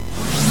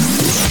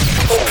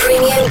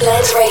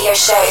Blend Radio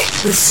Show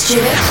with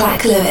Stuart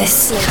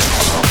Clack-Lewis,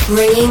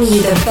 bringing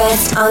you the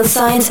best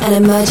unsigned and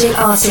emerging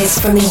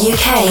artists from the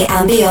UK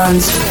and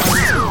beyond.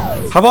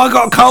 Have I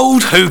got a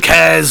cold? Who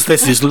cares?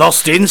 This is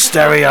Lost in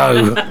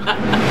Stereo.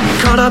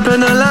 Caught up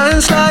in a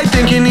landslide,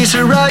 thinking he's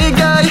the right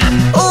guy.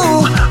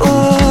 Ooh,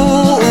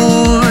 ooh,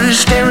 ooh,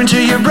 staring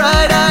to your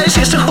bright eyes,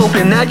 just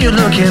hoping that you're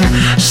looking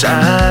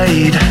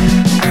side.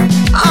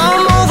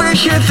 I'm over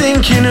here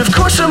thinking, of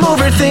course I'm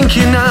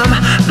overthinking, I'm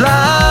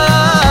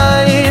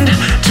blind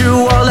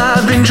to all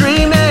I've been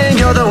dreaming.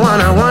 You're the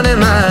one I want in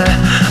my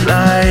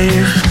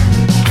life.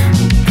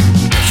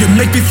 You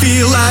make me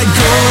feel like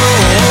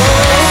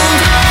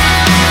gold,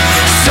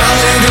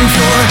 solid and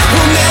pure,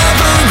 will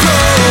never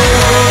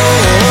grow.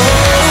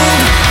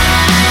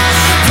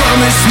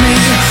 Promise me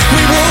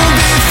we won't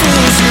be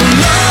fools, you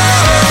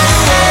know.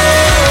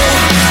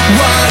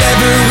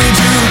 Whatever we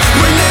do,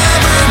 we're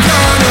never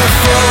gonna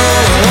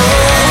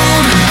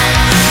fold.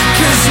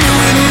 'Cause you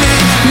and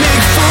me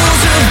make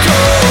fools of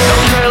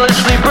gold.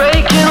 Carelessly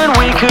breaking when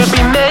we could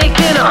be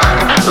making our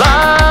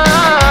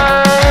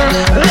lives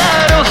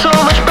that oh so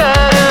much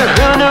better.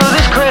 Who knew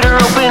this crater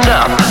opened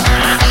up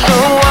so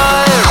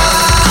wide?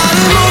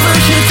 I'm over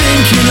here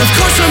thinking, of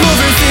course I'm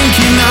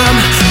overthinking, I'm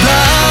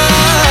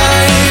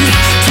blind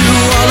to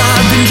all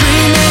I've been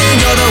dreaming.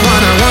 You're the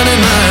one I want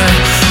in my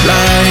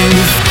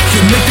life.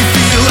 You make me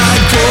feel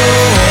like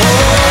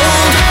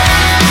gold,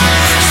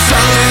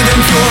 solid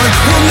and pure,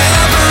 will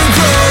never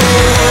grow.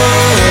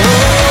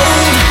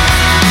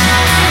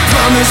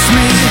 Promise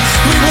me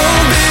we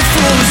won't be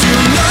fools, you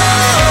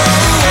know.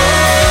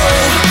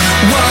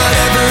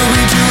 Whatever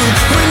we do,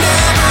 we're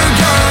never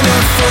gonna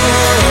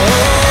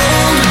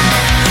fold.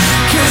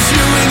 'Cause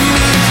you and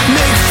me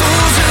make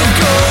fools of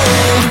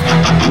gold.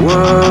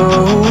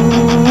 Whoa,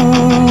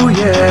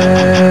 yeah.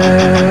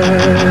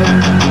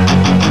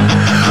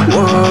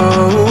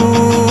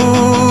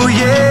 Whoa,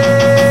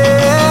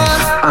 yeah.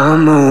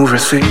 I'm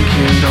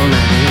overthinking, don't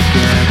let it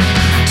get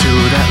to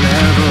that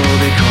level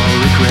they call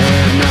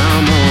regret. Now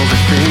I'm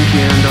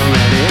overthinking, don't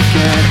let it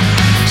get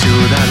to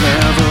that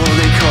level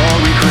they call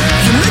regret.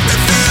 You make me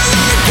feel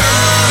like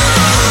gold,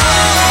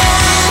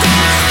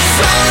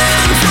 solid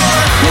and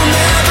pure, will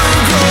never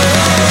grow.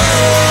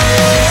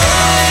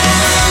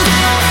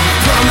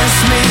 Promise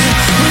me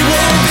we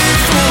won't be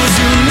fools,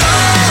 you know.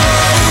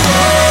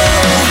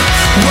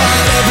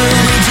 Whatever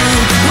we do,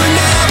 we're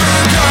never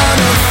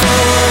gonna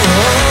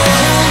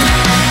fold.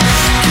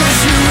 'Cause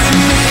you and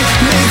me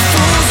make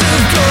fools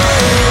of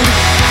gold.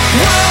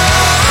 Whoa,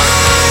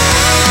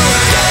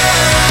 yeah.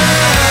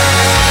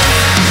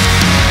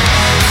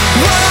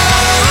 Whoa,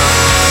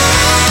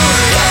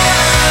 yeah.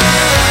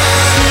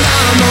 Now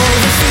I'm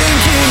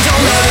overthinking,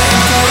 don't let it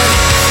get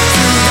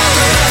to that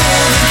level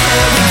they call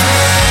regret.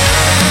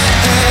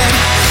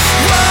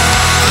 Whoa,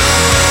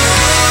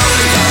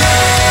 yeah.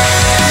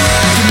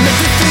 You make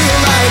me feel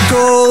like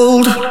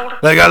gold.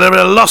 There you go, a little bit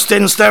of Lost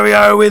in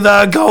Stereo with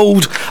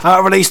Gold,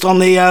 released on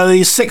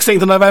the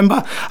 16th of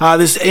November.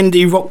 This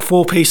indie rock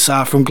four-piece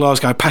from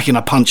Glasgow, packing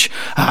a punch.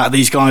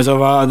 These guys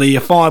are the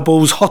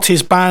Fireball's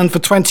hottest band for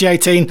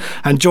 2018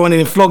 and joining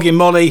in Flogging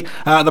Molly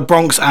at the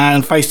Bronx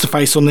and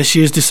face-to-face on this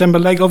year's December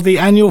leg of the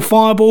annual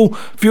Fireball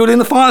Fueling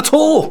the Fire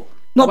Tour.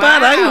 Not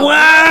bad, eh?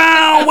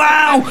 Wow,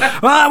 wow.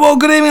 Right, well,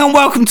 good evening and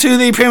welcome to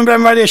the Premium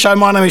Blend Radio Show.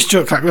 My name is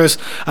Stuart Clack-Lewis.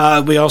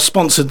 We are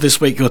sponsored this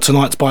week or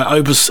tonight by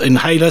Obus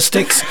Inhaler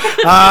Sticks.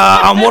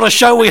 And what a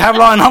show we have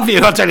lined up for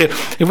you. I tell you,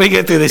 if we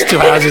get through this 2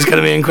 hours, it's going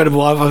to be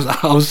incredible. I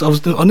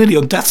was nearly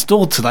on death's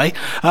door today,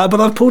 but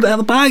I've pulled it out of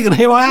the bag and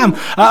here I am.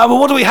 But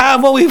what do we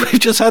have? Well, we've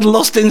just had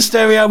Lost in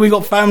Stereo. We've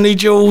got Family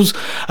Jools.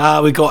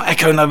 We've got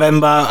Echo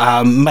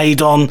November,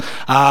 Maidon,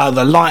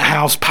 the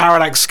Lighthouse,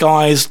 Parallax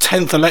Skies,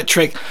 10th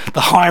Electric,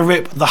 the High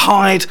Rip, the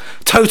Hyde,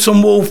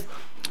 Totem Wolf,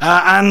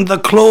 and the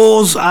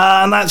Claws,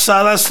 and that's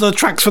the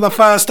tracks for the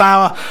first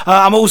hour.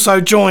 I'm also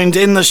joined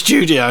in the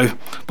studio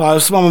by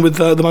someone with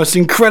the most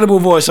incredible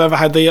voice I ever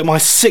had. My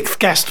sixth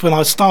guest when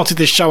I started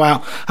this show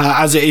out,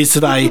 as it is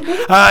today.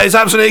 It's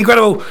absolutely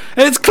incredible.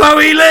 It's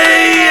Chloe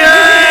Leigh.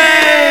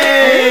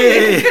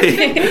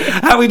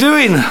 How are we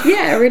doing?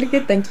 Yeah, really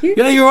good, thank you.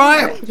 Yeah, you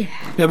alright? Yeah.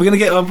 Yeah, we're going to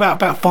get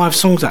about 5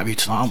 songs out of you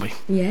tonight, aren't we?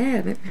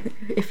 Yeah,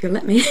 if you'll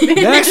let me.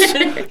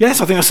 Yes,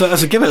 I think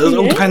that's a give it. It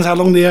all depends how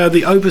long the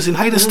Obus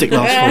Inhaler stick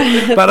lasts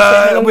for.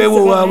 But we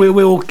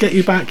will get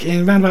you back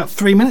in around about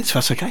 3 minutes, if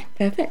that's okay.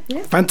 Perfect,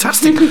 yeah.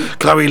 Fantastic.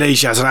 Chloe Leigh,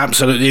 she has an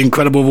absolutely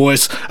incredible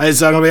voice. It's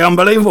going to be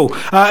unbelievable.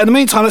 In the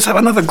meantime, let's have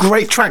another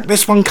great track.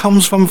 This one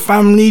comes from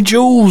Family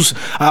Jools,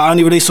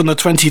 only released on the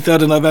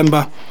 23rd of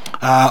November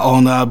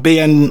on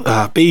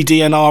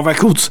BDNR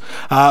Records.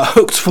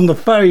 Hooked from the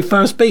very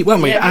first beat,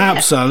 weren't we? Yeah.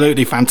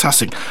 Absolutely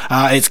fantastic.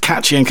 It's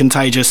catchy and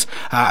contagious,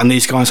 and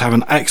these guys have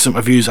an excellent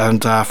reviews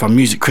and from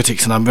music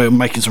critics, and I'm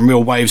making some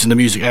real waves in the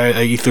music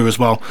ether as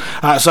well.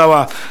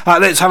 So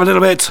let's have a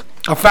little bit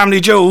of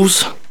Family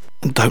Jools.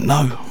 Don't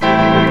know.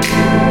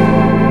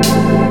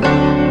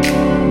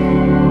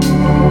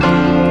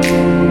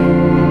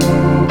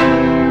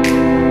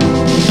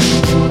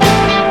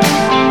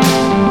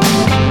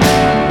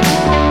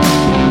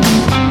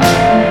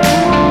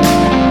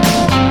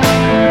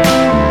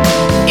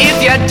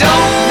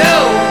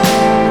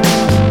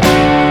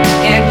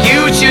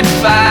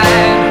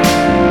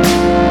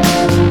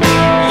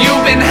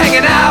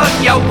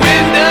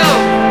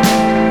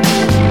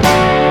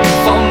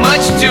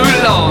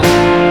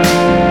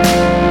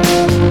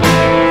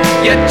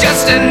 You're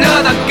just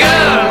another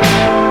girl,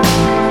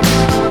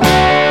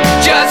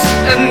 just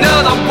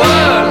another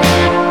world.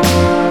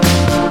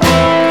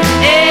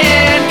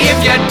 And if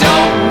you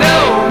don't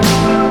know,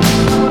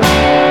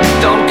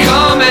 don't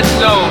come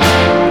alone.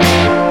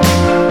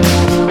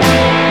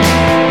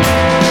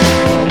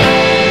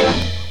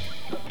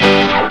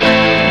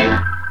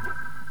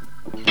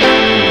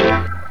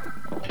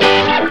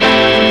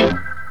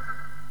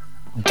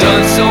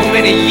 Done so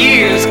many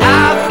years,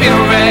 I've been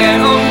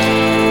around,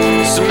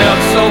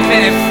 smelled so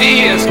many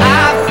fears,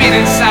 I've been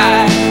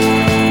inside.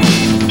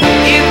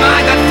 You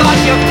might have thought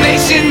you're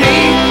placing me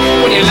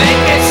when you let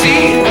me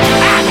see.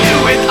 I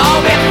knew it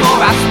all before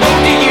I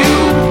spoke to you.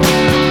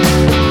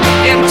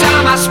 In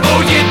time I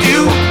suppose you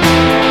do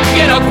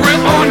get a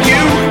grip on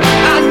you.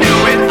 I knew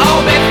it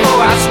all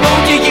before I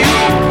spoke to you.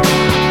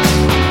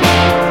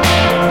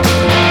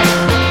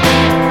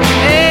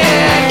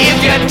 And if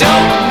you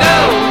don't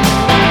know,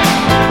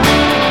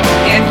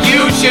 and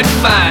you should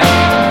find,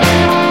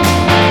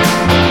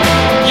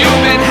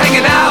 you've been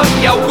hanging out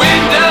your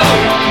window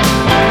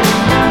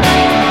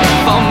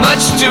for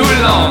much too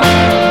long.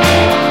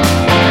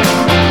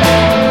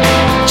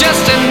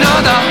 Just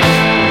another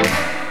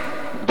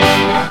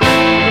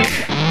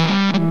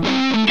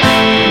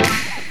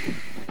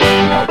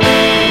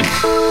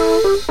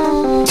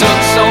took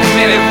so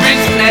many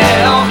risks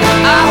now.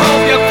 I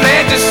hope you're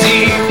glad to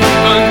see.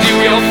 Undo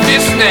your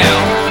fist now.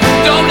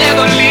 Don't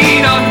ever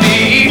lean on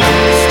me.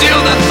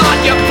 Still the thought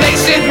you're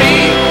placing me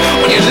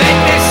when you let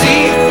me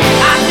see.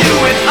 I knew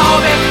it all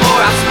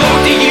before I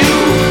spoke to you.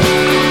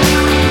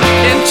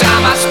 In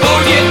time I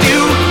suppose you do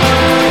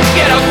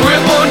get a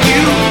grip on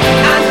you.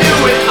 I knew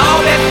it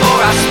all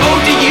before I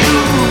spoke to you.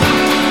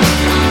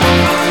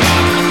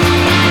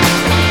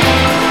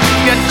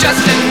 You're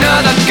just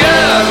another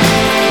girl,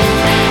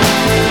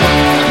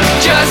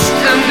 just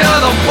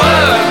another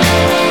word.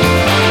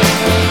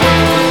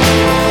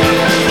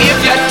 If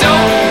you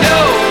don't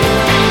know,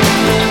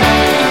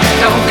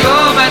 don't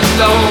come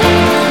alone.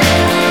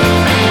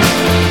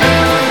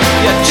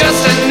 You're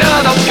just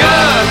another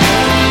girl,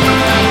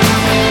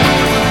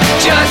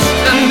 just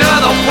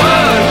another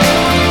word.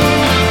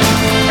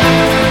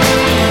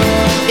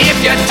 If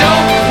you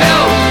don't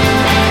know,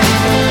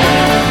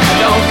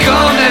 don't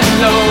come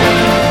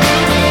alone.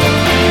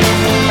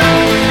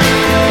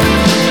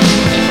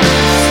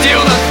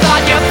 Still the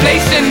thought you're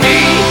placing me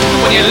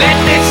when you let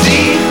me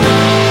see.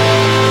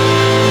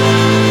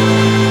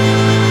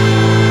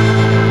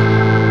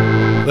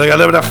 They got a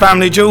little bit of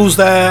family Jools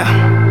there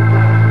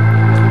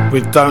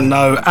with Don't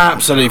Know.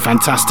 Absolutely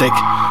fantastic.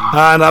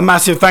 And a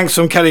massive thanks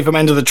from Kelly from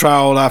End of the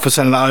Trail for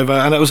sending that over.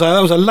 And it was that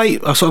was a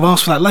late, I sort of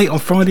asked for that late on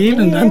Friday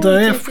evening, and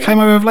came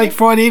over late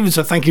Friday evening.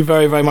 So thank you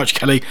very, very much,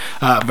 Kelly.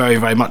 Very,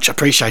 very much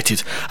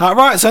appreciated.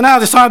 Right, so now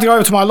it's time to go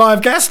over to my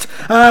live guest.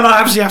 And I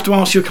actually have to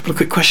ask you a couple of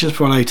quick questions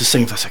before I allow you to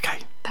sing, if that's okay.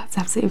 That's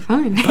absolutely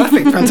fine.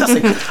 Perfect,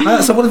 fantastic.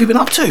 So what have you been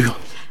up to?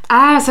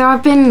 So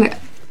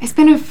it's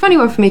been a funny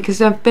one for me because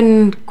I've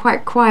been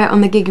quite quiet on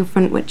the gigging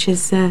front, which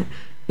is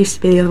used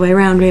to be the other way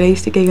around really. I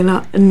used to gig a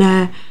lot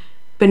and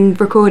been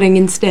recording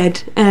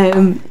instead.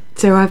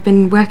 So I've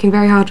been working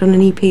very hard on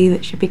an EP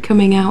that should be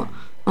coming out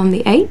on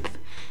the 8th.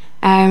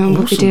 Awesome.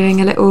 We'll be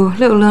doing a little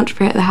launch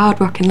for it at the Hard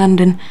Rock in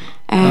London.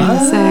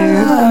 It's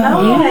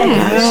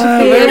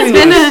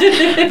been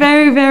a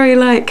very, very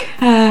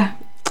I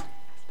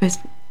suppose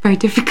very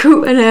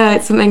difficult, and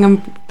it's something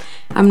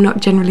I'm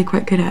not generally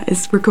quite good at,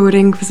 is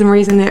recording. For some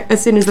reason,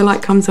 as soon as the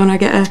light comes on, I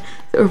get a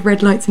sort of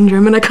red light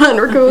syndrome and I can't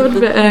record.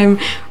 But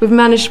we've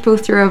managed to pull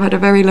through. I've had a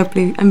very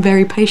lovely and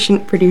very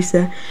patient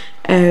producer,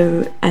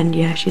 and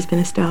yeah, she's been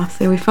a star.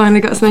 So we finally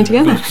got something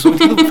together.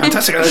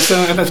 Fantastic. That's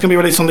going to be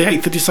released on the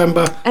 8th of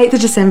December. 8th of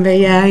December,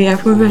 yeah,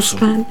 from the first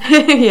Awesome.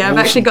 plan. Yeah, I've Awesome.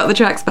 actually got the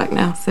tracks back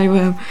now,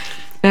 so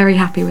very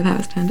happy with how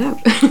it's turned out.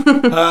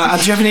 And do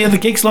you have any other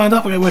gigs lined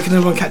up? Where can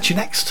everyone catch you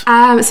next? So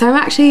I'm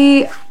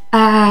actually,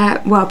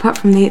 apart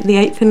from the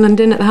 8th in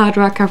London at the Hard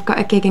Rock, I've got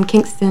a gig in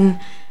Kingston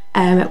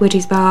at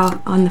Woody's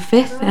Bar on the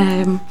 5th.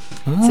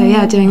 So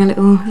yeah, doing a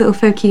little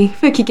folky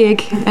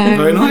gig.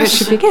 Very nice. It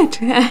should be good.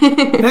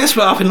 Yes,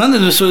 but up in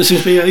London, it sort of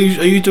seems to be.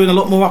 Are you doing a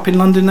lot more up in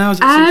London now? Is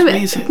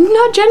it?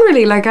 Not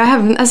generally. Like I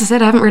haven't, as I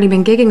said, I haven't really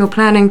been gigging or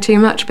planning too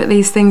much. But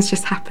these things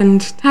just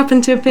happened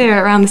to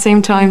appear around the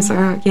same time.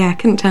 So yeah, I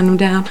couldn't turn them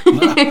down.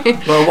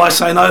 Well, why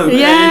say no?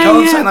 Yeah, you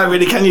can't yeah. say no,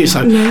 really, can you?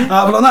 So, No.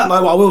 but on that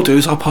note, what I will do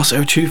is I'll pass it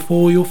over to you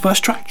for your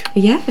first track.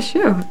 Yeah,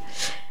 sure.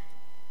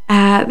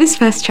 This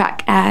first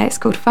track, it's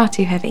called Far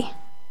Too Heavy,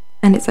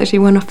 and it's actually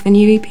one off the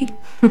new EP.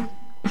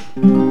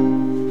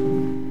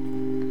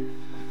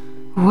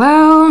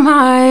 Well,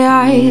 my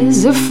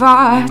eyes are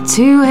far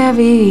too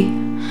heavy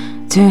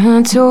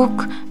to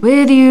talk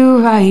with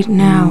you right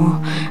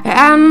now,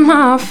 and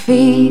my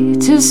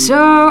feet are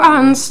so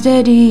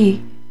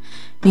unsteady,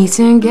 need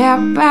to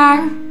get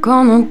back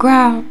on the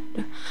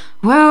ground.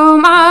 Well,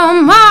 my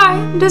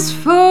mind is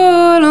full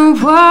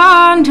of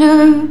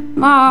wonder,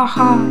 my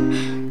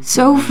heart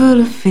so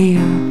full of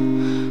fear.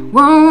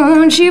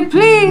 Won't you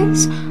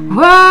please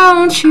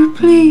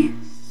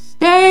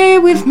stay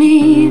with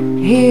me,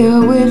 here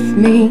with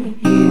me,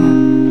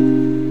 here.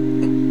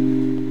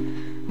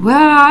 Well,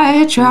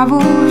 I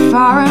traveled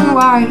far and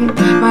wide,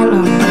 my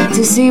love,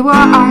 to see what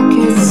I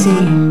could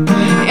see,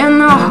 in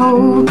the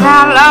hope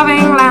that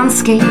loving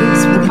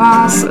landscapes would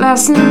pass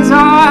lessons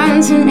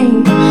on to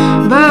me.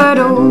 But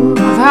all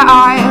that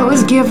I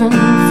was given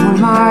for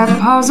my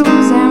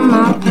puzzles and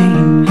my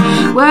pain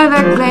were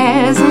the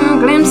glares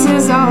and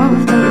glimpses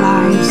of the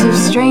lives of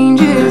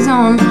strangers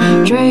on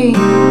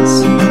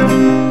trains.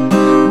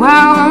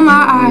 Well,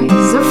 my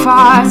eyes are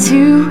far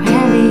too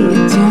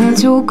heavy to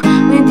talk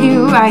with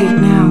you right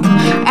now,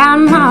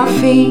 and my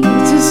feet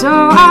are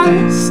so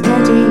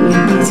unsteady,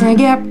 need to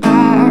get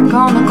back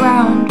on the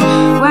ground.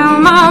 Well,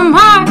 my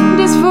mind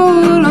is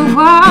full of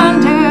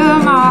wonder,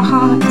 my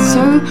heart's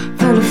so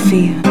full of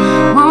fear.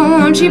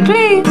 Won't you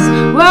please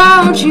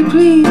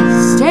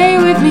stay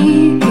with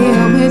me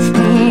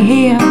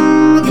here?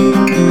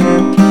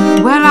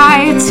 Well,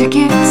 I took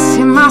it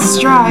in my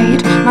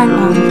stride, my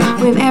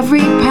love, with every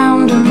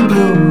pound and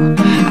blow,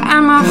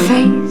 and my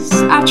face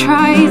I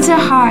tried to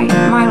hide,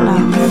 my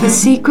love, for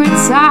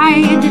secrets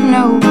I didn't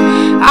know.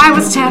 I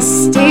was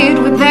tested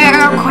with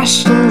their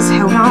questions,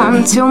 held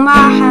on till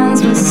my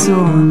hands were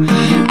sore,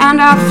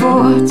 and I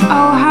fought,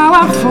 oh how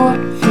I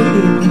fought for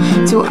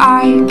you, till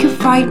I could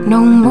fight no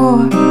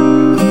more.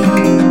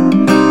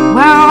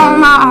 Well,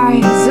 my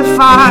eyes are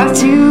far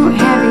too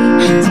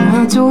heavy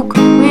to talk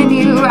with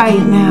you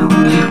right now,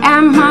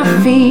 and my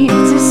feet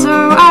are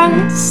so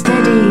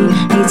unsteady,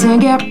 need to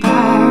get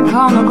back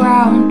on the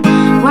ground.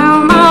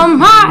 Well, my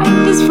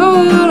mind is full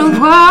of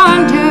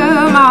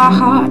wonder, my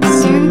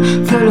heart's so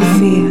full of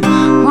fear.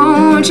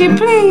 Won't you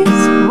please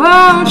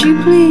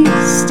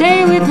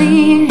stay with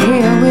me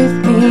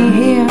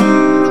here?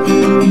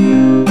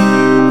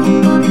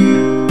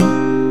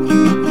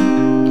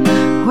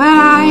 Well,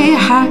 I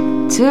had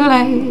to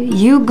let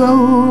you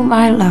go,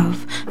 my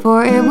love,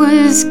 for it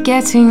was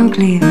getting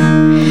clear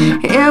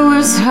it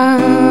was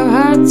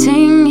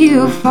hurting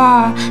you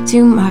far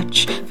too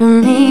much for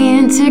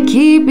me to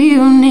keep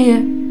you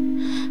near.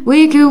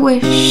 We could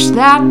wish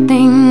that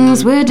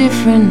things were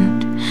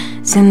different,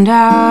 send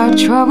our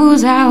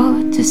troubles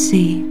out to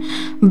sea,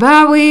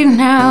 but we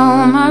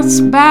now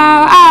must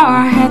bow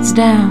our heads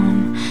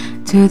down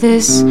to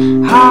this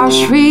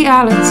harsh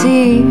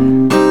reality.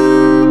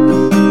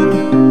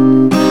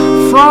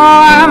 For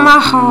my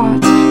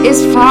heart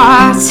is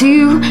far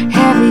too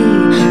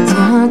heavy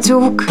to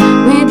talk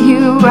with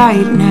you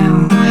right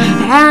now,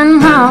 and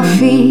my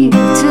feet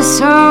are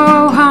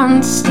so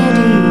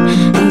unsteady,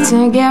 need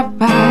to get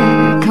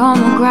back on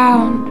the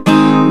ground.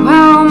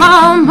 Well,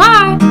 my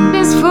mind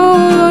is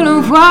full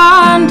of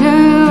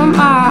wonder,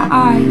 my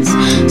eyes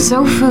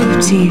so full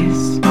of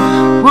tears.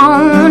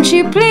 Won't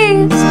you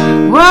please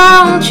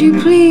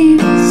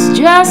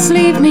just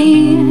leave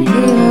me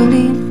here?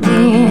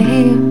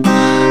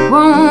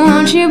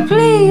 Won't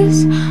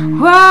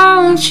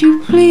you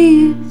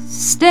please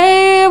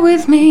stay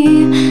with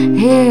me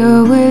here?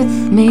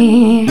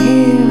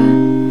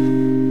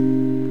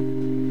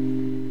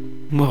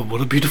 Well,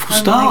 what a beautiful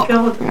start.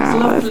 Oh my God, that's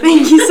lovely.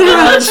 Thank you so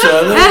much.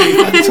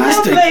 That's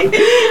fantastic.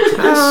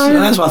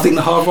 That's why I think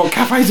the Hard Rock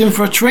Cafe's in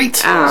for a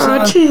treat.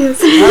 Oh,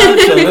 cheers.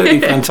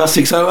 Absolutely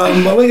fantastic. So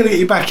we're going to get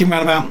you back in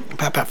around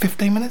about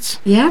 15 minutes.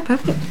 Yeah,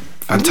 perfect.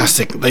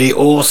 Fantastic. The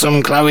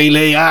awesome Chloe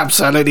Leigh.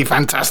 Absolutely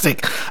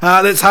fantastic.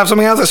 Let's have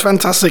something else that's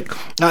fantastic.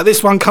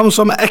 This one comes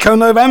from Echo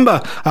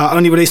November.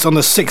 Only released on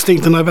the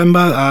 16th of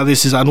November.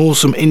 This is an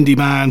awesome indie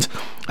band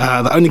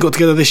that only got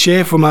together this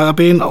year from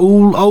being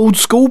all old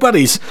school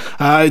buddies.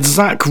 It's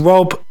Zach,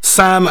 Rob,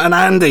 Sam and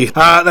Andy.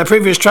 Their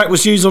previous track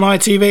was used on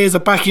ITV as a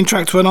backing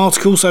track to an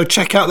article, so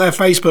check out their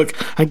Facebook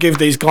and give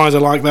these guys a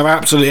like. They're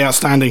absolutely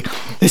outstanding.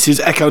 This is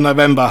Echo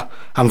November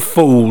and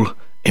Fall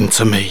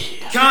Into Me.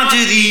 Count to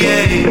the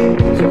end.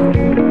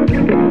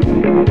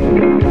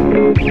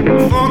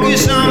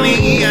 Focus on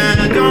me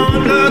and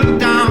don't look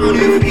down.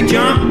 If we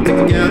jump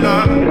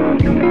together,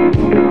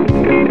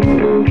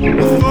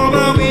 we'll fall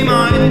but we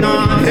might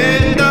not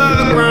hit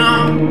the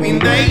ground. We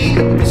made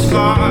it this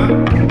far.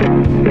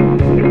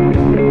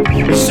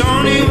 It's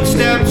only one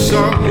step,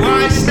 so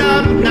why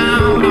stop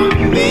now? I'm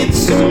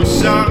convinced so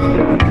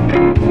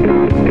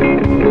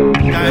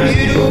I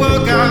need to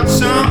work out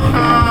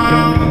somehow.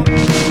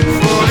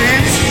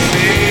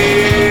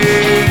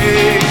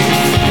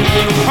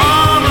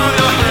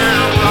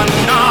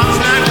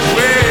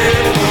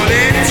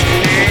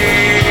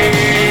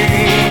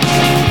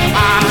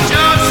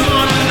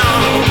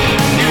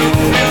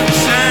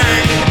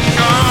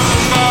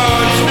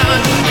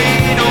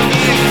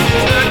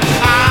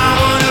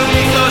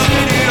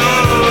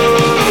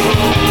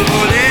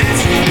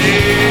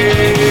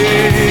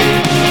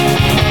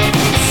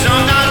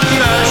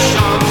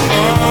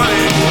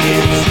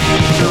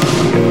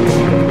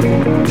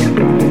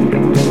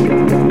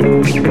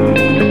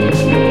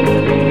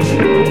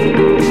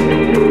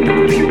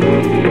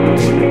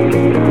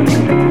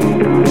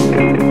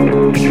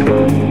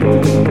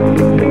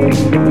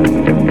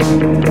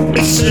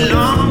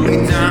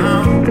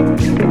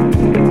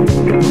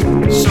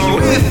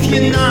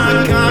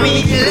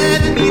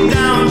 Let me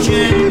down,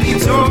 gently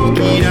talk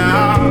it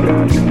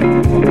out.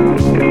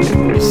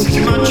 This is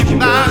my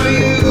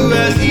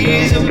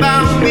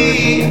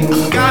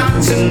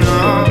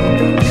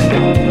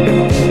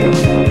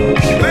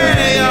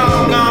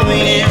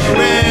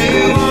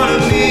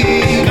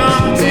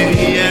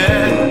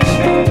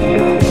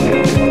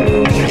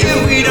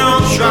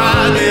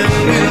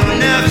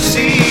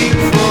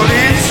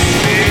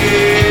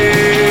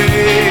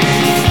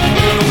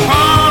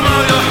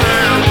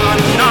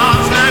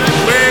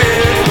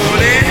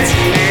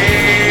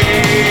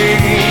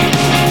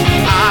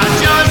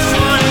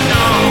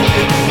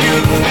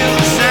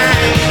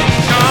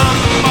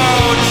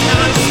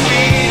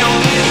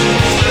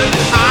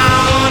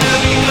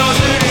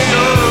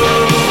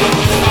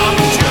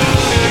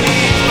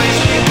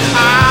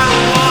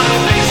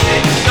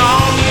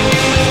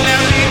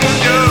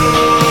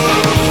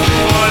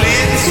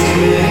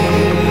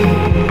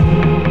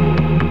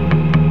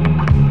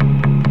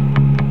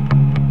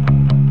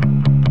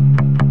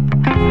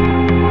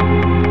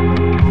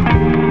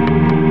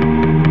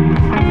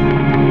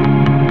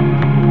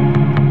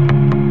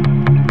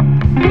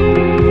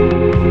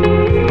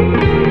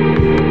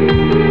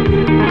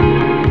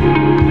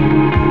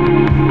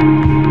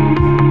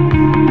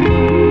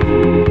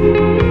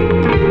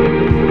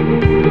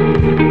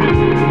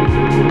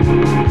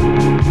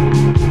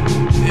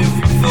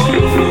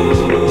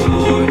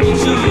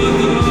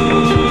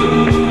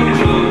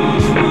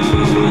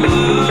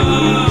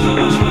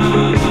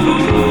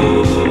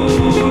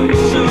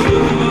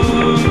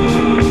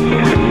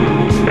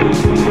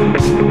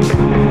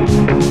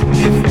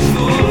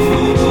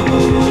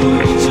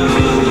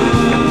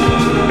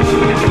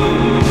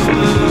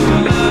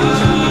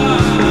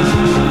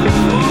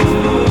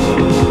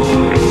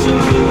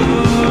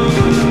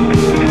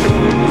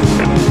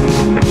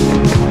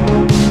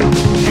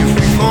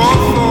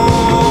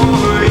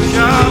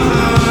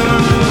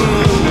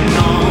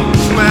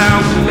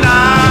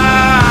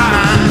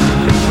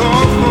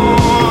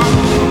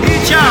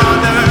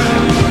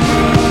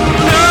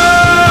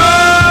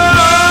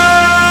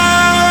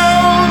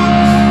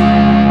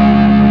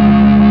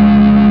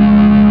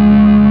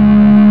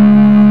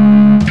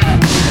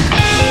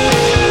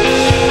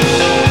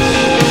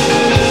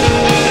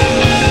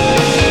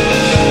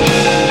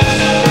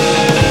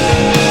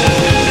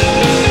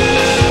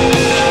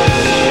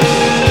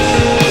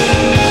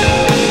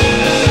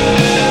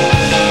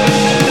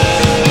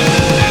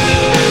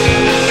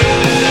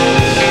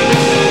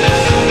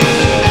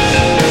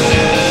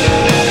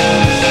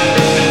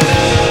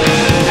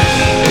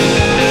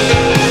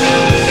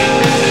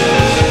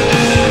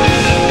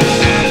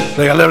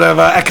They got a little bit of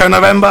Echo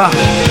November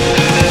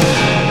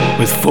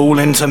with Fall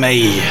Into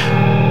Me.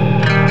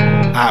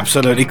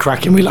 Absolutely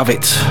cracking, we love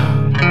it.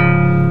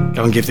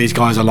 Go and give these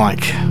guys a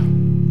like.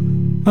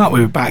 Well,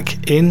 we'll be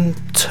back in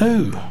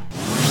 2. The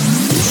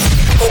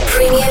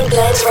Premium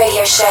Blend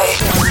Radio Show.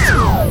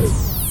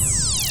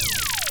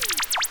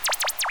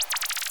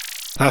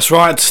 That's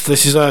right,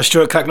 this is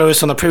Stuart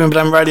Clark-Lewis on the Premium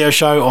Blend Radio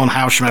Show on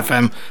Hailsham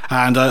FM,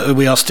 and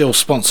we are still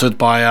sponsored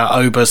by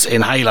Obers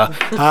Inhaler.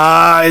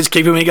 It's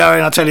keeping me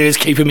going, I tell you, it's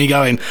keeping me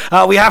going.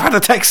 We have had a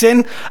text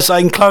in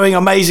saying, Chloe,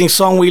 amazing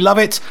song, we love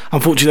it.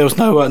 Unfortunately, there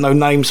was no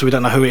name, so we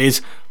don't know who it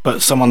is,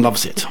 but someone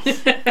loves it.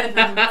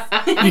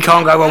 You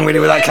can't go wrong really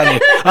with that, can you?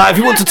 If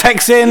you want to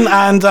text in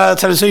and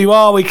tell us who you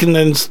are, we can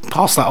then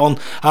pass that on.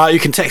 You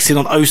can text in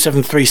on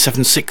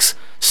 07376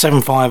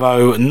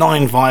 750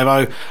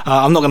 950.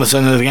 I'm not going to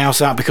send anything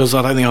else out because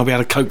I don't think I'll be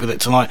able to cope with it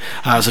tonight,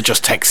 so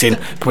just text in,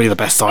 probably the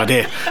best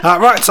idea.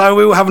 Right, so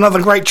we will have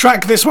another great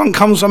track. This one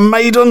comes from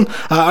Maiden,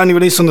 only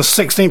released on the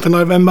 16th of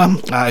November.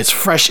 It's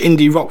fresh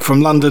indie rock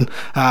from London.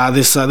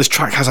 This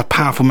track has a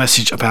powerful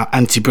message about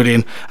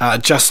anti-bullying.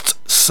 Just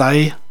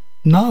say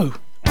no.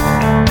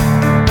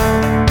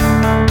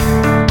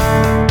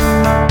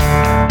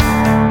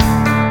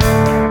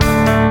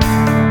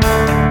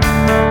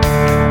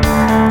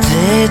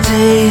 The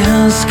day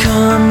has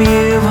come,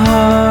 you've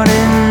had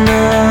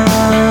enough.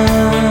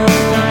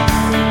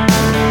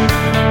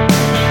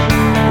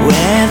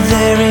 Where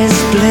there is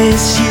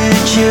bliss, you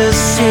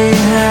just say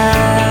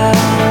how.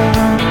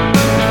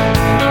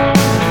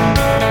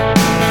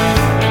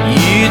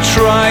 You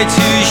try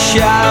to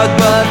shout,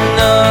 but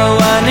no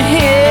one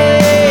hears.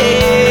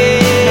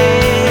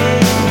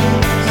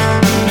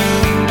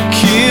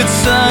 Could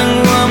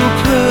someone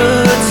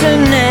put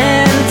an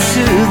end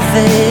to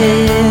this?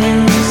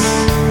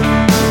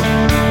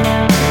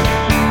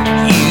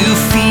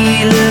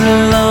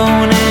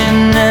 Alone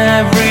in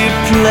every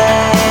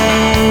place.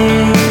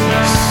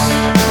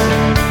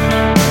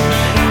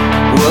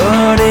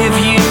 What if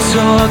you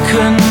talk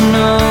and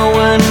no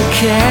one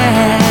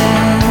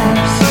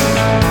cares?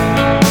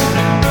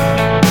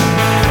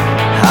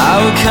 How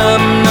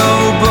come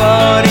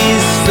nobody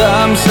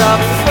stands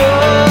up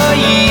for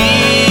you?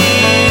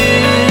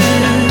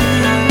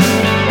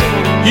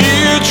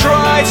 You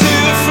try to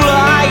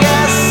fly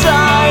a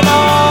sign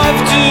of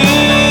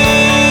doom.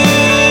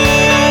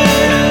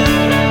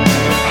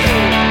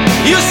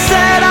 You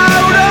set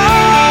out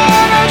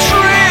on a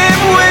trip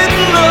with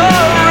no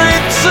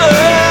return.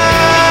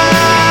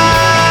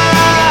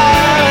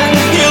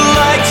 You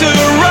like to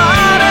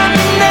run and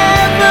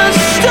never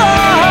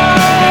stop.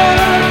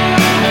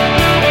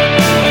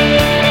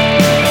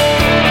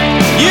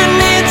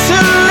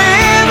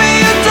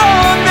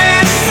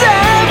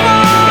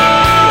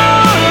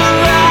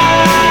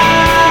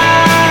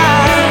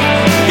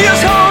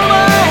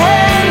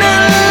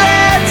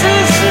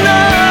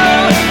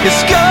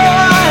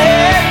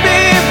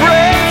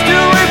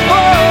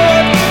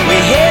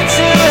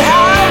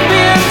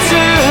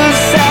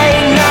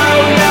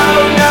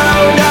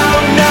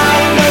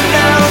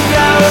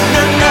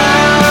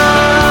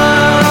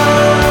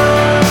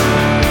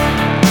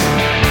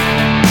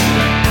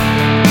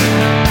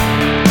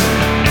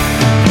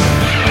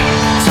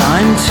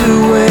 to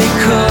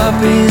wake up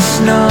is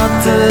not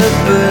the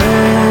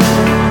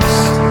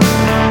best.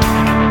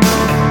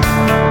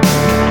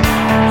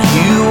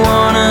 You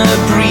wanna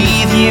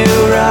breathe,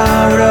 you're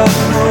out of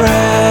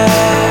breath.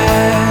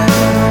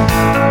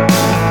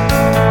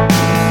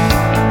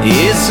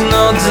 It's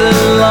not the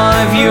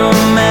life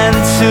you're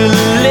meant to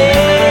live.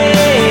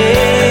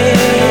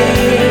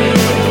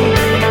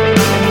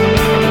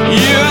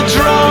 You're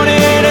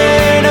drowning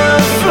in a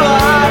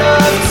flood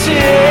of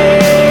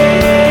tears.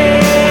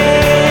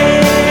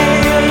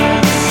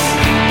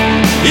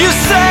 You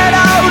set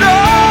out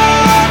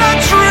on a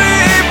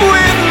trip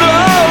with no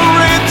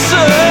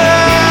return.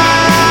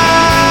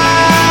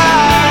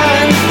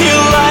 You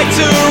like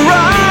to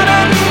run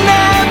and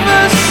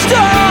never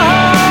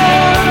stop.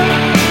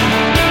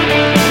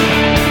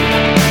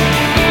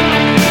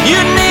 You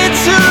need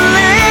to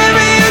live,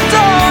 you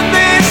don't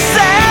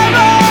deserve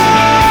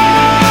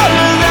all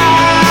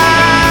that.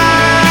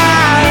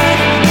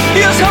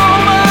 Just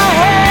hold my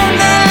hand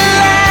and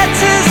let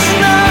us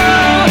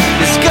know.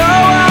 Just go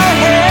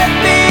ahead,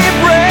 be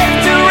brave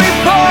to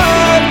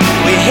report.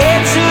 We're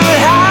here to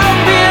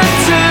help you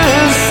to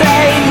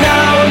say no,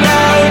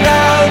 no,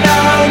 no,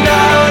 no,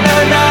 no, no,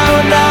 no,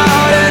 no,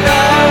 no,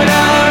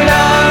 no,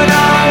 no,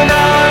 no, no, no,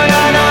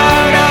 no,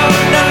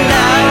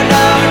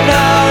 no,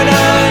 no,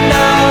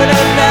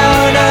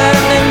 no,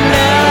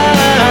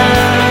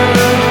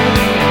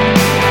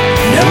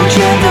 no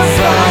gender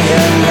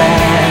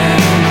violence,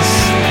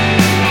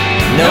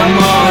 no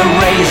more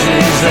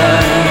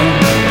racism,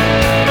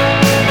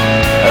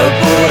 a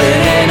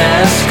bullet in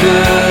our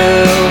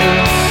schools.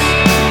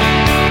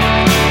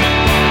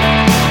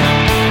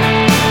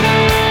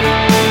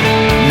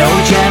 No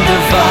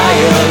gender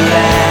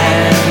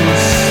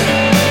violence,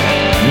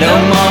 no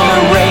more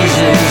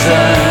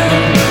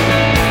racism,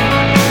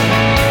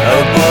 a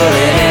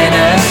bullet in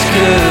our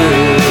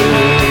schools.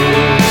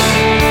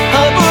 A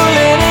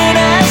bullet in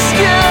our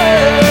schools.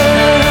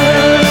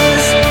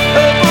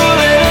 A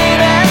bullet in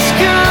our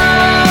schools.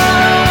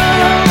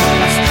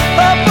 A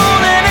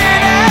bullet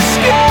in our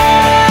schools.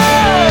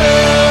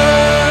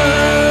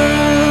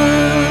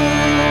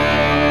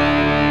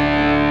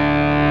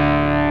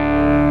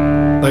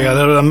 There you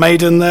go, a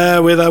Maiden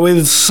there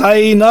with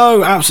Say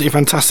No. Absolutely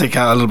fantastic.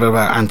 A little bit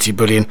about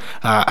anti-bullying.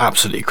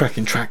 Absolutely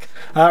cracking track.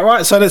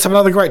 Right, so let's have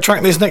another great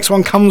track. This next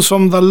one comes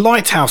from the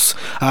Lighthouse.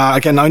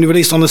 Again, only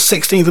released on the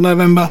 16th of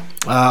November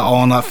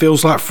on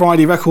Feels Like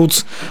Friday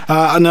Records.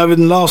 And over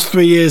the last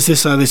 3 years,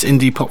 this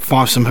indie pop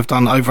fivesome have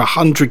done over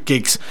 100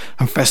 gigs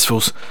and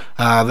festivals.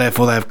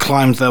 Therefore, they have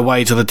climbed their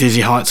way to the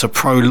dizzy heights of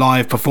pro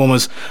live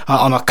performers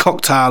on a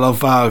cocktail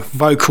of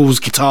vocals,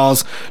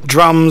 guitars,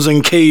 drums,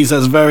 and keys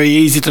that's very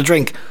easy to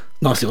drink.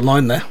 Nice little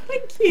line there.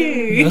 Thank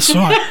you. That's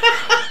right.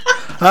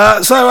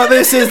 So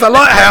this is the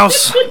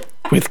Lighthouse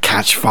with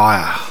Catch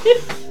Fire.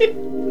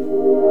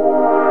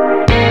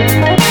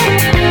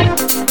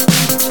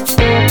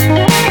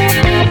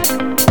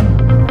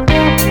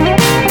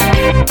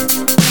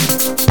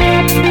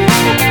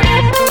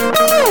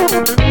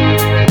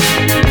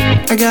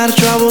 I got a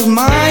troubled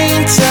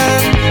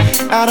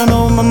mindset, I don't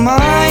know where my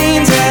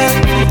mind's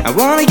at. I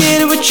wanna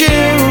get it with you.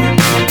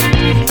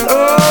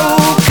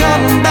 Oh,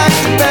 coming back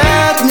to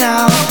bed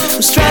now.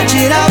 We're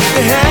stretching out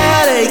the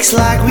headaches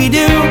like we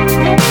do.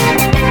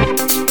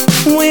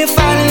 We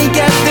finally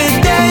get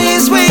the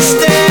days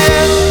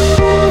wasted.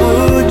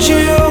 Would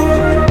you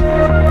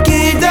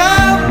get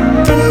up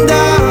and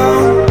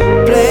down,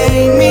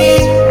 play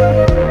me?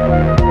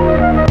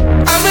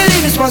 I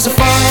believe this was a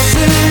false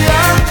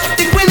alarm.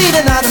 Think we need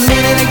another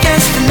minute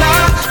against the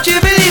law. Do you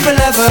believe we'll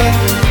ever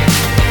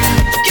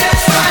get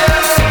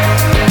fire?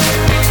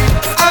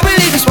 I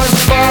believe this was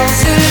a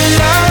false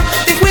alarm.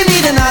 Think we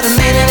need another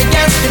minute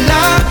against the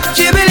law.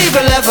 Do you believe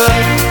we'll ever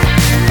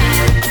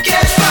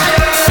get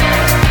fire?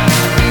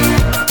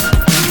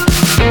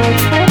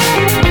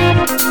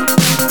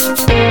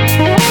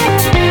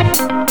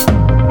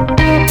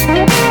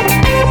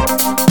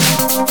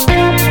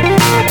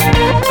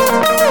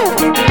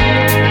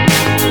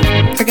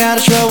 I got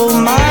a troubled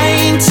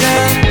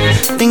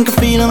mindset, think I'm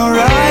feeling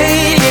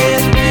alright,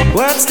 yeah.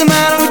 What's the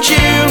matter with you?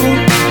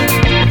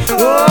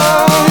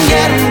 Oh, I'm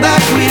getting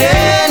back with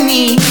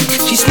Annie.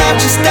 She's not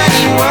just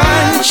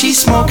anyone, she's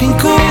smoking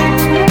cool.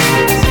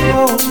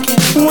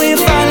 We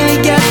finally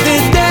get the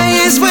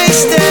days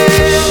wasted.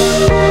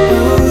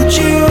 Would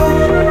you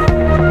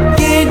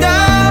get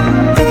up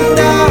and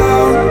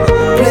down,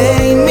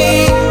 play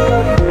me?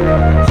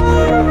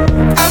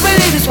 I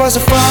believe this was a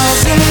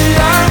false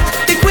alarm.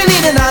 Think we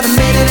need another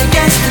minute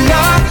against the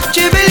law.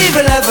 Do you believe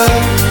we'll ever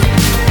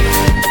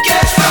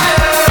get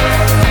fire?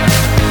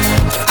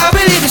 I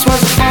believe this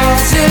was a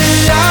false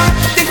alarm.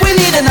 Think we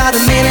need another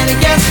minute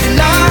against the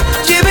law.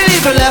 Do you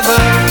believe we'll ever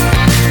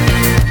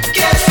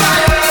get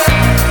fire?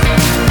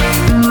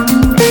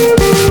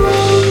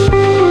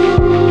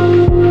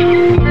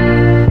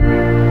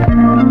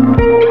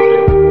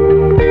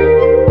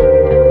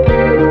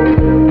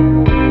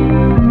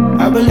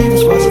 I believe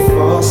this was a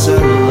false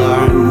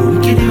alarm.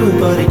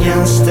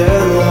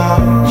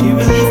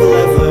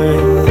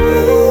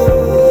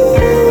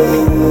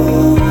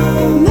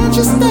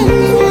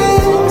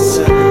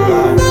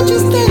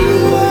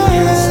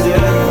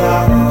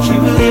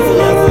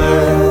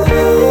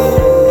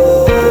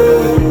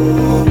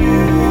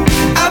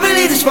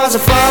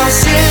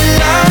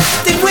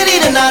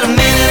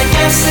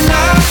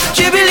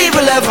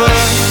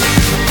 forever.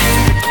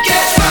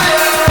 Catch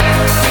fire.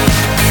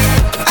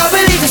 I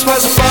believe this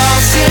world's a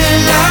false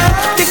lie.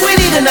 Think we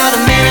need another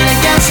man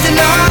against the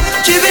law.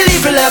 Do you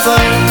believe we'll ever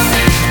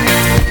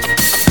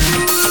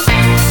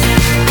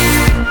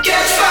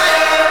catch fire?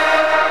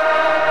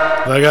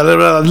 There you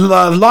go,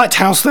 the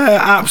Lighthouse there,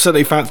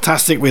 absolutely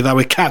fantastic with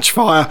Catch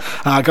Fire.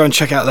 Go and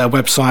check out their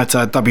website,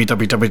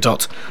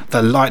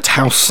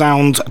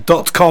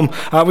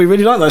 www.thelighthousesound.com. We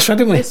really like that track,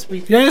 didn't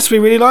we? Yes, we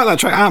really like that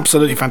track,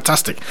 absolutely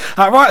fantastic.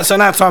 Right, so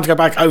now it's time to go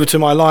back over to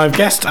my live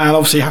guest, and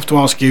obviously have to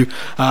ask you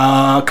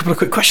a couple of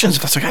quick questions,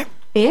 if that's okay.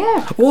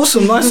 Yeah.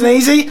 Awesome, nice and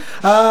easy.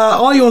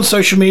 Are you on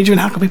social media, and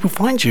how can people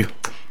find you?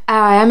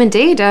 I am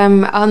indeed.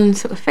 On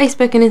sort of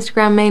Facebook and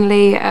Instagram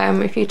mainly.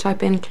 If you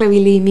type in Chloe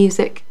Leigh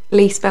Music,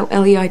 Leigh spelled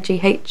Leigh,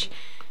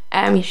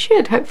 you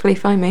should hopefully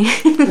find me.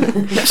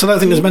 Yes, I don't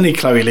think there's many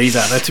Chloe Leighs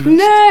out there, to be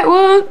honest. No,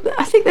 well,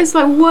 I think there's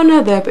like one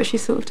other, but she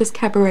sort of does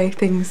cabaret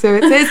things, so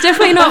it's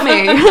definitely not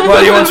me.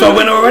 Well, you want to a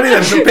winner already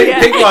then, so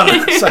pick one,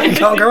 so you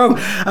can't go wrong.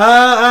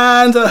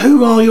 And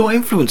who are your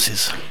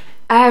influences?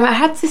 I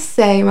had to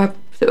say my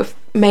sort of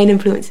main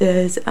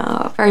influences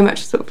are very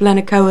much sort of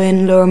Leonard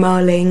Cohen, Laura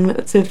Marling,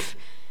 lots of,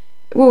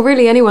 well,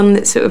 really anyone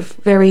that's sort of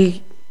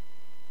very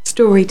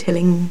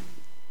storytelling.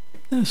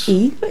 Yes.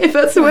 If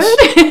that's the word.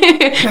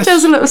 Yes.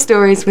 Tells a lot of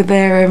stories with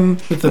their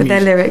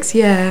lyrics,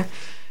 yeah.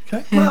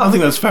 Okay, well, I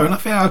think that's fair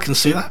enough. Yeah, I can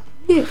see that.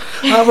 Yeah.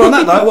 Well, on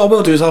that note, what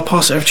we'll do is I'll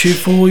pass it over to you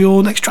for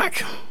your next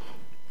track.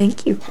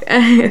 Thank you.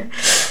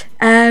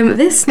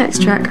 This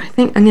next track, I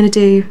think I'm gonna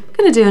do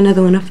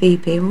another one off the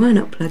EP. Why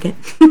not plug it?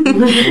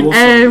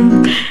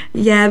 Awesome.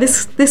 Yeah,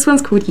 this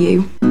one's called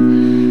You.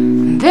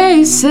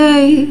 They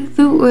say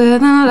that we're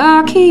the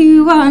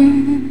lucky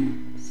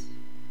ones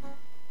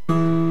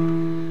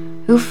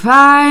who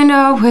find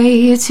our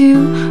way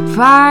to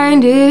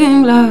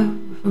finding love,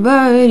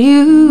 but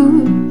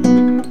you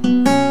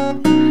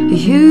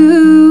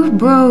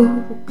broke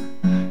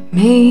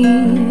me.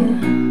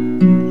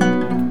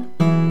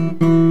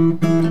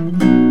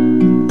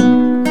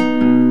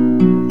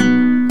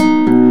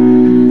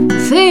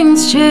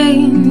 Things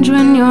change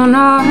when you're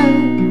not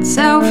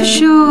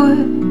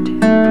self-assured.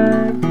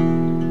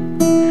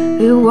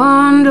 You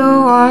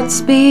wonder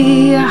what's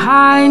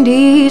behind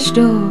each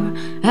door,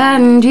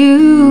 and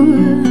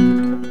you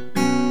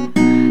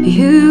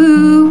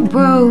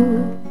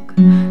broke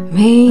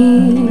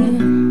me.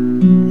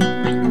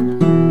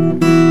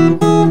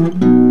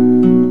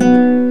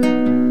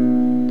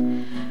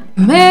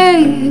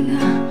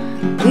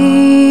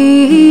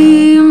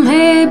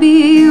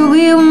 Maybe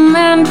we were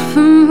meant for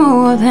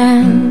more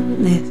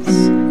than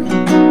this.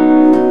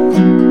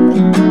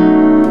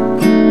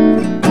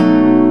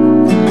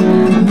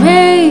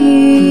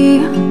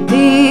 Maybe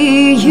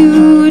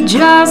you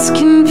just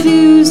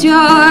confused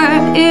your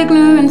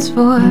ignorance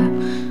for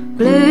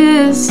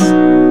bliss.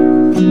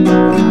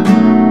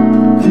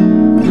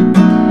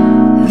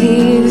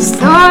 These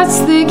thoughts,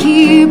 they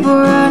keep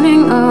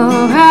running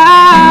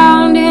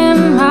around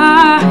in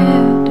my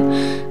head,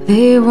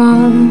 they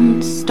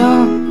won't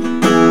stop.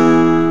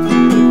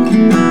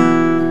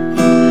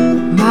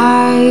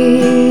 My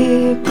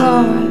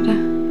God,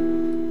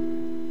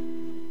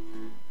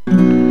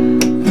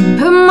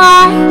 put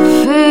my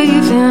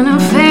faith in a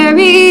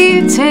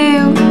fairy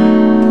tale.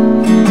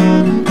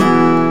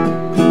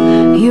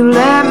 You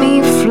let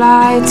me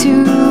fly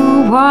to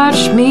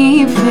watch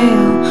me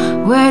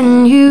fail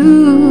when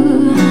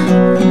you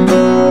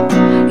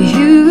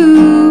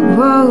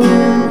broke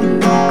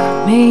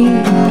me.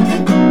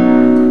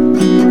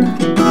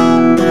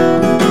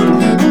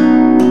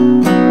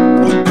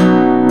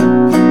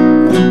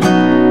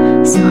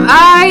 So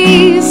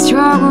I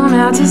struggle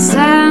now to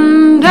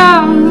stand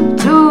up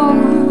tall.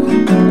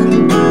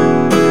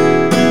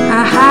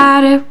 I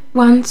had it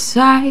once,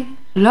 I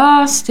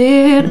lost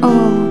it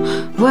all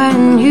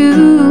when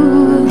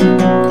you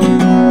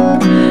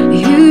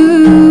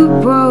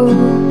broke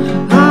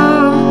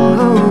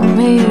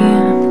me.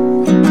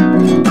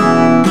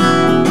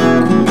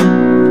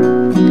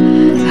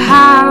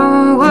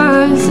 How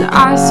was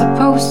I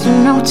supposed to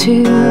know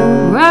to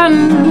run?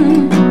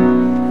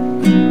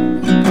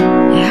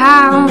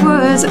 How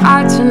was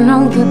I to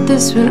know that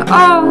this would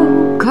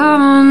all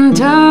come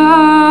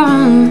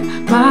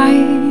undone? My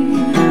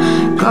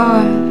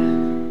God.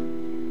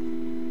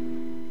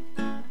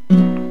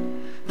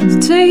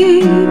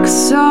 Take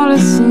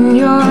solace in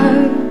your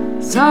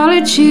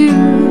solitude.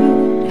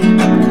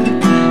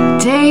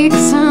 Take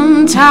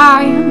some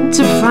time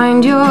to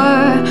find your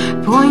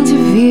point of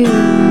view.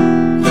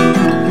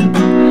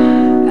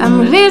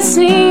 I'm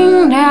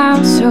listening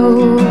now,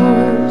 so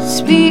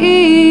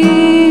speak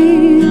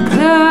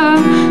the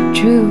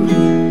truth.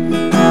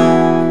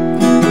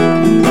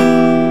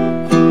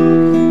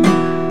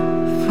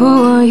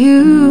 For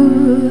you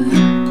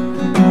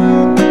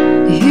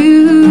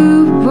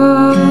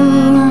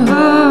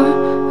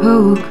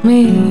broke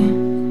me.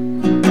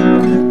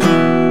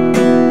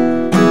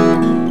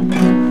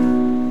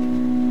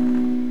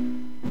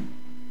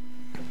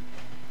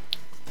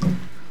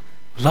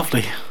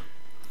 Lovely.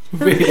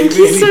 Thank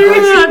you so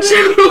much.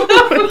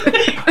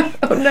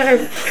 Oh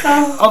no.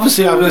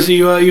 Obviously,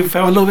 you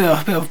felt a little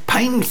bit of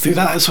pain through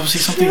that. It's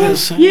obviously something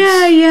that's...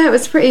 Yeah, it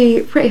was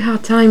pretty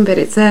hard time, but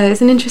it's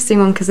an interesting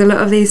one because a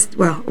lot of these,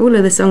 well, all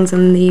of the songs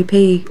on the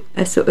EP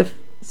are sort of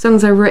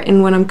songs I've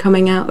written when I'm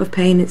coming out of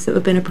pain. It's sort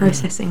of been a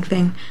processing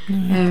thing.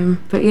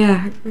 But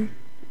yeah,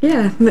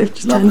 it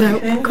just turned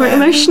out quite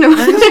emotional.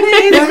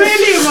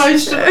 Really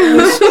emotional.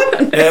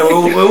 Yeah,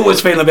 we're always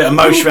feeling a bit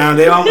emotional around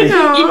here, aren't we?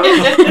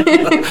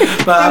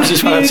 But I'm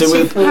just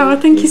with. Oh,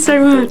 thank you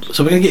so much.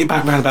 So we're going to get you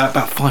back around about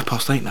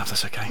 8:05 now, if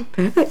that's okay.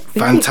 Perfect.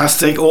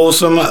 Fantastic,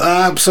 awesome,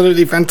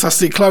 absolutely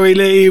fantastic. Chloe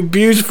Leigh,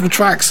 beautiful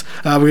tracks.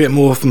 We'll get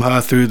more from her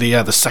through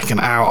the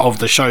second hour of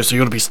the show, so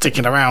you're going to be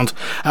sticking around.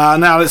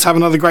 Now let's have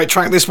another great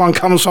track. This one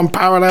comes from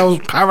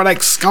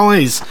Parallax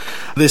Skies.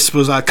 This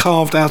was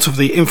carved out of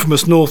the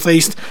infamous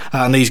Northeast,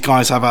 and these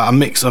guys have a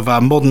mix of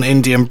modern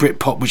indie and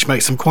Britpop, which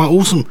makes them quite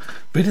awesome.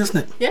 Really, doesn't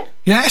it? Yeah.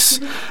 Yes.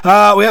 We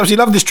absolutely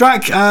love this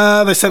track.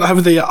 They said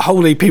over the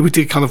whole EP we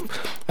did kind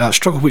of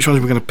struggle which ones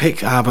we were going to pick,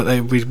 but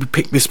we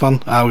picked this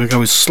one. We're going to go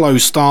with Slow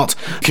Start.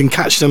 You can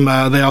catch them.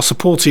 They are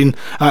supporting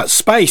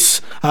Space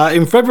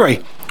in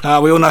February.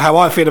 We all know how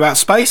I feel about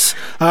Space.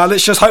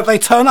 Let's just hope they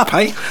turn up,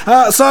 eh?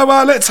 So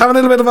let's have a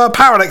little bit of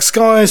Parallax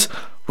Skies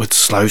with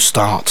Slow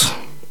Start.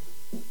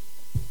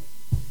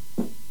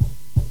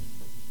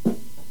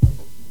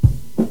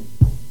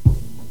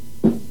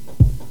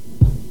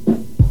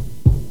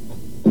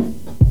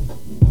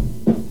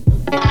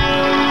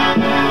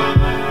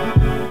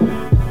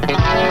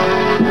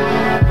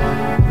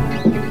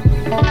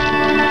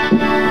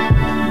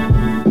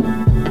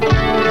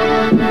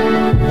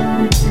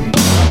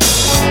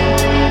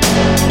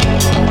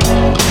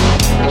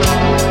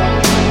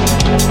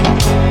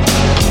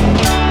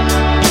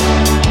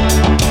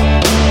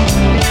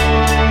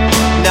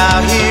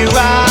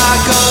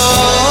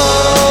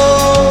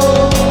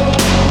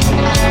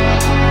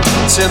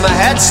 Till my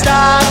head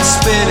starts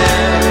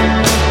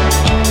spinning.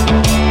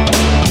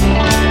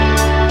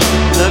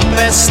 The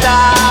best I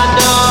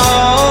know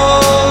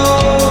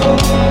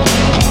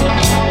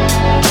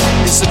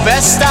is the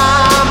best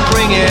I'm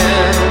bringing.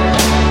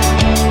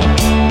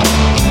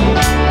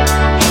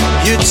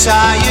 Your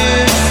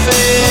tired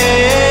face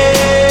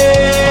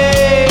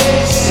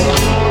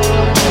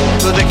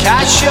for the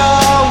cash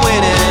you're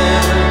winning.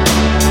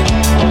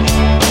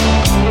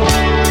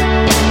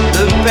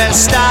 The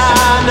best I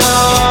know,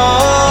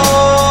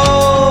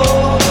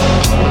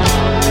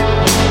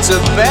 the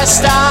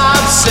best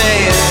I'm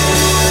saying.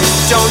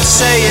 Don't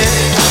say it,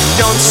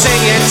 don't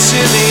sing it to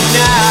me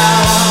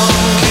now.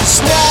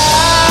 'Cause now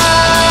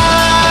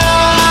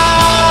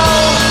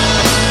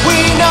we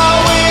know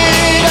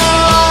it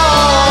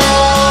all.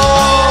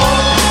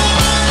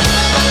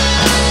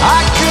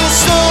 I could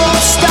still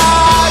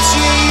stars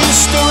you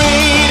used to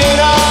read, and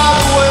all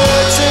the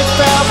words that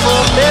fell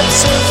from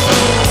lips of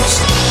fools.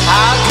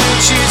 How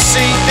could you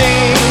see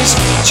things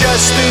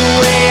just the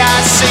way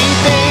I see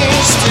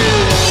things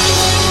too?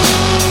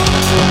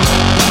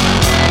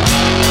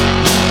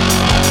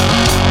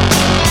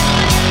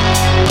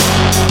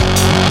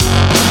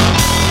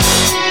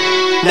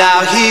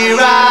 Now here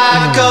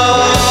I go,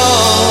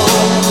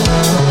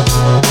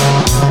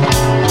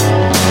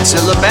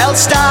 till the bell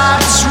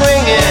starts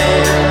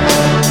ringing.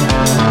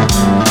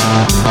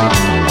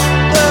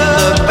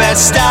 The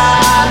best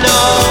I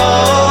know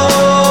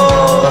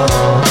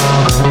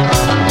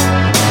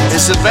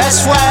is the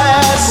best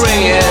worth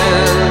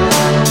bringing.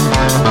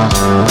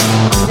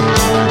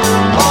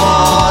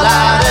 All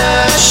out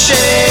of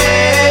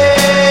shame,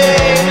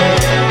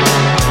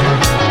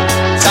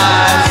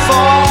 time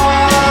for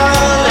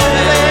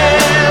living.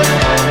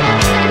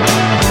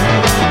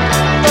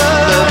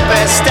 The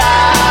best I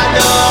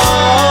know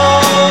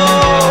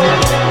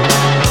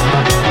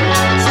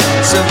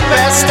is the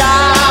best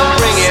I'm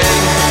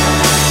bringing.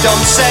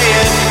 Don't say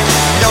it,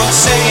 don't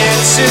sing it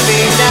to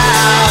me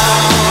now.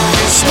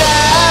 'Cause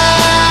now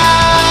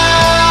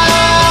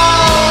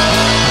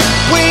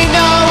we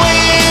know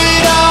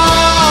it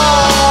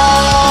all.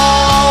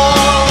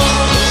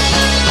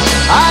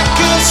 I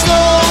could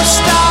slow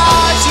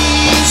stars you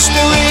used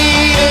to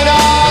read, and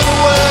all the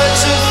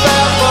words that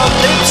fell from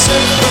lips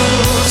of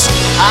fools.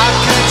 How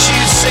could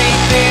you see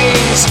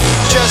things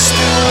just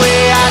the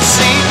way I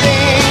see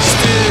things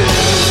too?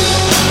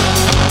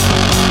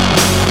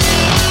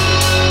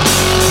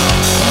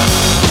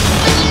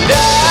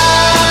 Now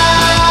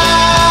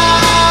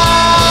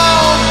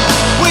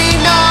we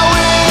know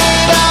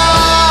it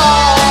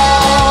all.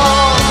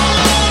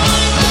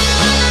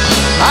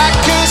 I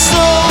could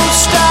slow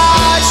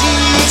stars you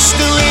used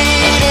to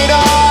read, and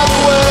all the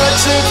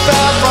words that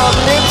fell from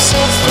lips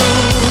of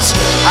fools.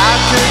 How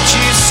could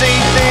you see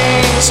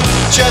things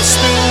just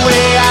the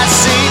way I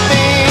see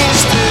things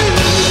too?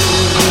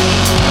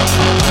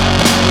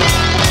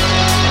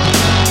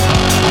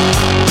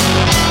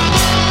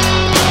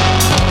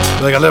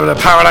 They got a little bit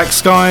of Parallax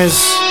Skies.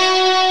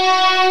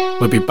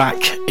 We'll be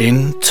back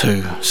in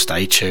 2.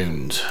 Stay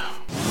tuned.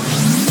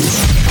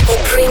 The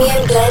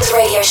Premium Blend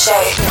Radio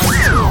Show.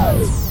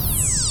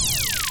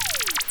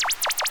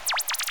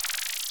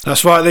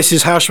 That's right, this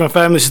is Howsham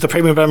FM, this is the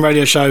Premium Blend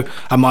Radio Show,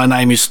 and my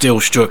name is still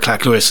Stuart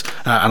Clack-Lewis,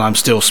 and I'm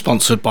still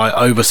sponsored by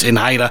Obus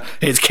Inhaler.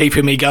 It's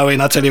keeping me going,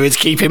 I tell you, it's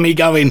keeping me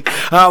going.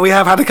 We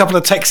have had a couple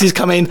of texts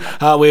come in.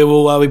 We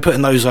will be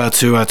putting those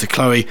to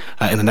Chloe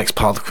in the next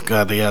part of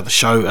the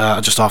show,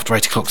 just after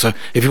 8 o'clock. So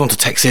if you want to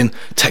text in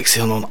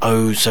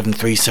on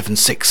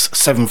 07376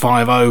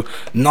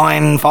 750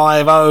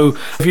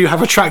 950. If you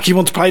have a track you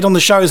want to play on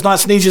the show, it's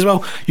nice and easy as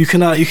well. You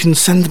can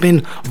send them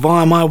in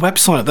via my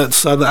website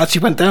that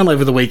actually went down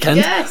over the weekend.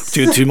 Yes.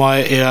 Due to my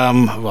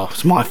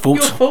it's my fault.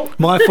 Your fault.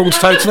 My fault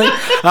totally.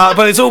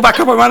 But it's all back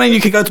up and running. You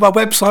can go to my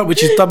website,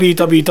 which is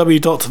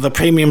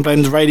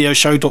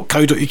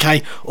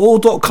www.thepremiumblendradioshow.co.uk or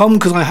 .com,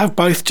 because I have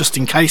both just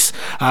in case.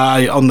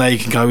 On there you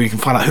can go, you can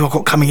find out who I've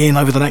got coming in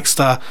over the next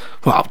up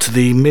to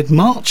the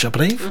mid-March, I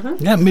believe.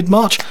 Yeah,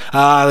 mid-March.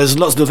 There's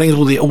lots of little things,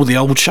 all the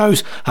old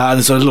shows.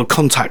 There's a little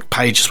contact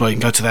page as well. You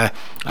can go to there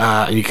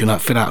and you can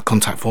fill out a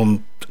contact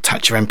form,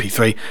 attach your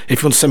MP3.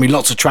 If you want to send me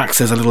lots of tracks,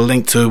 there's a little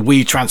link to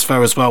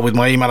WeTransfer as well with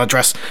my email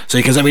address, so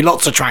you can send me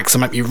lots of tracks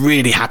and make me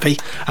really happy.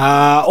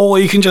 Or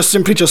you can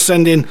simply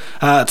send in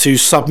to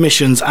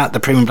submissions at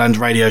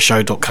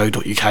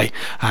thepremiumblendradioshow.co.uk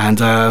and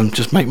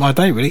just make my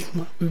day, really.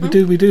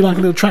 We do like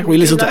a little track. We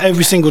listen to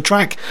every single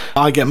track.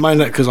 I get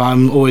moaned at because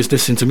I'm always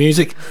listening to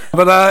music,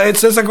 but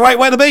it's a great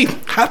way to be.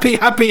 Happy.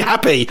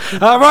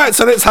 Right,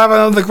 so let's have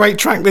another great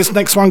track. This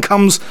next one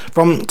comes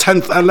from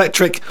 10th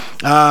Electric,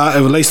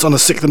 released on the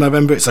 6th of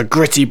November. It's a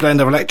gritty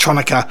blend of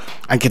electronica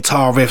and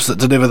guitar riffs that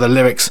deliver the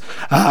lyrics.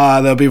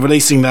 They'll be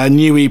releasing their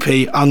new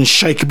EP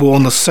Unshakable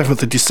on the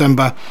 7th of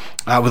December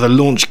with a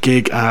launch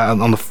gig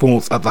on the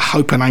 4th at the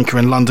Hope and Anchor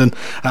in London.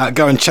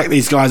 Go and check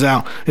these guys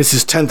out. This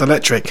is 10th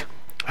Electric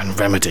and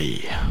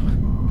Remedy.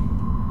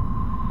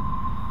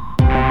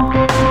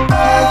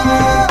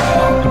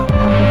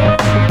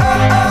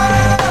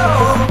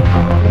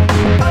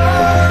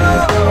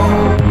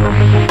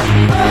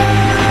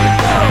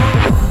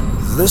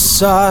 The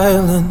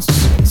silence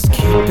is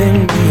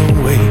keeping me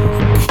awake.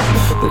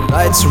 The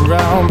lights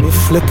around me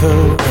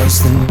flicker as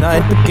the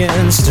night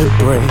begins to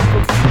break.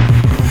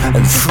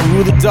 And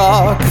through the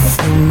dark, I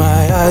feel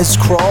my eyes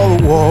crawl a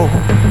wall.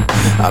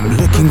 I'm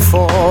looking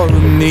for a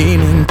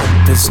meaning,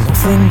 but there's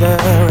nothing there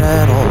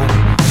at all.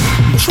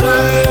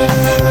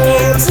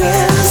 Trapped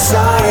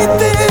inside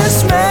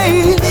this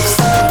maze,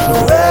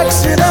 no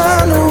exit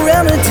and no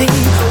remedy.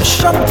 I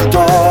shut the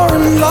door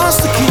and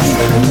lost the key.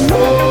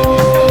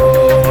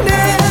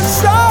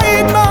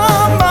 Inside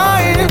my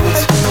mind,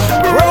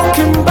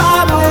 broken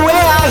by the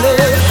way I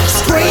live,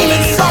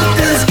 screaming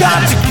something's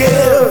got to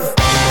give.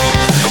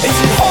 Is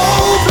it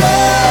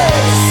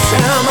hopeless?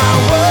 Am I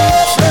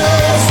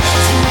worthless?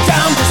 Too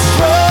damn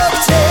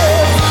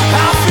destructive.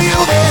 I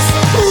feel this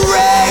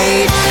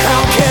rage.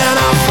 How can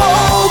I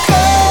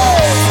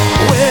focus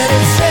when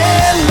it's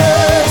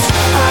endless?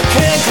 I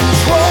can't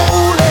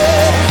control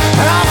it.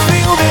 I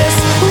feel this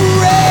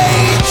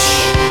rage.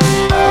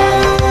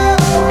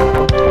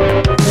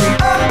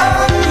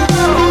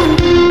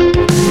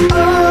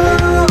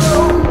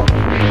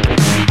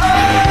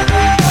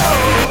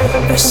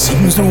 It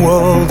seems the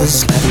world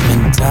has let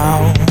me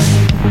down.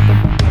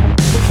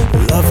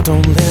 Love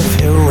don't live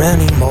here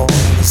anymore.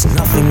 There's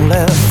nothing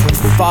left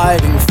worth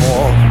fighting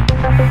for.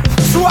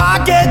 So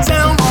I get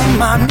down on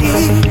my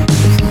knees.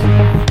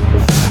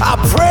 I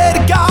pray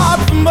to God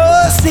for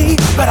mercy,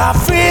 but I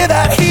fear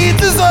that He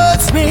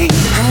deserts me.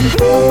 I'm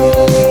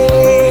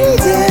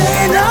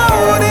bleeding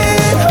out,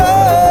 it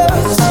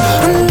hurts. I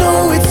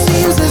know it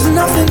seems there's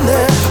nothing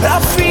there, but I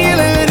feel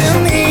it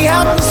in the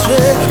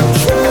atmosphere.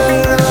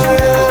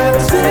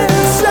 Trapped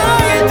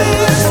inside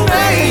this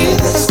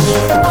maze,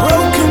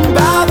 broken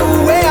by the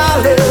way I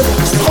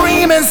live,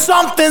 screaming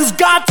something's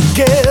got to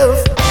give.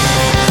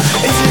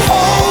 Is it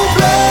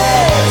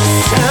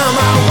hopeless? Am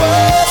I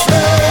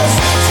worthless?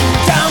 Too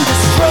damn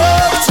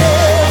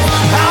destructive.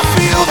 I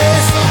feel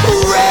this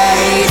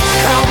rage.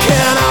 How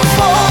can I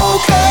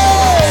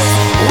focus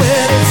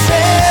when it's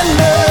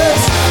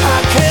endless?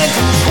 I can't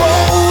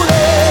control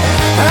it.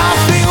 I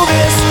feel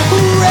this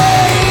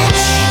rage.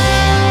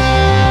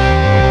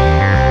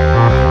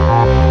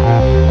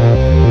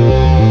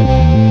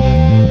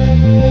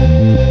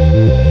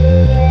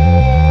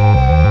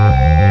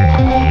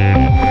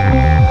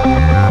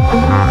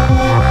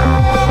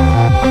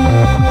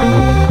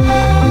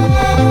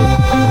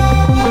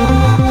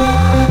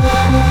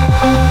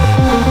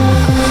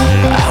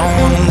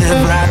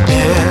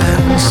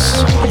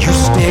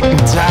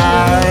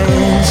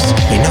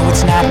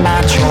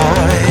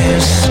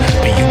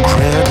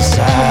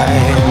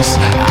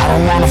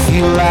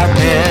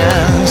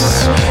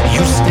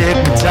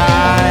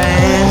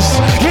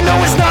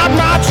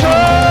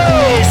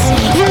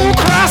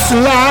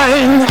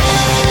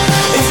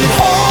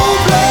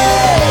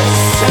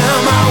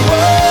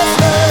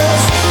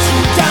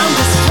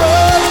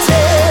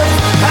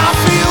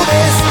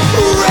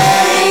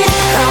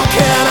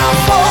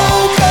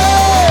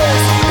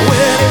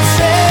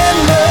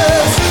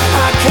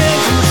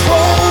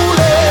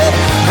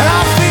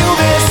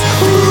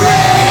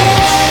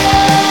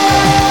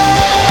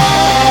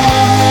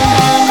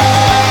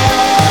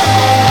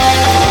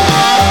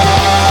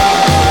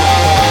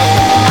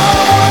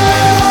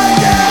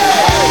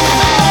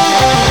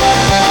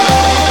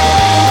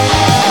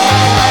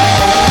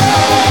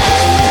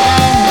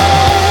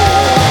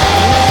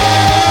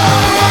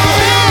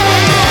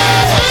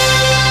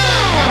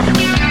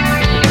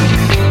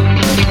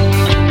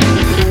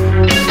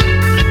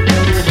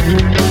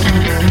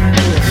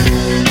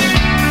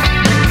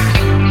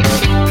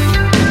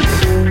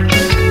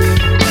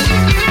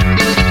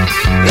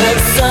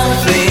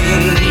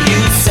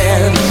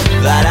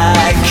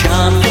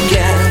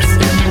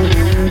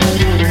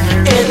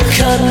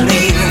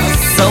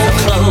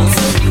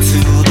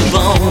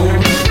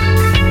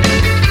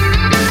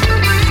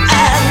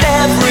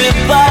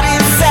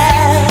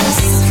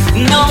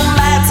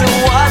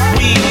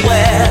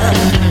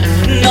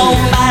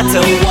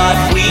 matter what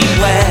we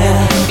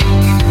wear,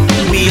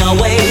 we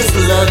always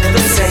look the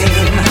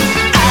same.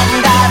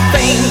 And I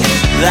think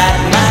that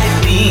might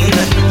mean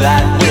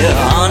that we're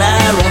on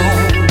our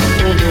own.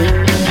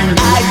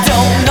 I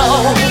don't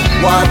know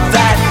what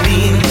that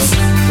means,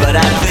 but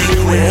I think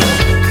we're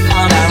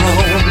on our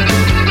own.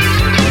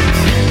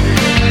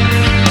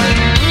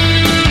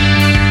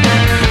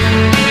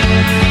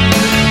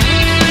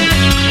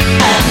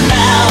 And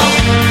now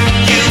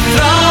you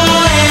throw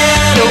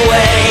it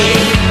away,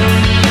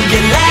 you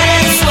let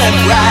it slip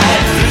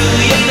right through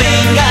your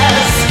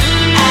fingers,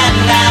 and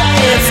now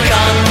it's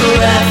gone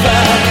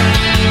forever.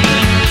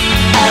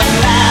 And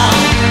now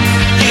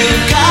you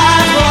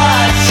got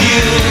what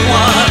you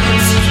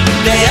want.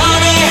 They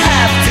only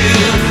have to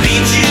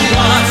beat you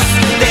once.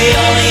 They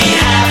only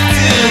have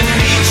to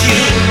beat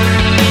you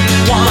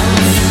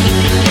once.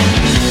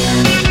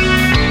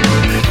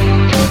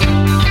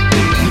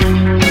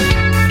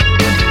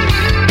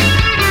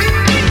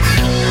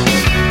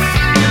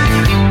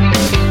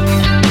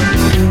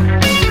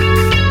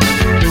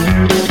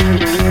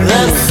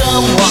 There's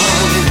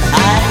someone I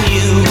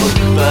knew,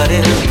 but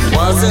it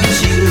wasn't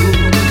you.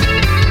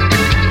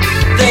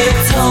 They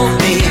told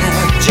me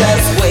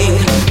just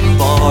wait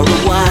for a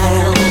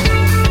while,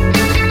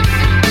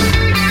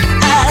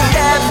 and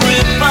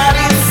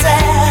everybody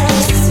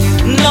says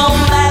no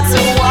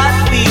matter what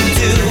we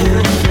do,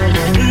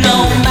 no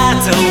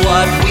matter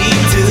what we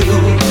do,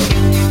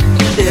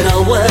 it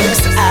all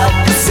works out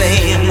the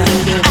same.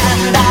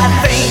 And I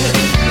think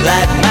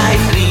that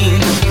might mean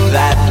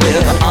that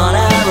we're on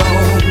our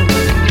own.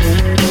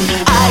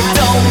 I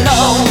don't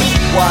know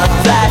what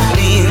that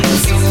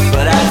means,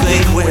 but I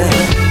think we're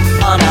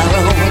on our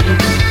own.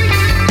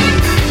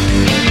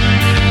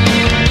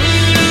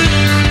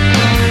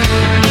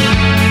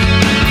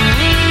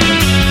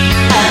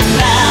 And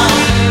now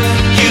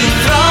you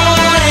throw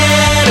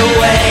it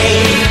away,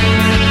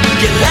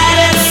 you let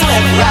it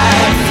slip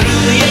right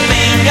through your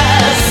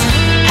fingers,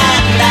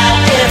 and now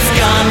it's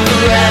gone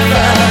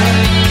forever.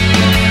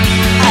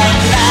 And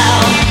now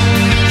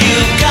you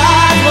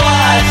got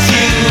what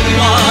you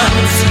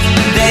want.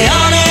 They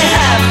only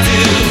have to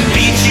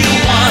beat you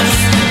once.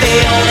 They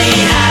only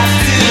have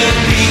to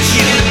beat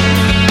you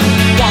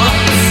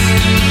once.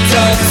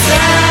 Don't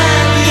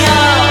turn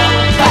your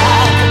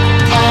back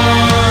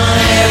on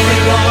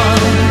everyone.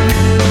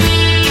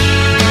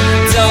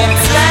 Don't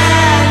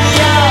turn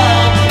your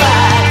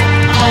back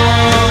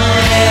on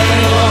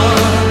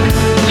everyone.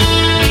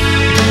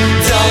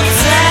 Don't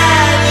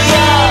turn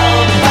your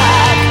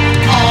back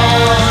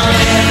on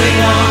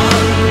everyone.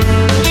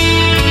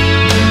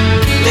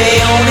 They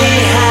only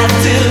have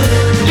to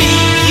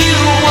beat you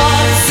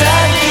once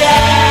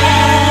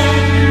again.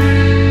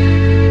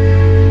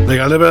 They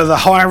got a little bit of the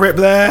high rip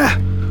there.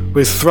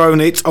 We've thrown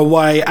it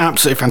away.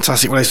 Absolutely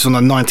fantastic releases on the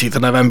 19th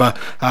of November.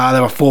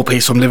 There were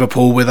 4-piece from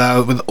Liverpool with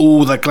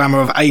all the glamour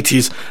of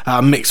 80s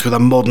mixed with a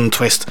modern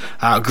twist.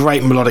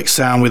 Great melodic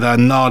sound with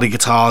gnarly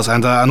guitars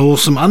and an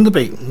awesome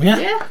underbeat.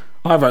 Yeah.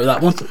 I wrote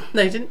that one.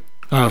 No, you didn't.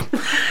 Oh.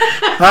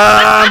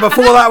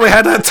 Before that, we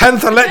had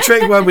 10th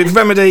Electric with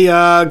Remedy.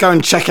 Go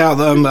and check out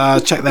them.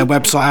 Check their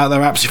website out.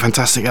 They're absolutely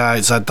fantastic.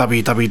 It's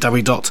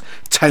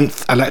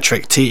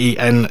www.10thelectric,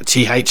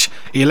 TENTH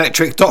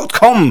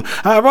electric.com.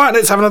 Right,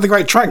 let's have another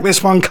great track.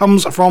 This one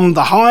comes from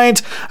the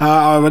Hyde.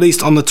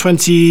 Released on the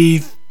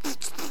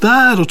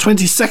 23rd or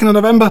 22nd of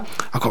November.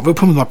 I've got a real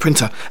problem with my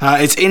printer.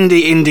 It's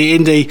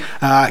indie,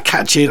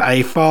 catching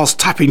a fast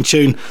tapping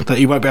tune that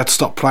you won't be able to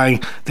stop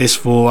playing. This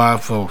for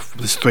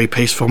this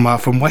 3-piece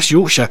from West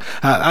Yorkshire.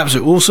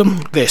 Absolutely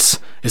awesome. This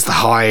is the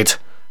Hyde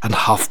and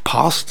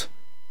 9:30.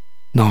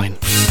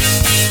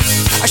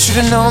 I should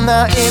have known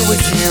that it was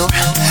you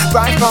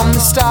right from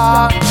the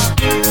start.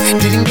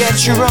 Didn't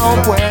get your own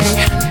way,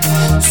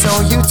 so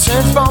you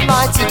turned from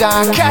light to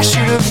dark. I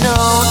should have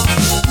known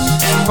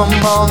from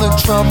all the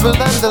trouble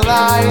and the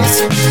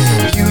lies,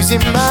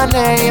 using my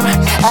name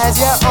as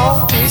your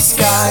own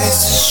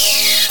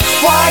disguise.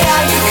 Why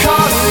are you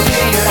calling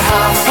me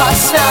at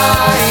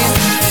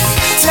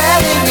 9:30?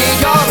 Telling me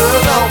you're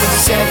alone and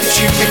said that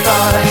you'd be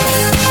fine.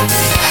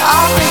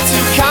 I've been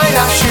too kind,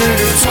 I should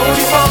have told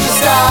you from the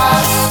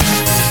start.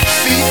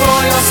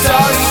 Before your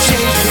story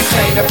changed, you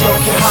claimed I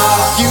broke your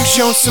heart. You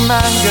showed some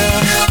anger,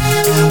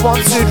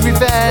 wanted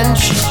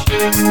revenge.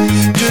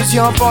 Does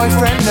your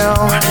boyfriend know?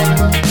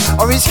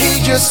 Or is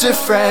he just a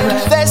friend?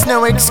 There's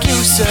no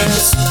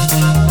excuses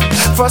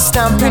for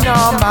stamping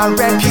on my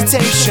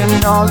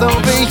reputation all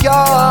over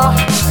your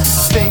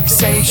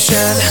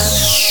fixation.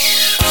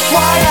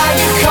 Why are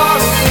you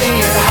calling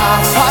me at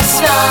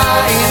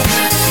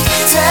 9:30?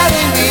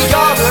 Telling me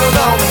you're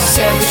alone and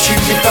said that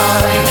you'd be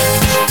fine.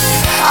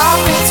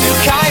 I've been too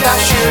kind, I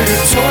should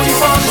have told you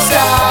from the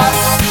start.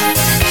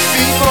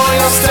 Before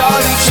your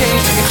story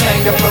changed and you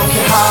claimed I broke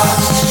your heart.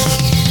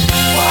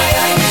 Why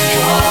are you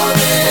calling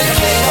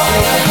me? Why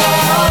are you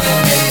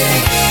calling me?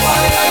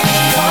 Why are you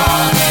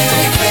calling me?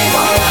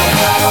 Why are you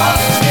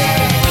calling me?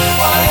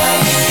 Why are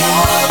you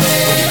calling me?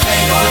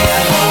 Why are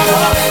you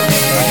calling me?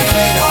 You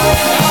claimed I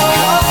broke your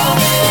heart.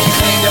 You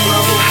claimed I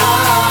broke your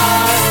heart.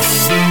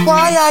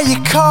 Why are you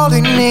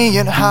calling me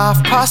at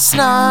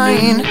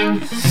 9:30?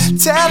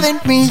 Telling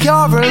me you're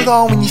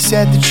alone when you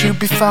said that you'd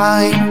be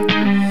fine.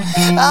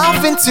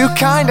 I've been too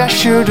kind, I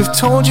should have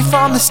told you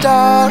from the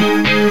start.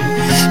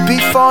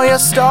 Before your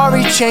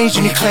story changed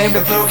and you claimed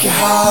I broke your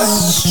heart.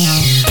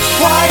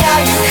 Why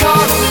are you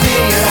calling me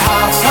at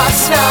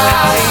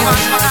 9:30?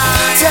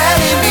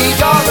 Telling me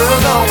you're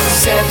alone when you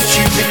said that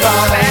you'd be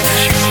fine.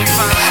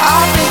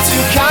 I've been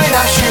too kind, I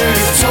should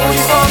have told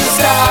you from the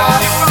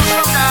start.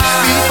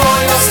 Before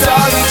your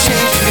story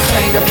changed and you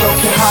claimed I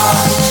broke your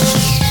heart.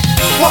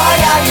 Why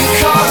are you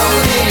calling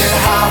me at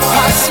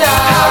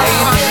 9:30?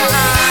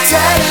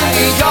 Telling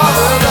me you're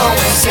alone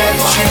when you said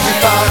that you'd be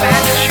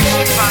fine.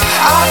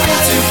 I've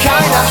been too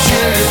kind, I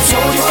should have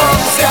told you from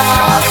the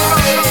start.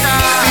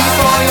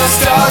 Before your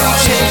story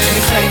changed and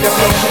you claimed I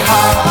broke your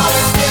heart.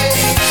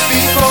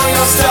 Before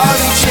your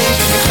story changed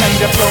and you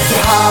claimed I broke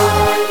your heart.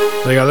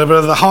 There you go, a little bit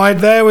of the Hyde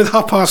there with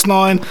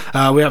 9:30.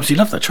 We absolutely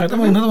love that track,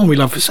 don't we? Another one we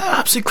love. It's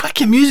absolutely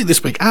cracking music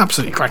this week,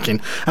 absolutely cracking.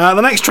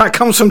 The next track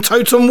comes from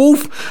TOTEM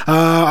WOLF,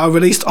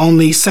 released on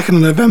the 2nd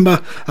of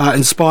November,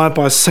 inspired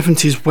by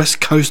 70s West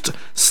Coast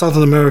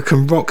Southern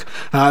American rock.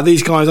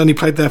 These guys only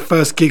played their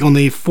first gig on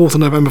the 4th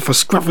of November for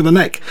Scruff of the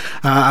Neck,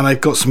 and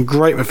they've got some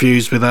great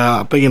reviews with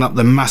bigging up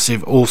the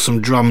massive, awesome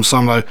drum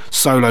solo.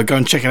 Go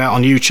and check it out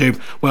on YouTube,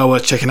 well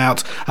worth checking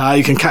out.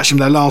 You can catch them,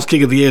 their last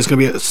gig of the year is going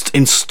to be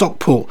in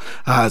Stockport,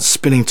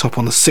 Spinning Top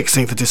on the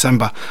 16th of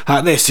December.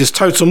 This is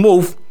TOTEM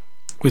WOLF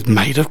with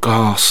Made of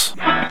Glass.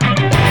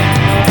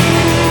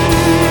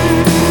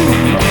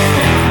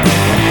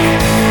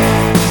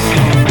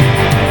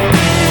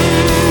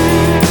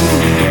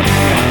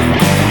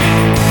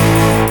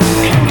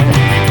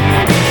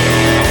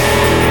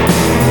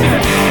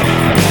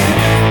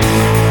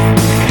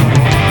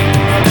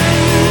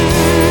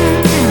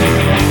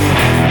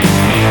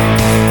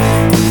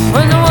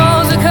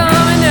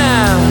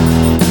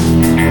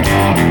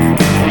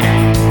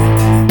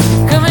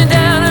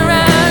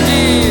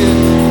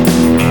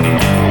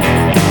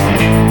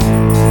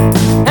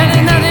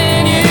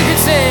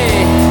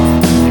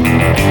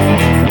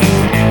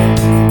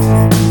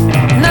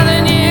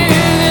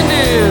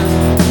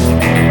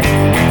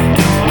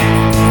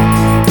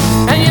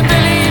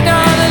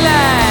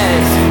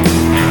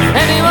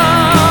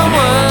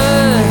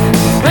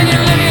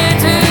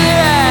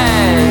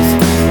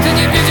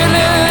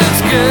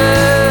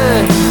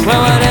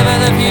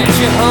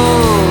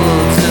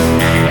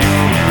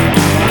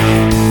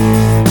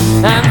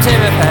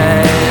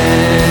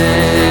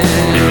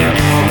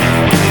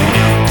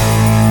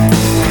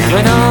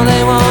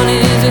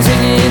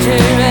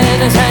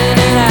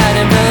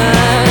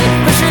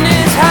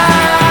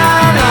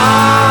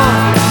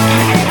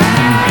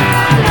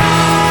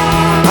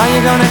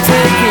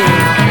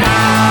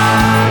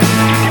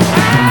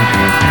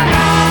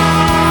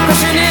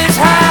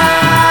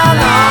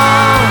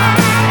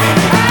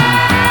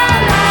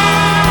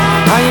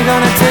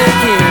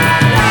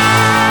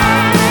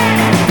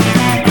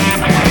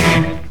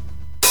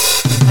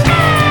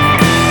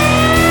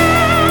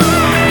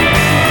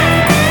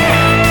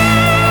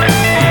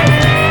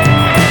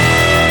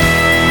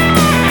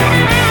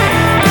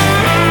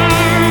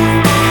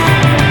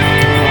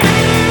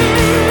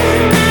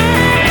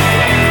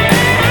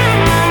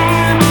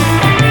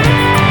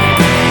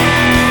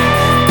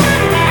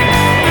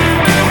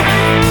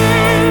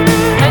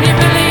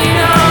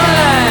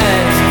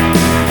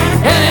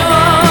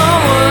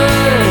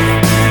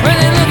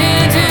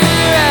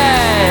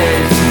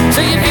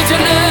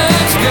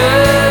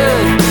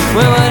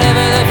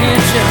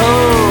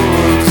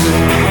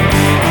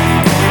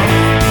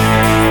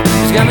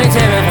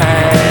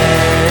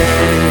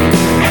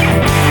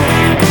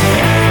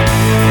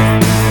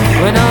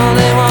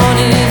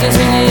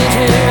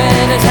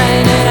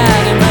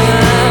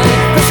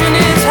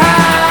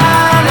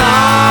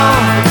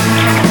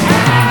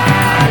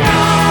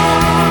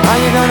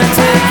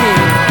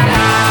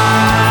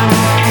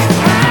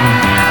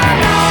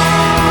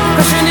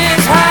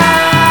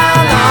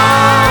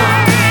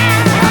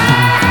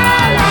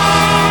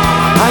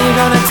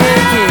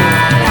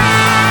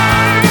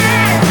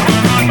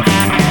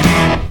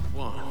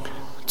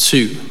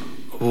 Two,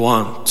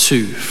 1,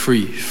 2,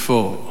 3,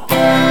 4.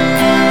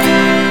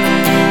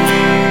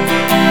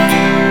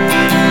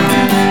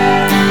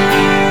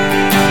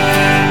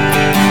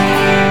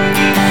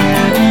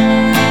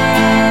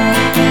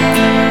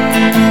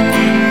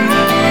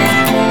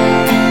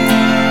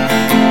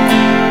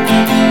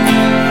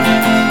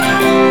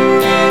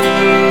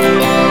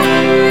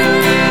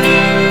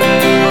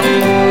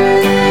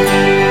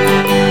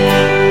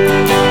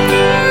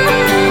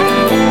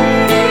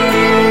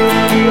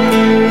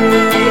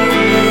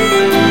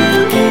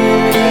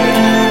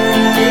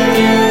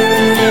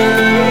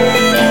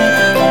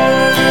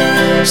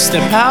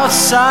 Step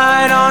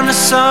outside on a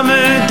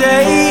summer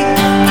day.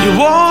 Your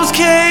walls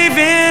cave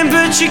in,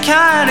 but you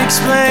can't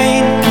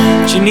explain.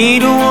 You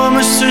need a warm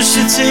massage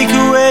to take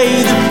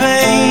away the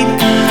pain.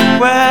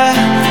 Where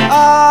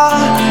are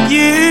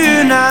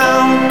you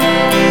now?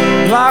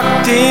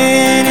 Locked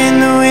in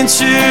the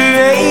winter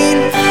rain.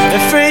 A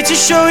afraid to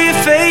show your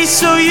face,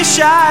 so you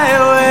shy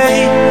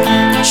away.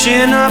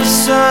 Chin up,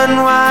 son,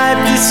 wipe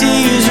the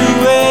tears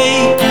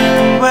away.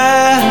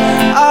 Where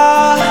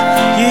are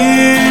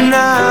you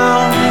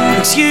now?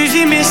 Excuse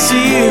me, mister,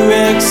 you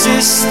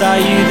exist. Are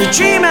you the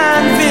dream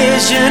and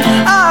vision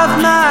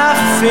of my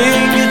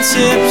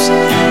fingertips?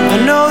 I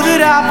know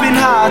that I've been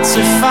hard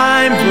to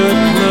find, but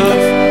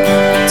love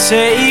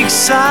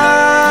takes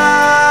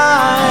time.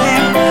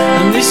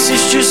 And this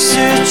is just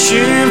a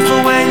tune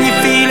for when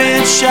you're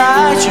feeling shy.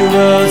 Your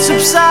world's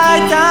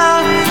upside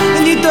down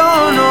and you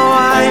don't know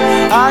why.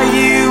 Are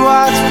you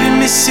what's been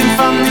missing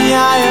from the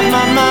eye of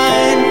my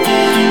mind?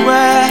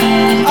 Where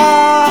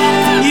are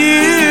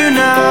you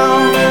now?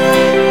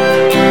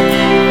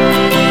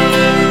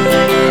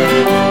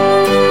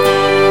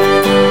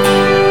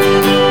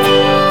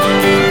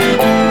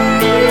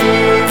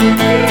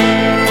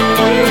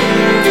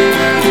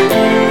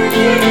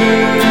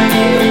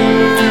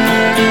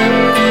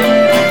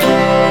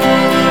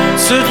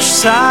 Such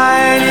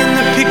sight in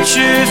the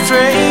picture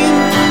frame,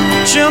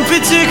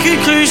 jumping to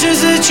conclusions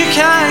that you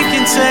can't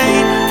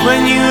contain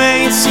when you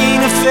ain't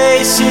seen a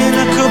face in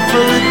a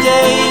couple of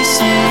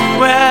days.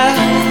 Where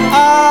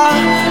are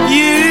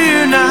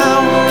you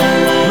now?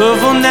 Love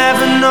will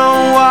never know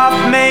what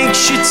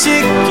makes you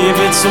tick. Give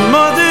it a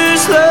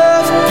mother's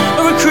love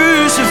or a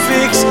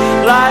crucifix.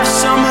 Life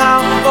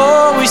somehow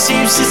always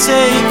seems to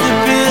take the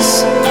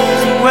piss.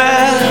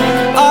 Where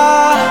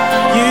are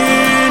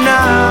you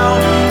now?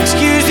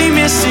 Excuse me,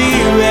 mister,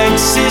 you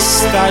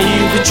exist. Are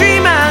you the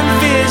dream and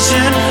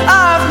vision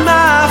of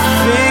my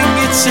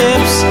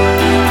fingertips?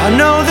 I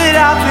know that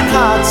I've been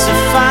hard to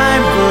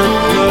find, but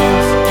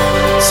love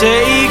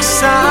takes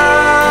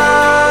time.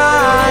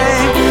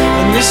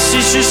 And this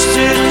is just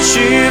a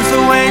tune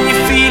for when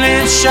you're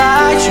feeling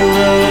shy. Your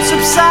world's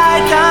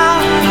upside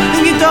down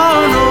and you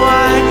don't know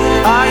why.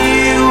 Are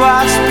you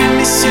what's been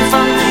missing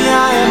from the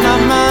eye of my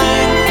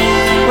mind?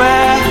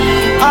 Where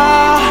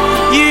are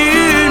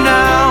you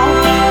now?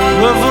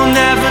 Love will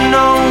never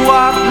know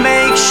what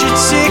makes you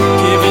tick.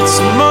 Give it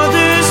to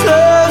mother's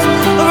love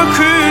or a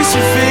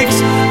crucifix.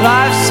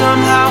 Life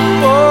somehow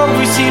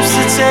always seems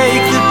to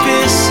take the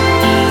piss.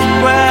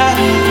 Where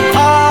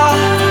are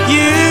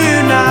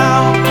you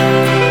now?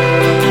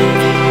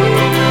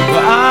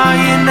 Where are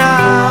you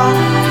now?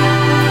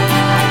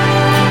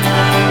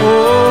 Oh.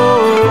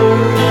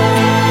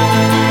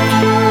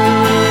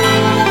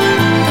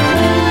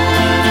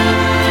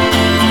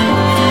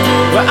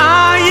 Where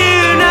are you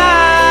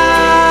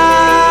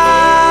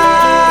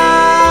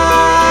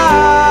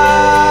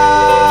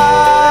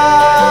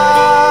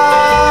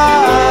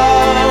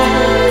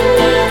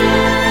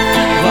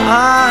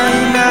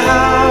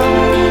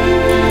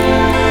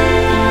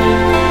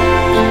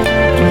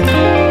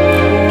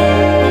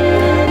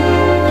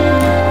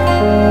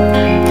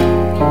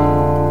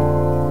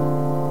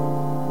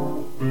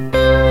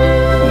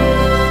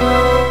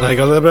They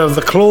got a little bit of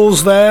the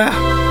Claws there.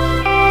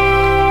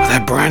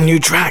 Their brand new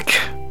track.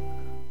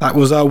 That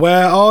was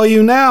Where Are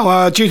You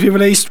Now? Due to be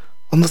released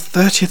on the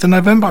 30th of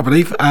November, I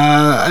believe.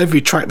 Every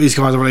track these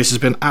guys have released has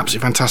been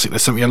absolutely fantastic. They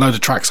sent me a load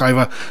of tracks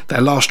over.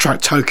 Their last track,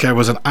 Tokyo,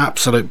 was an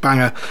absolute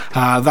banger.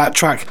 That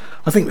track,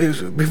 I think we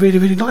really,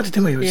 really liked it,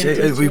 didn't we?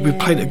 Yeah, We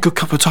played it a good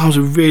couple of times.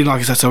 We really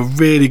like it. That's a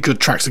really good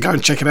track, so go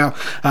and check it out.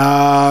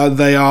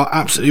 They are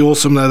absolutely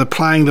awesome. They're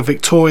playing the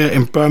Victoria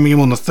in Birmingham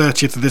on the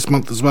 30th of this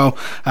month as well.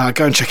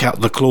 Go and check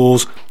out The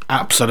Claws.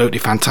 Absolutely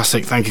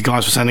fantastic. Thank you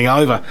guys for sending it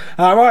over.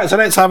 Right, so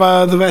let's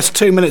have the rest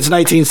 2 minutes and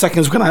 18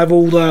 seconds. We're going to have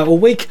all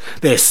week.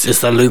 This is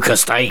the Luca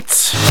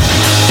States.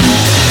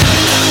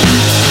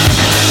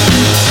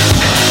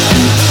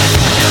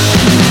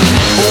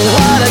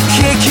 What a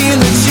kick in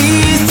the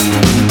teeth,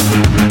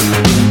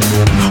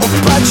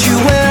 but you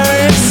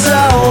wear it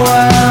so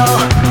well.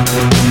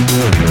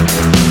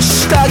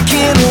 Stuck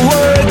in a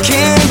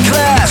working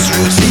class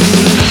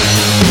routine,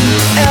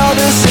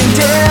 Elvis and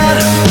dead.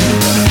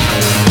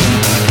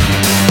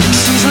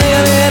 She's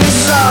living in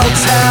Salt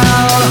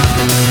Town,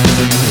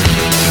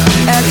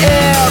 and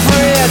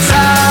every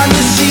time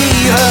you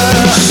see her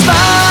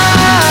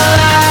smile,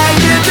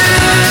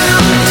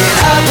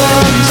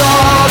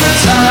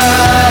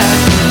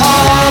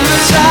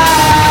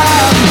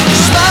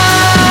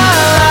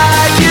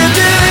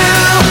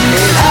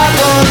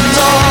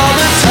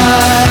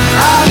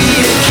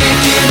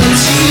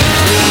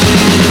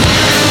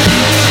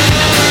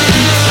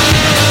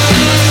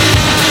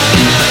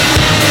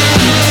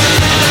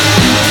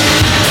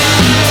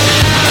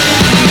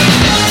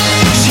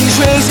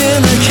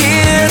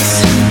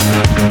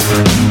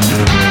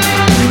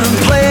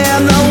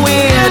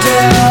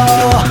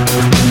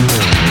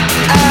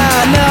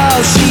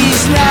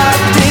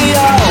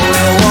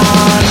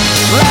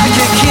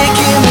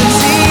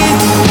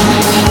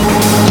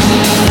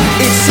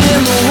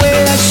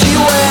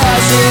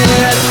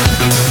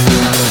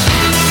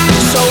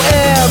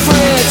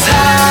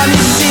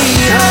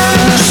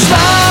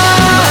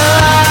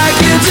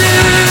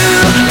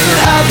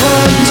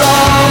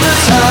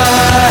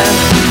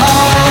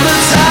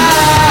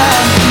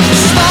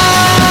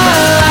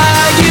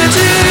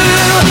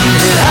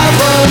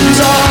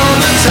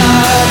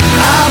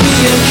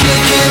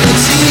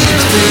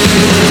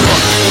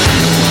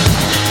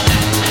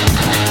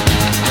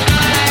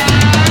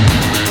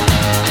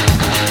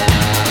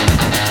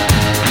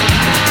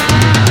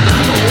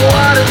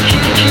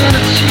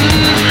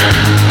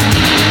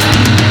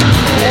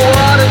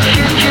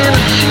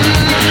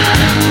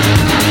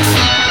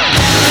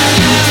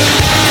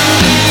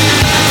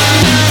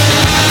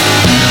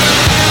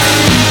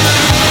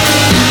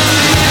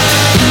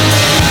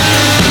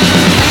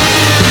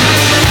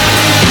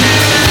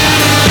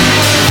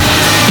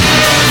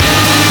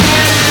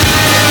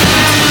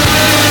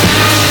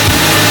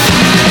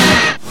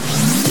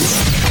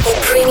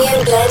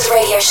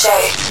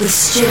 with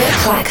Stuart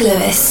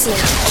Clack-Lewis,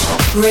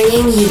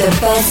 bringing you the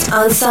best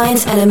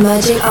unsigned and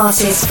emerging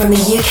artists from the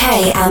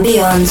UK and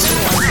beyond.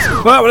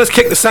 Well, let's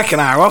kick the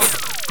second hour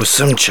off with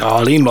some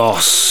Charlie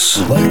Moss.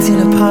 Worked in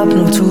a pub,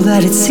 not all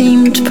that it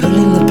seemed.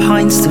 Pulling the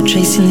pint, still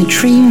chasing the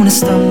dream. When I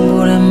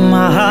stumbled and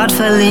my heart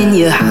fell in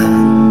your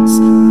hands.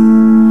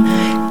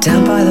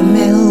 Down by the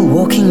mill,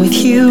 walking with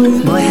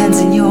you. My hands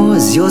in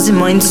yours, yours in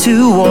mine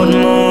too. What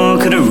more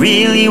could I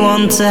really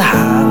want to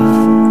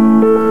have?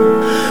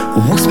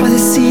 Walks by the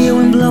sea,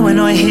 wind blowing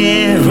I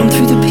hear. Run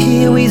through the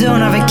pier, we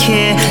don't have a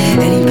care.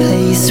 Any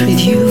place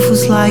with you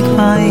feels like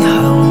my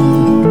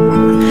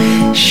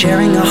home.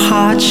 Sharing our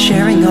hearts,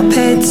 sharing our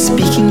beds.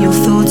 Speaking your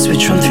thoughts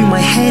which run through my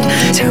head.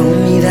 Tell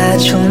me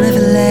that you'll never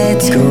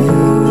let go.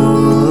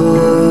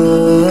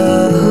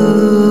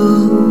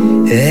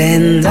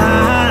 And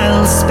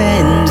I'll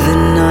spend the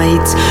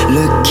night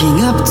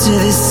looking up to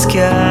the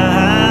skies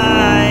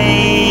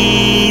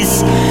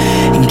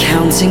and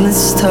counting the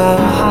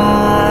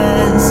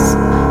stars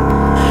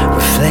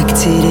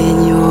reflected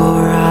in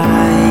your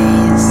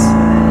eyes.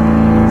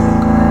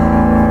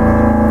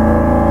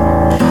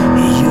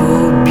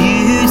 You're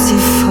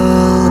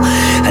beautiful,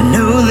 I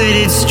know that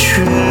it's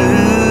true.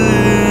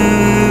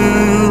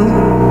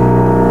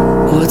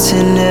 What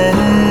on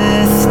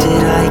earth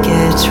did I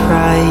get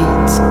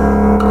right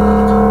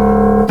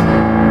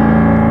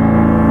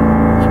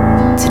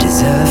to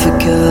deserve a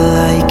girl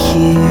like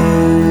you?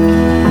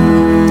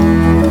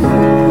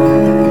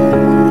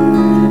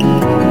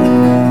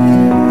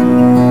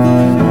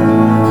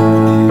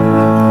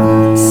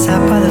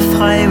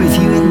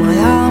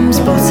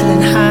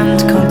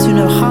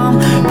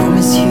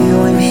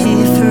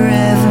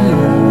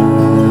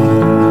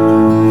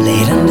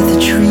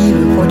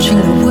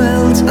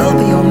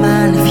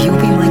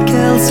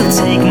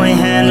 Take my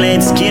hand,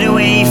 let's get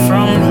away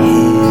from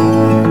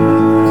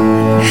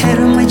here. Head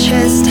on my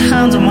chest,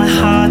 hand on my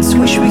heart.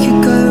 Wish we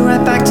could go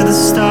right back to the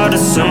start.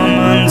 As summer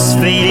months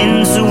fade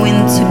into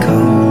winter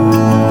cold.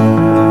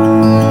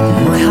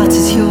 My heart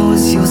is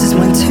yours, yours is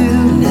mine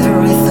too.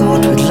 Never I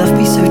thought would love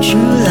be so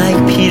true.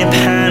 Like Peter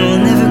Pan will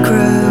never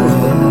grow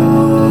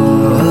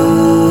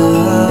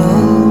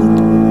old.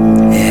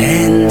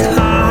 And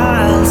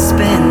I'll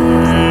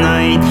spend the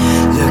night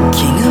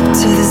looking up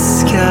to the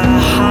sky,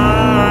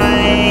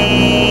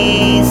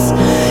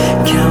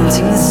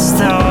 counting the stars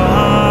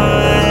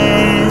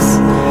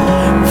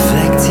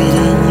reflected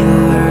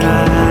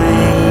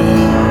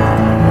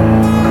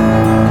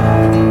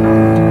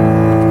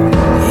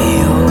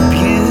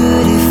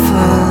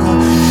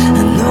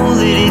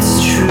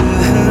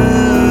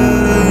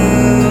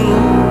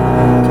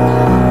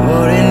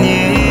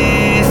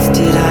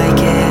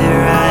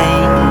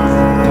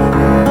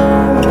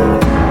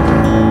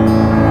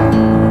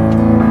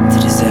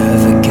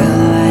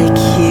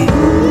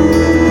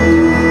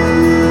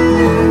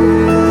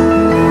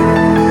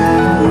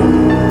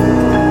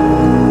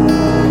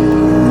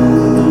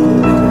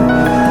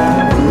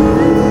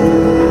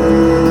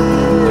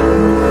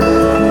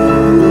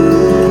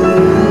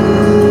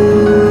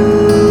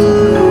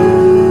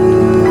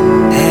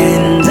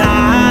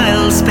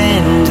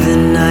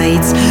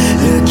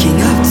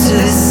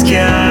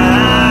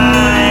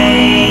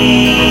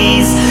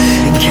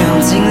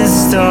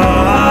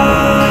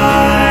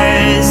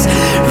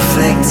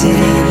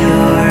in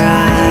your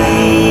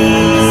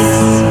eyes.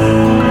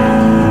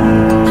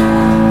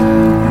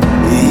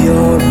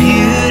 You're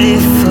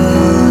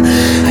beautiful,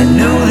 I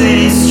know that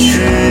it's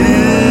true.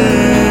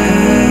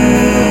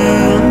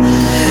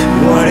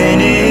 What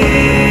on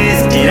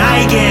earth did I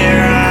get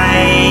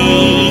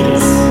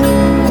right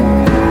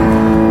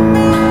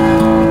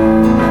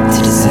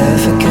to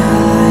deserve a girl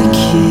like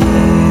you?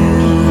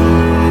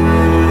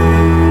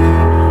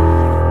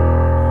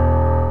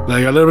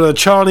 A little bit of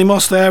Charlie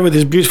Moss there with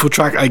his beautiful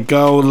track A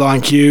Girl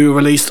Like You,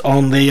 released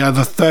on the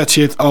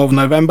 30th of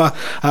November,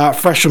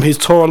 fresh from his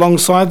tour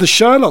alongside the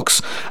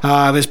Sherlocks.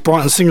 This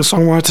Brighton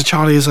singer-songwriter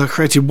Charlie has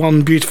created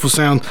one beautiful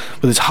sound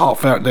with his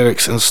heartfelt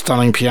lyrics and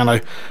stunning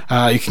piano.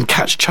 You can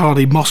catch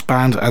Charlie Moss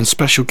Band and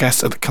special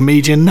guests at the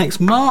Comedian next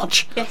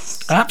March.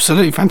 Yes.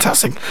 Absolutely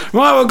fantastic.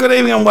 Right, well, good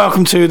evening and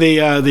welcome to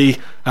the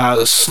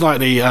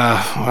slightly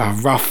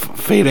rough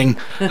feeling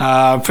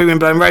Premium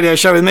Blend Radio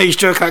Show with me,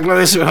 Stuart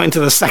Clack-Lewis. We're into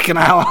the second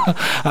hour.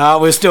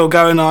 We're still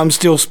going. I'm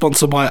still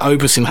sponsored by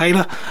Opus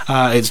Inhaler.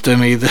 It's doing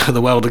me the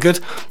world of good.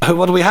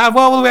 What do we have?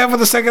 Well, what do we have for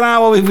the second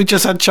hour? We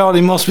just had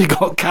Charlie Moss. We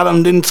got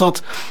Calum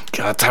Lintott,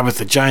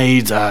 TABITHA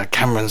Jade,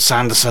 Cameron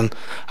Sanderson,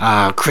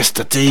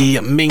 Krista D,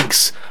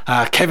 MINX,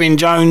 Kevin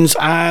Jones,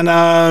 and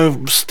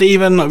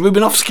Stephen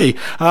Rubinosky.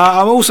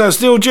 I'm also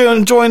still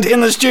joined in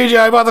the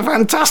studio by the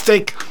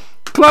fantastic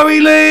Chloe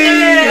Leigh!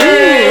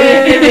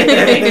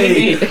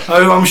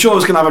 Oh, I'm sure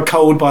it's going to have a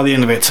cold by the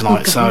end of it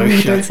tonight. So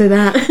don't say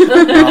that.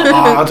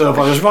 I do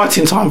apologise. Right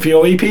in time for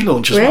your EP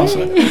launch as well.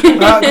 So.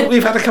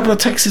 We've had a couple of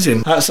texts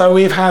in. So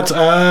we've had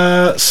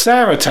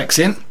Sarah text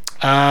in.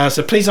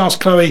 So please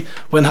ask Chloe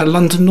when her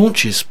London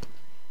launches.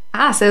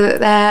 So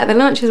the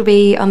launches will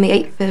be on the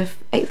 8th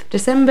of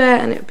December,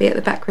 and it'll be at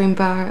the Backroom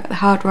Bar at the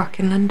Hard Rock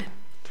in London.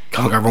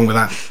 Can't go wrong with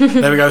that.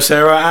 There we go,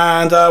 Sarah.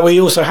 And we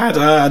also had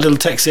a little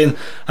text in,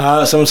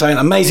 someone saying,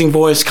 amazing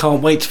voice,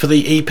 can't wait for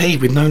the EP,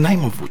 with no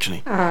name,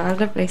 unfortunately. Ah,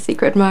 lovely,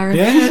 secret admirer.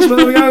 Yes, well,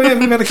 there we go. Yeah,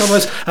 we've had a couple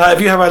of those.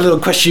 If you have a little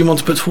question you want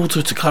to put forward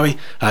to Chloe,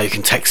 you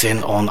can text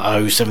in on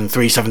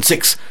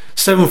 07376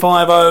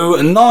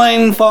 750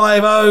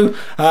 950,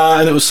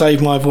 and it will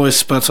save my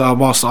voice, but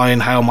whilst I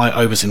inhale my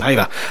Obus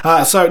inhaler.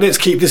 So let's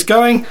keep this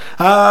going.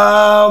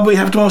 We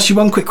have to ask you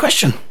one quick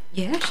question.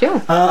 Yeah,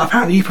 sure.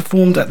 Apparently you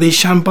performed at the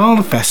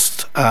Shambhala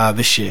Fest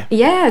this year.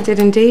 Yeah, I did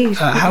indeed.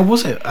 How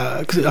was it?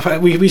 Because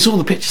we saw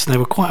the pictures and they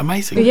were quite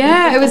amazing.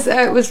 Yeah,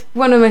 it was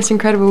one of the most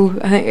incredible,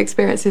 I think,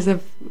 experiences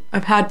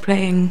I've had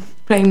playing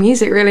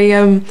music. Really,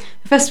 the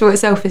festival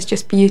itself is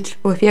just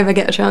beautiful. If you ever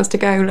get a chance to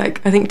go,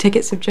 like, I think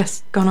tickets have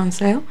just gone on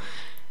sale,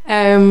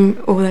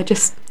 or they're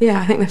just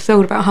I think they've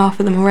sold about half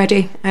of them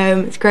already.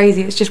 It's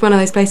crazy. It's just one of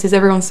those places.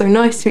 Everyone's so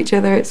nice to each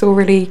other. It's all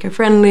really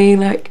eco-friendly.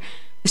 Like,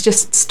 there's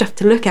just stuff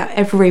to look at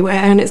everywhere,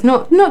 and it's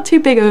not too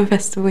big of a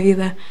festival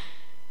either.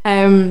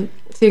 So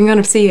you can kind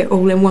of see it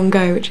all in one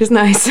go, which is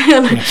nice.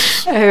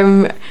 Yes.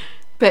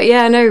 But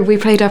yeah, no, we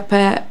played up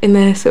in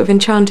the sort of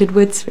Enchanted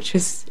Woods, which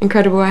was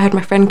incredible. I had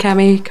my friend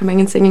Cami coming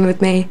and singing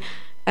with me,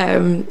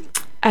 and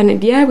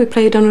we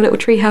played on a little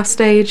treehouse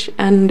stage,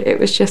 and it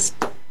was just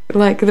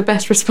like the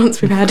best response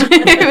we've had.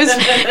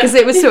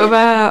 It was sort of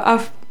our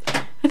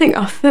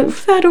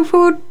third or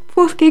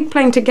fourth gig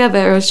playing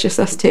together. It was just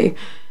us two.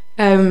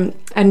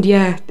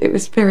 It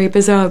was very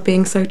bizarre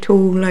being so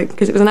tall, like,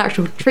 because it was an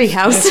actual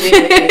treehouse.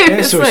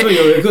 So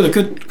you got a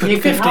good 15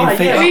 feet up.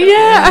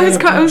 Yeah, I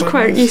was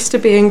quite used to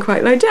being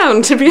quite low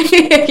down, to be,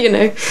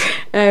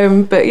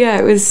 but yeah,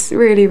 it was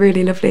really,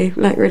 really lovely,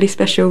 like, really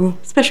special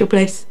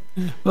place.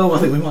 Yeah. Well, I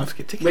think we might have to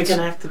get tickets. We're going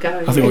to have to go.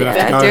 I think we're going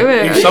to have to go. Do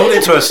it. You've sold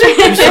it to us.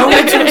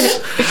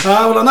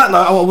 Well, on that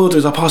note, what we'll do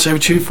is I'll pass it over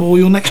to you for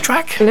your next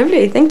track.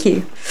 Lovely, thank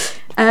you.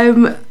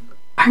 I'm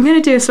going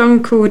to do a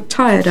song called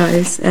Tired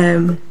Eyes.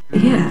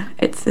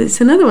 It's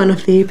another one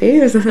off the EP.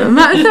 I thought I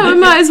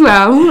might as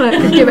well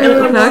give it a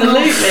little plug.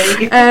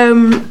 Absolutely.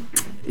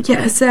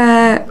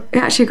 It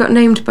actually got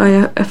named by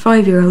a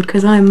 5-year-old,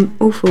 because I'm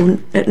awful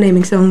at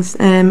naming songs,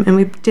 and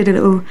we did a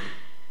little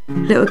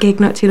gig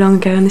not too long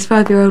ago, and this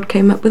 5-year-old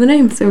came up with a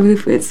name, so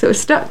it's sort of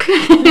stuck.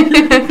 I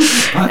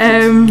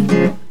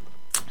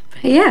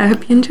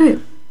hope you enjoy it.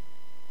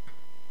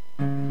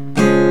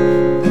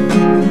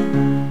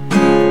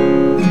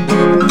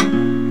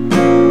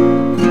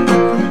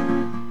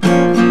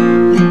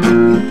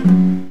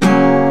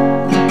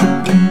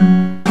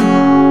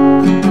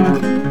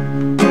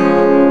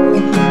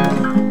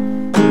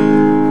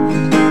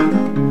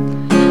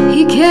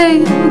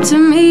 To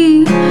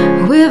me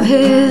with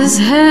his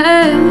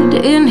head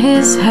in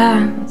his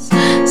hands,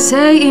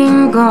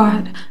 saying,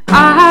 God,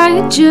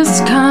 I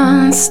just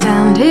can't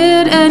stand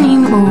it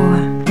anymore.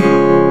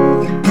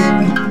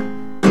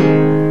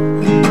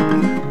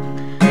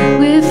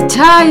 With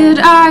tired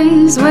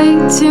eyes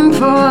waiting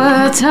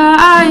for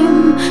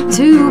time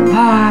to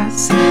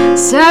pass,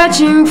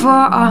 searching for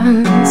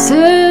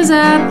answers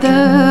at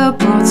the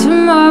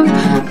bottom of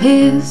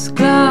his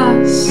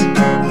glass.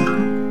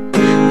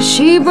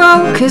 She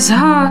broke his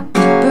heart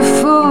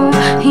before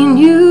he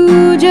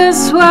knew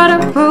just what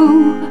a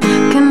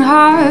broken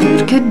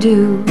heart could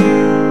do.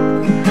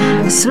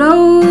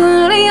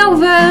 Slowly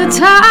over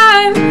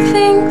time,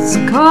 things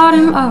caught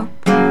him up.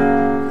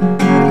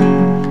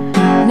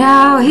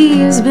 Now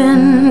he's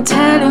been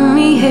telling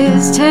me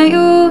his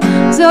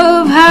tales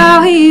of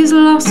how he's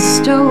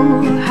lost,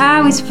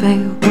 how he's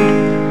failed,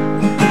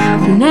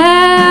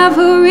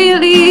 never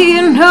really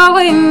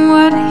knowing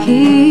what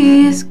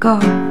he's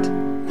got.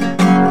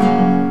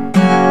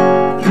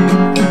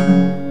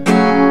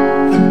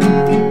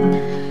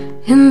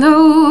 And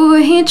though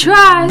he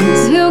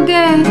tries, he'll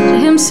get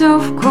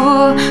himself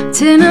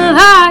caught in a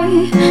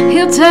lie.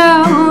 He'll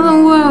tell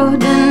the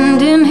world,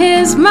 and in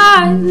his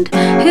mind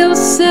he'll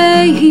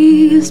say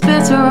he's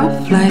better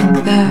off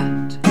like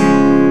that.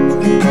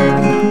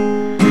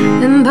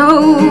 And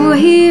though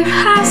he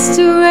has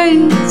to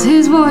raise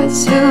his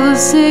voice, he'll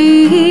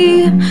say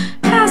he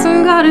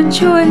hasn't got a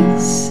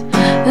choice.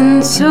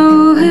 And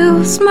so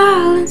he'll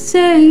smile and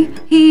say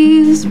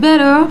he's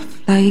better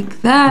off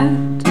like that.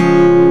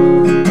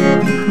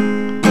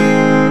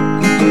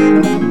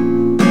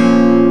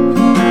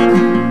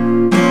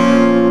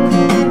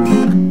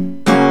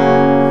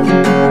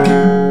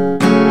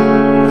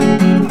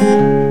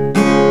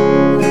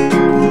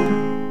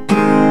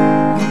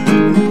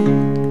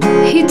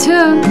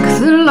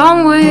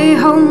 Long way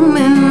home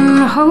in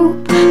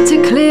hope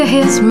to clear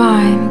his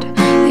mind,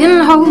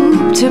 in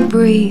hope to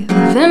breathe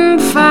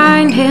and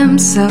find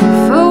himself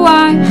a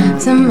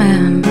wiser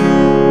man.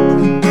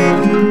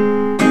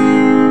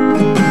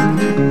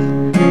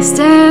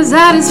 Stares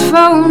at his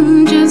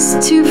phone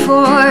just to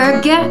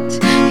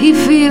forget he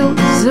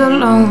feels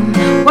alone.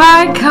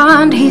 Why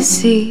can't he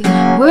see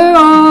we're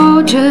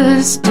all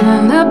just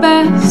doing the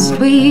best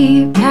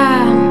we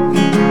can?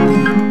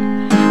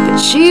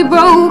 She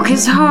broke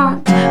his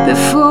heart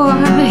before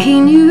he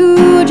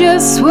knew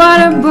just what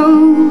a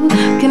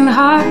broken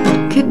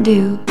heart could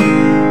do.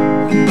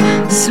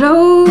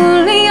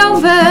 Slowly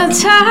over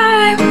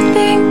time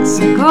things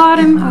got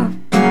him up.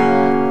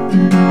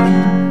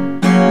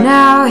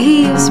 Now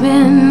he's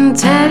been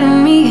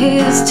telling me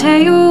his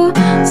tales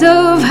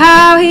of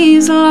how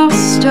he's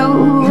lost,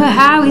 oh,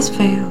 how he's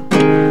failed,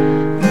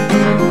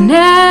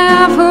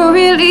 never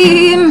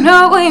really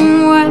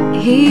knowing what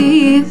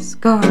he's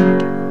got.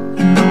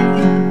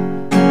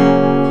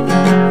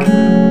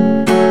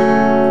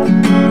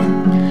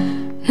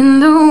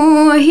 And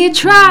though he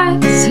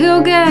tries,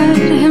 he'll get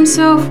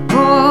himself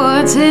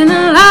caught in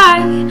a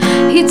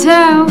lie. He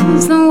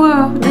tells the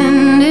world,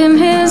 and in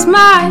his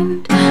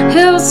mind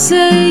he'll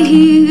say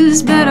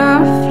he's better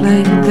off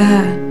like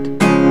that.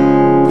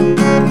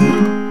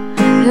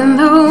 And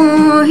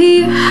though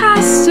he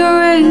has to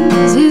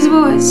raise his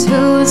voice,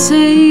 he'll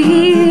say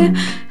he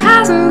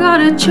hasn't got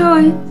a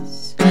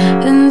choice.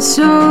 And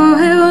so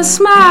he'll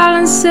smile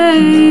and say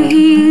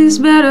he's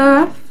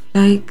better off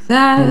like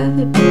that.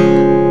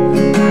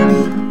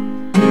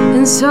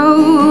 And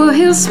so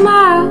he'll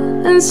smile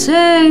and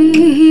say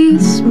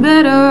he's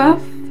better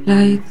off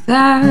like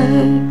that.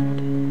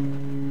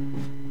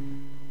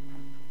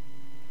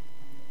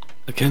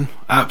 Again,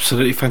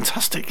 absolutely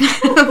fantastic.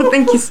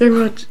 Thank you so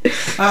much.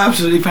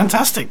 Absolutely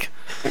fantastic.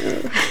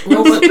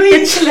 Well,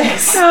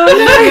 Speechless.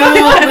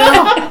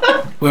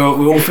 we're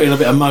all feeling a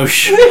bit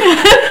emotion.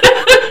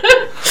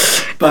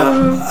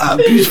 But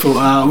beautiful.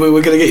 We're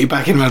going to get you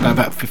back in around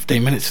about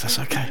 15 minutes. If that's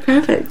okay.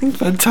 Perfect. Thank you.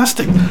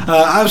 Fantastic.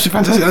 Absolutely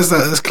fantastic.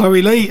 That's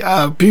Chloe Leigh.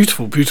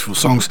 Beautiful, beautiful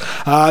songs.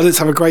 Let's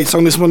have a great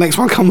song. This one, next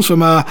one comes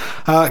from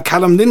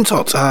Calum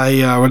Lintott.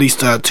 He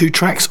released 2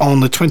 tracks on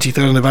the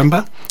 23rd of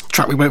November. The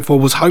track we went for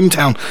was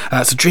Hometown.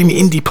 It's a dreamy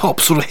indie pop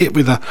sort of hit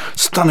with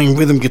stunning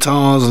rhythm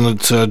guitars and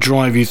to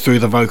drive you through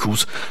the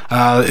vocals.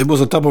 It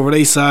was a double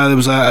release. There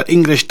was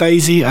English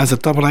Daisy as a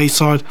double A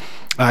side.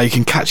 You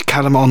can catch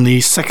Calum on the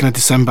 2nd of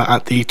December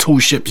at the Tall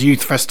Ships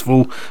Youth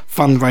Festival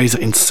fundraiser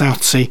in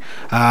Southsea,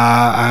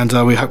 and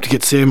we hope to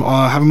get to see him,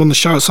 have him on the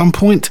show at some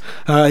point.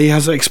 He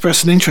has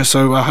expressed an interest,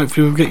 so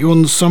hopefully we'll get you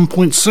on some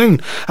point soon.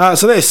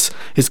 So this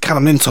is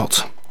Calum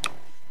Lintott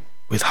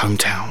with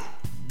Hometown.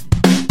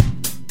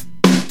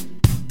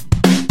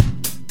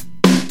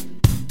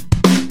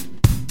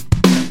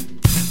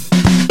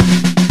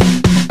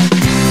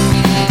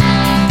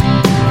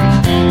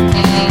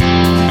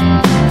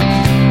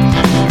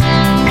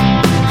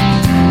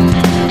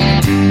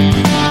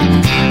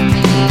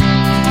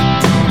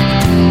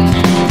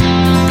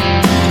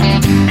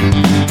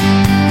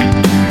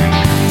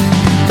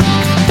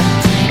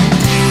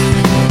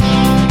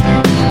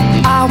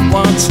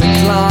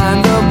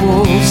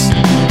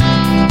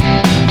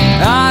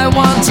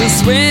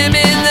 Swim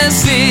in the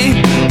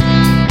sea.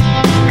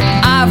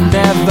 I've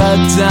never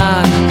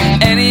done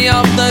any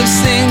of those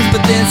things,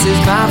 but this is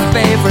my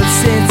favorite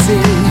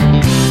city.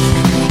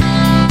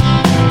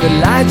 The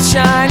lights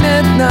shine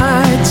at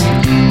night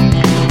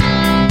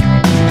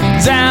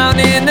down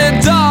in the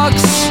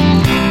docks.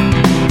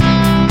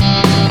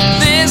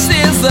 This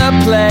is the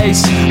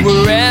place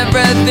where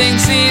everything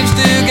seems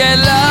to get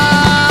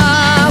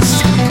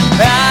lost.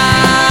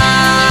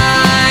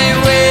 I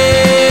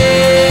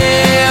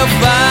will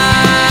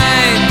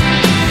find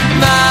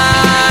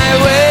my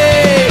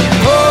way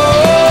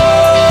home.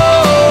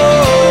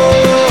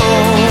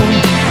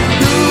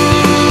 Ooh,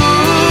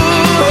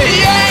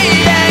 yeah,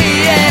 yeah,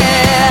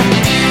 yeah.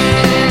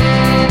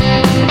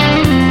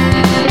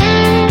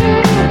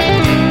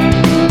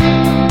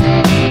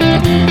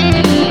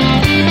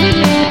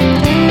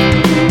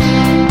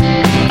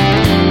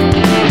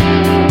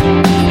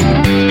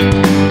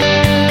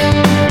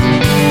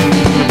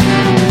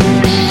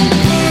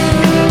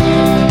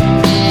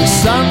 The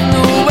sun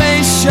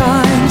always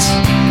shines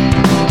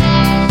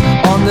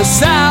on the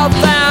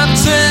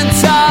Southampton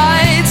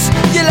tides.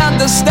 You'll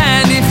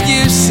understand if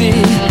you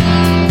see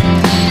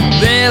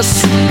this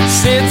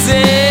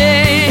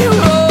city.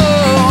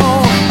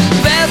 Oh,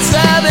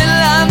 better than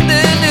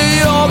London, New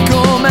York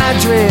or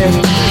Madrid.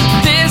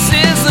 This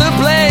is the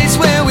place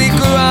where we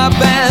grew up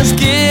as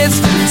kids,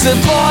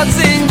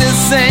 supporting the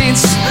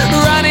saints,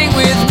 running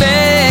with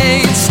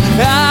mates.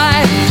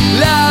 I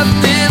love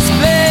this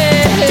place.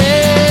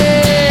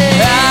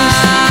 I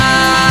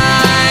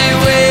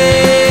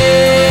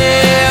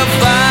will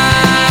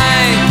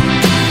find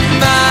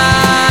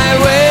my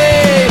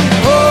way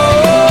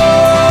home.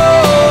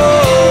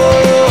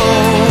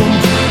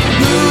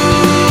 Ooh,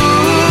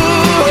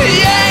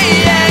 yeah,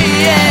 yeah,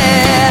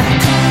 yeah.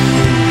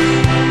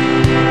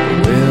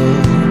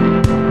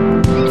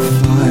 Will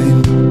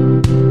find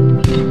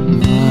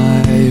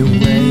my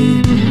way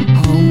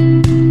home.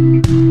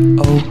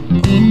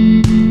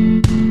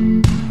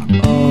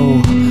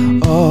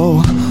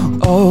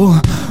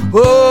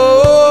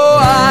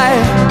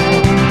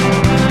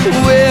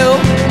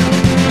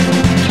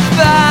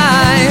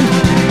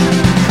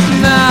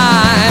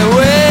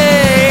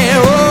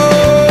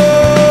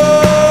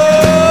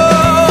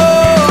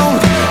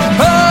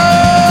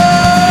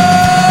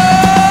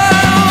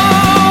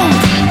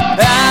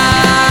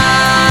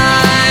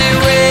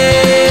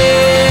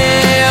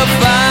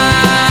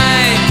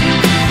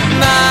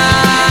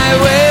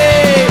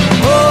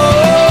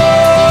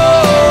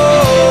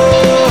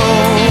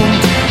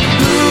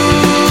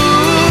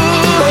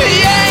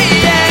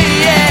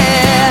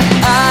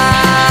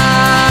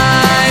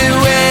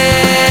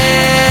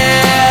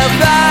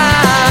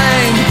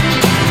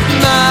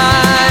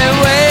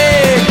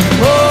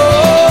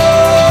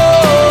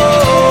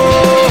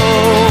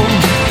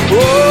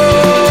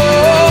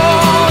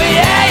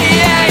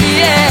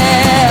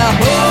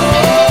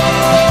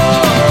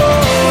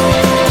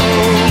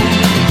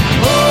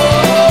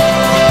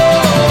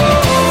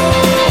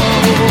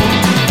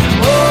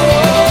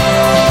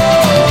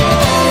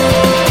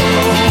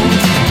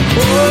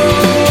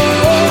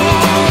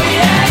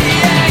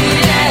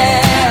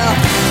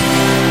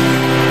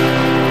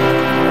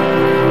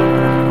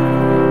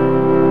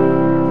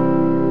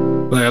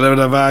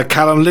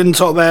 Calum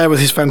Lintott there with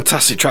his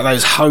fantastic track that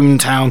is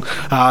Hometown.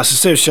 So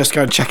seriously, just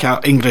go and check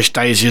out English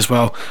Daisy as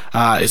well.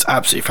 It's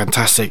absolutely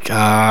fantastic,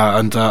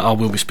 and I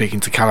will be speaking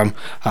to Calum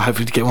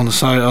hopefully to get him on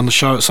the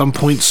show at some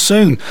point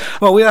soon.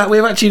 Well, we've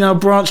actually now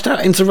branched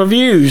out into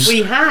reviews.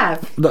 We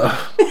have.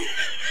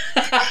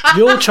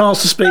 Your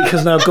chance to speak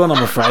has now gone,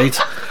 I'm afraid.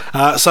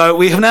 So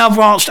we have now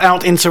branched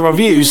out into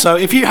reviews. So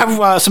if you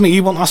have something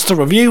you want us to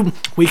review,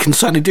 we can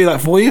certainly do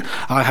that for you.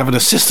 I have an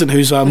assistant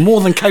who's more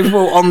than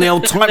capable on the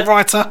old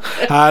typewriter.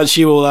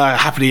 She will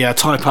happily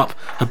type up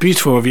a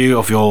beautiful review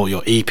of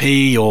your EP,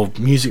 your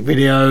music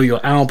video, your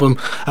album.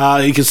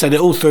 You can send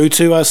it all through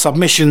to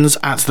submissions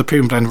at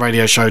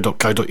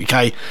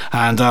thepremiumblendradioshow.co.uk,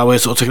 and we're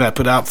sort of going to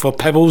put it out for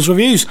Pebbles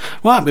Reviews.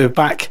 Right, we're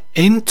back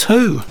in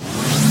 2.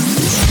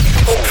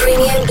 The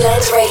Premium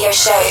Blend Radio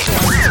Show.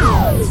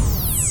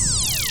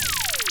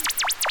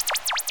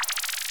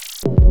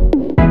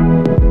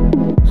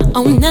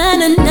 Oh na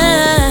na na,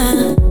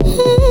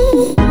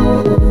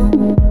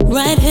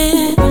 right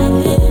here.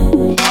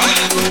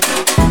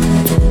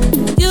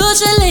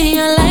 Usually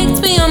I like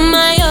to be on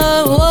my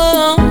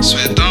own.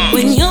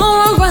 When you're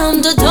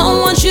around, I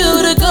don't want you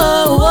to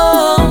go.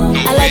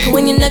 I like it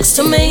when you're next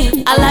to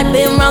me. I like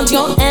being around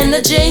your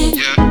energy.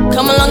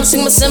 Come along,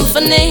 sing my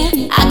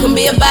symphony. I can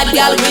be a bad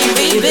gal,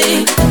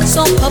 baby.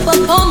 So pop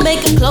up,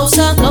 make it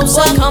closer. Boy,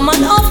 come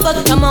on over,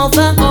 come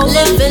over.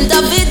 Living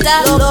da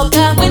vida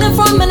loca. Waiting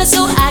for a minute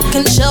so I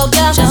can show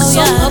ya.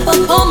 So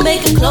pop up,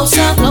 make it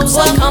closer. Boy,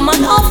 come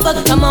on over,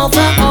 come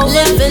over.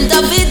 Living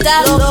da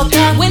vida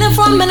loca. Waiting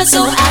for a minute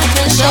so I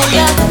can show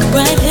ya.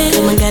 Right here,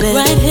 come and get it.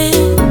 Right here,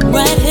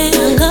 right here.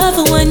 I love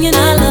it when you're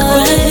not love.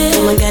 Right here,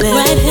 come and get it.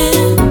 Right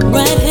here,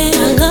 right here.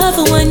 I love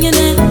it when you're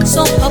near.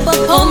 So pop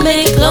up,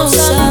 make it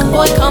closer.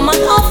 Boy, come on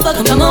over,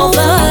 come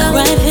over.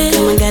 Right here,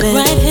 come and get it.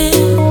 Right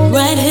here,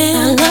 right here.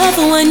 I love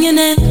it when you're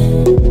near.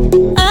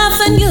 I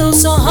find you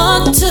so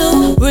hard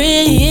to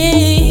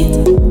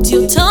breathe. Do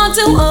you talk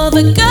to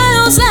other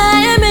girls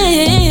like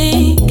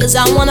me? Cause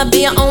I wanna be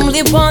your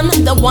only one,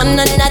 the one and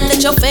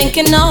that you're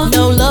thinking of.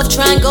 No love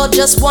triangle,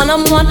 just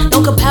one-on-one.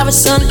 No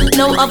comparison,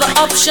 no other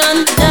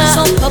option.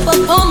 So pop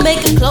up,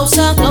 make it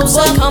closer. Boy,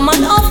 come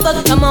on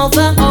over, come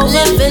over.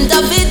 Living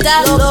da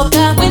vida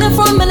loca. Waiting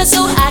for a minute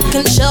so I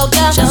can show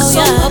ya.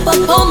 So pop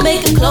up,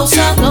 make it closer.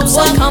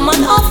 Boy, come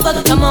on over,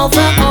 come over.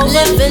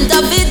 Living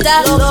da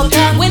vida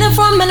loca. Waiting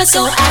for a minute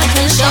so I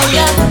can show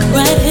ya.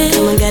 Right here,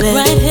 come and get it.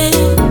 Right here,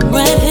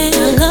 right here.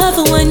 I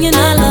love it when you're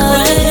not love.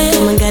 Right here,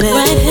 come and get it.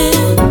 Right here,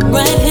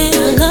 right here.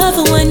 I love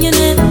it when you're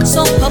near.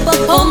 So pop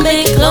up,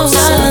 make it closer.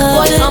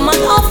 Boy, come on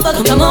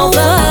over, come over.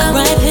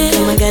 Right here,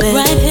 come and get it.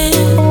 Right here,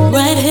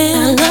 right here.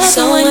 I love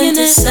it when you're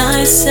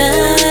indecisive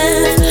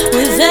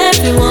with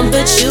everyone,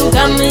 but you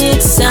got me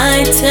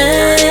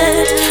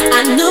excited.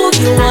 I knew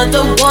you were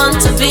the one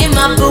to be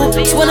my boo.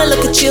 So when I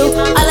look at you,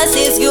 all I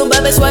see is you,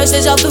 baby. Swear it's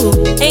deja vu.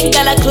 Ain't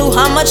got a clue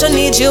how much I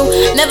need you.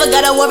 Never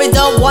gotta worry,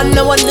 don't want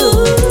no one new.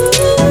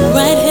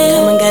 Right here,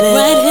 come and get it.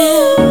 Right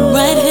here,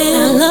 right here.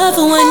 I love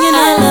it when you're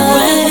not love.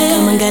 Right here,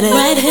 come and get it.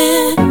 Right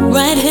here,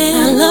 right here.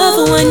 I love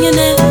it when you're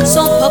near.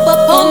 So pop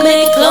up,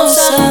 make it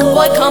closer.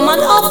 Boy, come on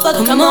over,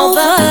 come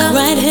over.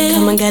 Right here,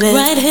 come and get it.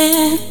 Right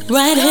here,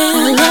 right here.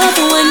 I love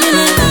it when you're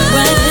near.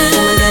 Right here,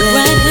 come and get it.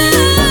 Right here,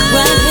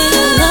 right here.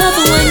 I love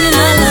it when you're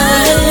not love.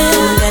 Right here,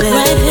 come and get it.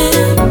 Right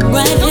here,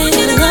 right here.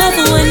 I love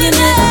it when you're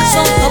near. So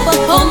pop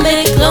up,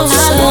 make it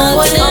closer.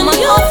 Boy, come on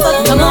over,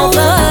 come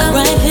over.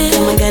 Right here,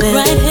 come and get it.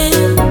 Right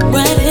here,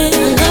 right here.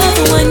 I love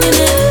it when you're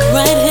near.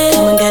 Right here,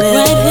 come and get it.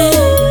 Right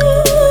here.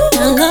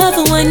 I love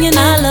it when you're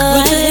not love.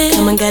 Right here,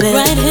 come and get it.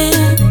 Right here.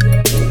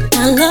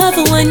 I love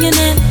it when you're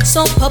near.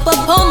 So pop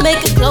up,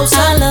 make it closer.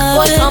 I love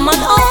boy, it. Come on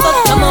over,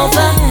 come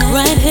over.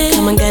 Right here,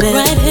 come and get it.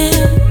 Right here.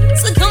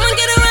 So come and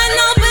get it right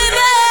now, baby.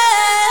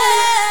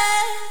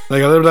 They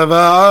got a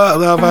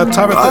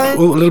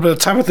little bit of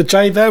Tabitha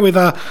Jade there with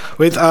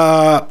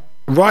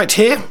Right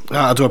Here.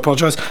 I do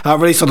apologise.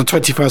 Released on the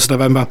 21st of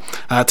November.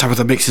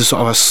 Tabitha mixes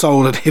sort of a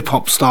soul and hip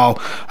hop style,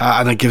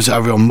 and then gives it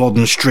a real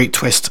modern street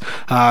twist.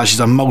 She's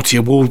a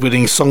multi-award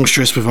winning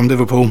songstress from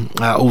Liverpool,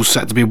 all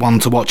set to be one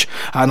to watch.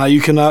 Now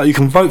you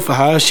can vote for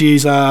her.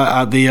 She's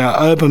at the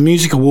Urban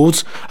Music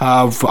Awards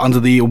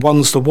under the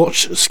Ones to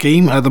Watch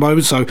scheme at the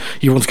moment. So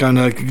you want to go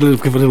and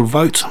give a little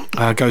vote?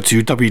 Go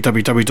to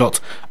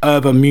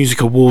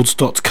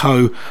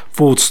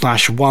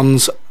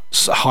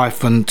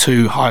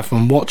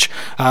www.urbanmusicAwards.co/ones-2-watch,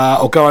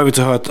 or go over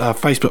to her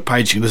Facebook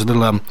page. There's a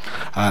little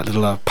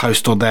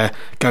post on there.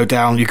 Go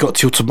down. You've got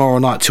till tomorrow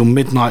night, till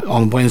midnight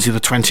on Wednesday the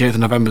 28th of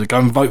November to go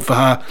and vote for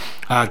her.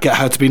 Get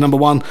her to be number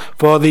one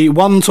for the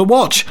one to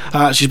watch.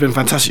 She's been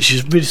fantastic.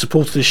 She's really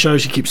supported this show.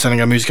 She keeps sending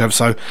her music over,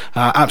 so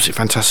absolutely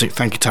fantastic.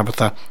 Thank you,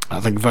 Tabitha.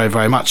 Thank you very,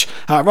 very much.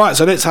 Right,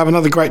 so let's have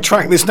another great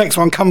track. This next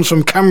one comes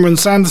from Cameron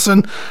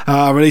Sanderson,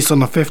 released on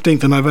the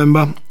 15th of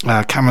November.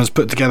 Cameron's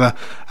put together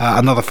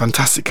another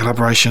fantastic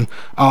collaboration combination,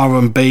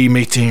 R&B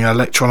meeting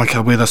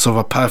electronica with a sort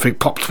of a perfect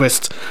pop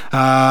twist.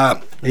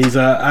 He's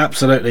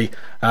absolutely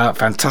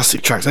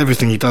fantastic tracks.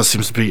 Everything he does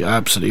seems to be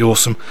absolutely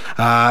awesome.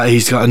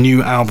 He's got a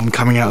new album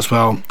coming out as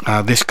well,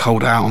 This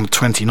Cold Out, on the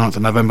 29th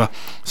of November,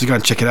 so go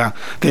and check it out.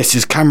 This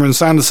is Cameron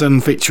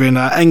Sanderson featuring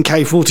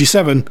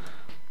NK47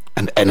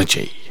 and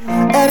Energy.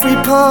 Every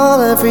pearl,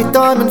 every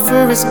diamond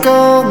for his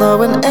gold.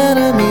 No, an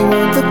enemy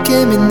won't look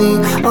him in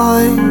the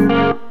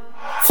eye.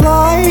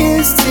 Fly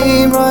his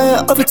team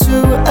right over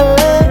to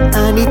LA,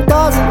 and he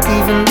doesn't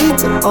even need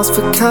to ask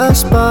for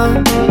cash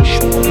back.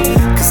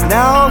 Cause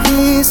now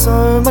he's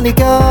so money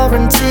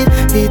guaranteed,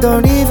 he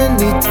don't even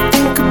need to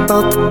think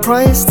about the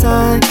price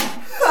tag.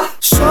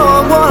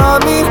 Show him what I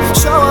mean,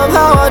 show him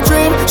how I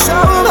dream,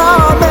 show him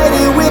how I made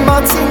it with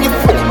my team. You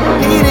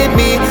needed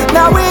me,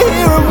 now we're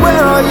here and where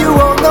are you?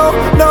 Oh no,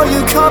 no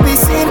you can't be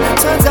seen,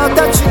 turns out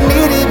that you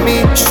needed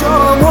me. Show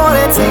him what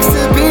it takes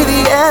to be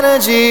the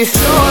energy.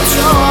 Show him,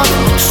 show him,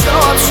 show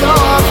him, show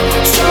him,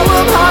 show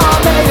him how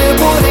I made it,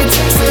 what it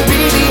takes to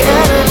be the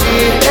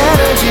energy,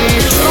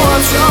 energy. Show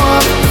him, show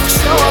him,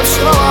 show him,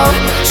 show him,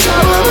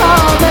 show him how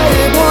I made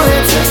it, what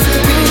it takes to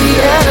be the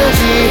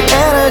energy,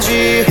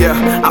 energy.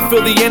 Yeah, I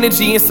feel the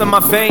energy inside my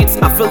veins,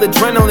 I feel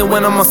adrenaline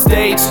when I'm on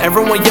stage.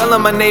 Everyone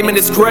yelling my name and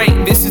it's great,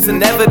 this is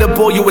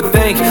inevitable you would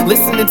think.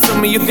 Listening to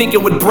me you think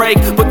it would break,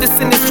 but this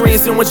industry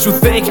isn't what you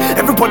think.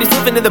 Everybody's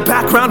living in the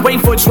background,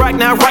 waiting for a track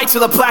now, right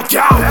till I black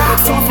out.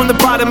 Start from the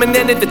bottom and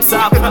then at the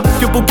top,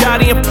 your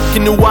Bugatti and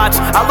fucking new watch.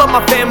 I love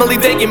my family,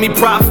 they give me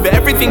props for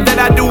everything that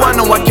I do, I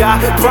know I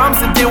got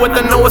problems to deal with,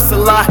 I know it's a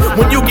lot.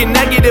 When you get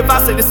negative,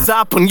 I say to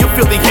stop. When you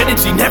feel the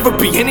energy, never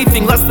be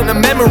anything less than a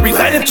memory,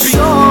 let it be. Show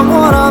him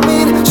what I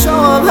mean, show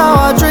him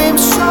how I dream,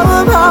 show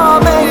him how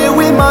I made it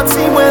with my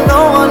team when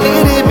no one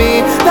needed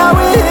me. Now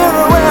we're here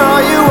and where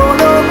are you? Oh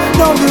no,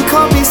 no you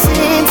can't be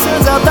seen,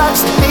 turns out that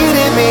you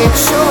needed me.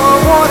 Show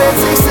him what it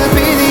takes to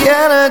be the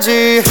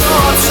energy. Show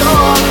him, show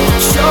him,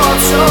 show him,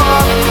 show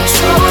him,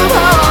 show him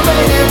how I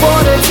made it,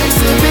 what it takes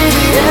to be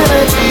the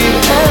energy,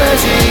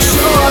 energy.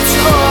 Show him,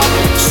 show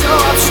him, show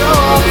him, show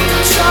him,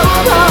 show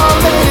him how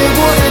I made it,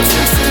 what it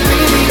takes to be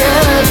the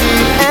energy,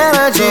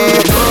 energy.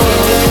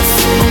 Bullets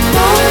in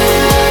my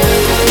head,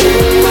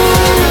 in my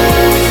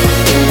head,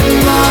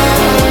 in my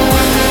head.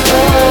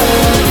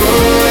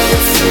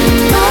 Bullets in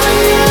my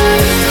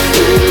head,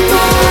 in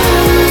my head,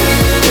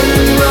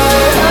 in my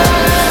head.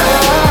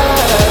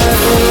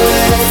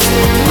 Bullets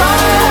in my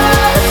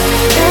head,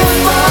 in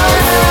my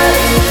head,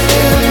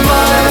 in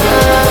my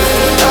head.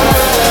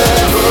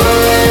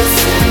 Bullets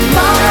in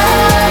my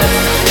head,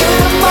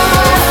 in my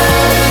head,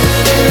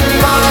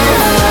 in my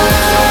head.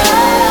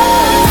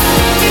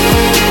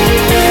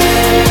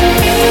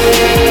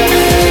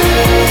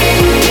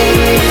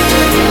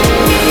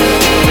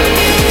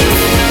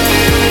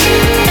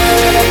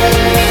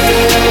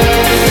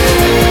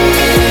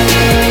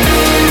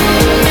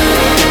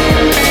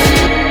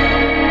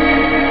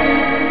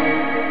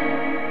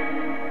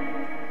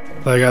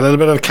 There you go, a little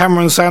bit of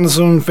Cameron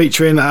Sanderson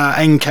featuring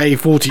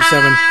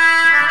NK47.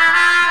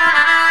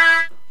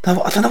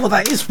 I don't know what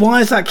that is.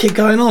 Why is that kid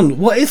going on?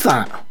 What is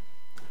that?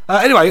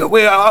 Anyway,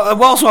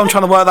 whilst I'm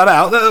trying to work that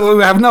out,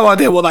 we have no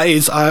idea what that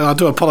is. I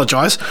do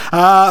apologise.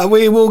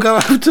 We will go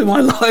over to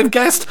my live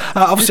guest.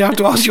 Obviously, I have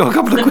to ask you a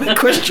couple of quick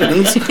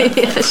questions.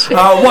 Yeah, sure.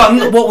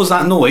 One, what was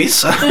that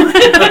noise?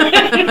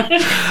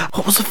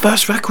 What was the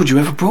first record you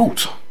ever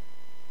brought?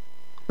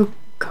 Oh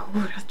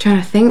God, I'm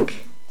trying to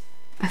think.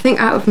 I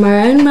think out of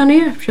my own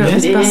money. I'm sure it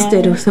was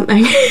Busted or something.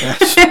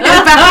 Yes.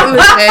 Back in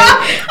the day.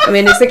 I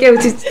mean,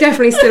 it's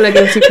definitely still a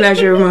guilty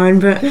pleasure of mine,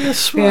 but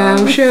yeah,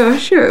 I'm sure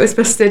it was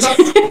Busted.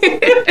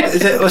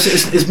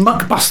 It's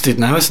Muck Busted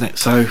now, isn't it?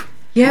 So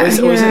yeah, I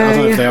don't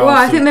know if they are. Well,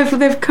 I think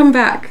they've come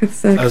back.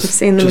 So I've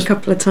seen them a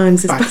couple of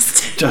times as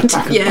Busted. Just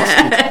back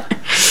yeah.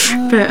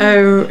 But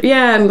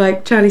yeah, and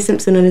like Charlie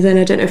Simpson on his own.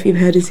 I don't know if you've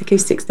heard his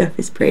acoustic stuff.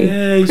 It's pretty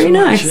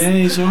nice. Yeah,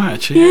 he's alright.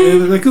 Actually,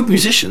 they're good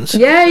musicians.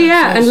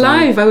 Yeah, and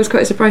live, I was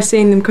quite surprised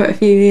seeing them quite a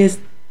few years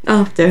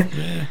after.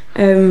 Yeah.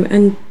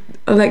 And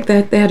like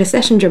they had a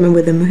session drummer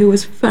with them who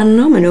was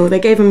phenomenal. They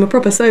gave him a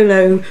proper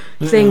solo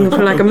thing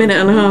for like a minute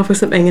and a half or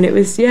something, and it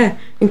was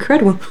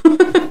incredible.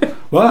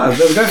 Well,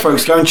 there we go,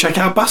 folks. Go and check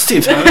out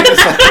Busted.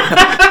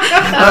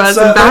 That's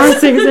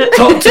embarrassing, is it?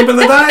 Top tip of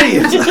the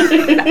day.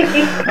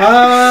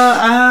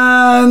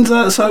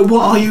 So,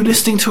 what are you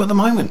listening to at the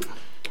moment?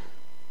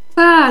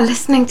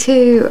 Listening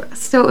to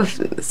sort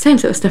of the same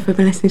sort of stuff I've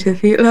been listening to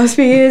the last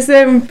few years,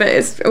 but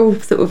it's all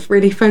sort of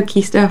really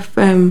folky stuff.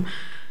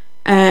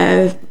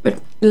 But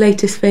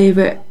latest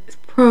favourite is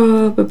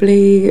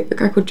probably a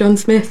guy called John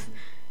Smith.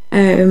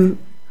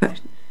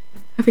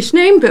 Average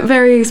name, but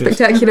very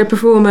spectacular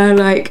performer.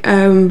 Like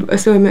I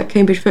saw him at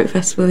Cambridge Folk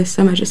Festival this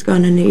summer just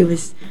gone, and I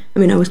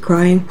was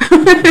crying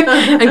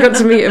and got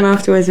to meet him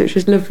afterwards, which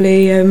was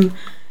lovely. And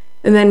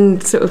then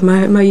sort of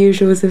my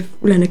usuals of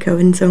Leonard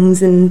Cohen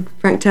songs and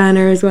Frank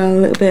Turner as well a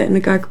little bit, and a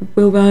guy called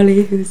Will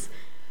Varley who's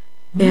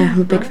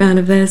I'm a big fan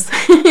of theirs.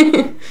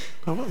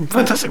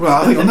 Fantastic.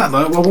 Well, I think on that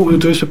note, what we'll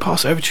do is we'll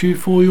pass it over to you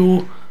for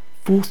your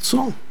fourth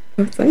song.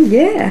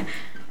 Yeah.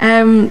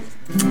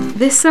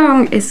 This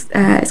song is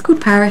it's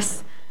called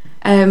Paris,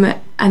 and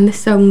this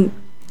song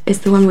is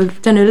the one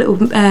we've done a little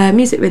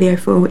music video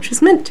for, which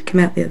was meant to come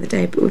out the other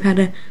day, but we've had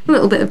a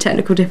little bit of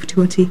technical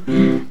difficulty.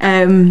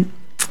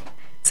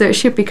 So it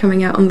should be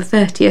coming out on the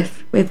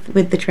 30th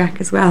with the track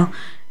as well.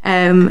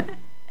 And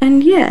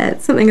yeah,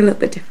 it's something a little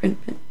bit different,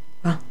 but,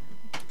 well,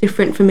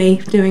 different for me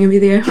doing a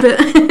video,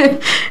 but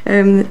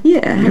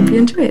yeah, I hope you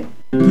enjoy it.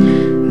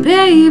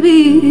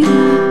 Baby,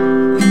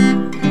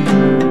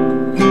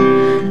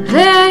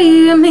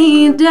 lay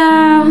me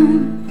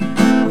down.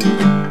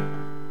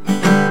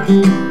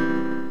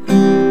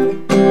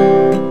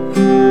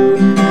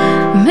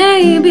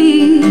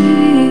 Maybe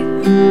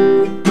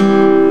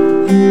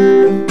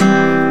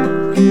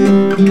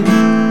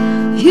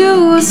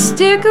you'll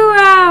stick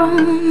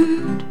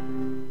around,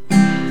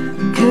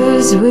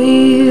 'cause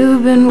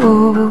we've been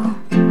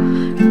walking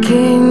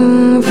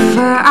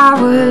for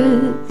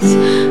hours,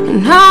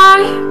 and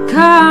I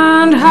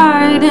can't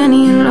hide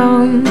any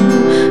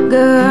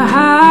longer.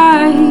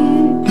 Hide,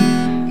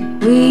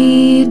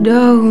 we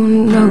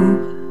don't know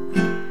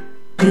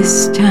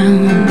this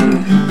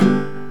town,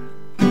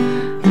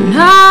 and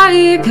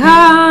I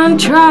can't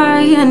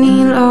try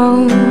any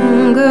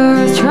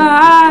longer,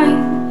 try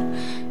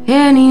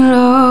any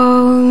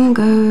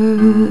longer.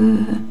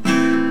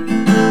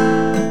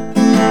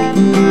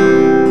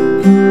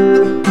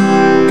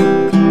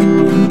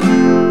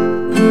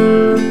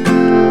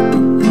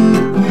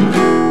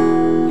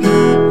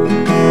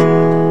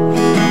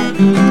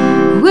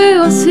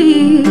 We'll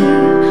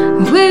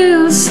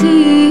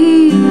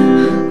see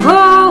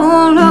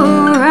all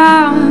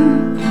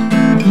around.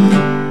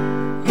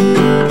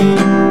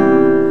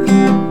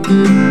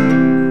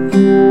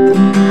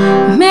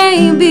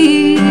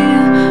 Maybe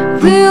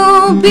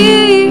we'll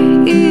be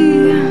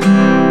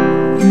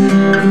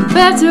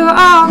better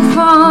off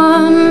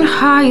on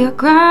higher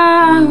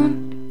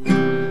ground,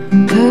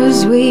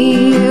 'cause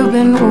we've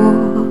been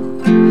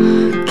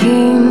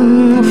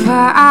walking for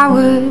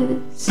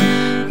hours,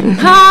 and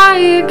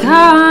I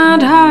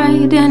can't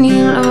hide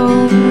any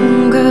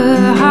longer.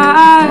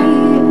 Hide,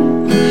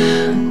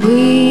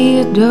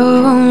 we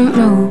don't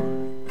know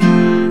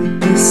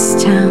this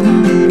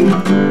town,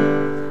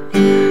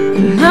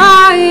 and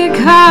I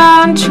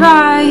can't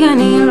try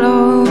any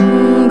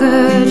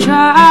longer,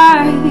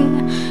 try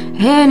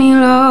any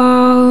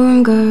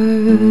longer.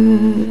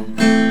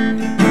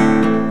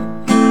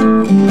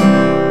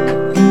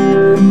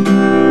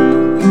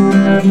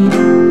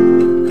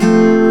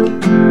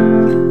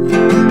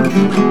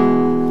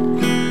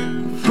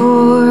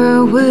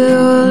 For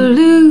we'll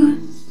lose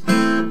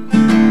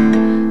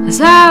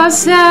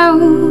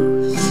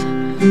ourselves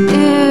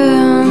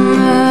in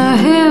the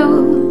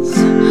hills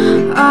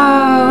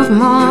of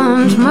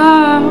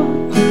Montmartre.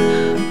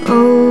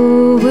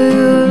 Oh,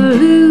 we'll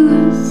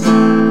lose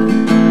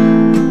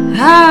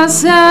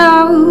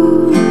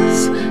ourselves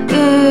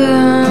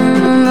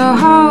in the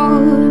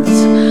halls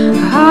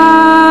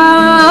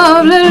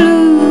of the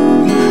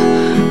Louvre.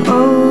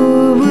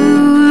 Oh,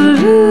 we'll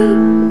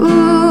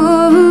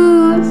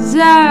lose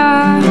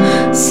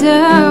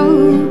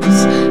ourselves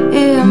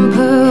in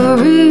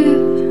Parisian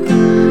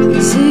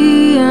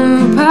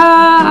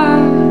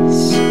bars,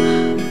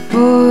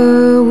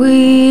 for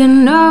we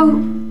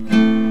know,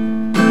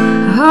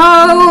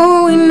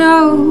 oh, we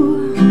know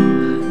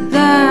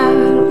that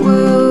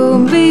we'll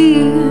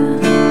be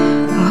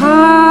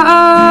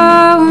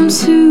home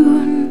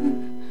soon,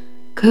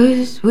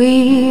 'cause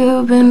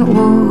we've been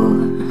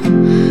walking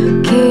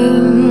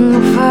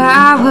for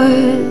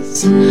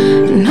hours,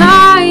 and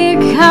I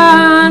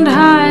can't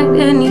hide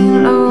any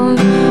longer.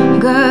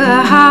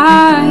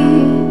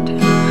 Hide,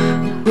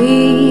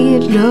 we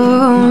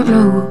don't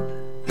know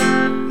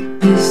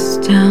this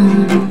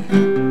town,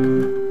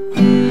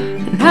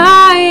 and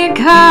I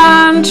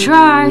can't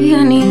try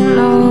any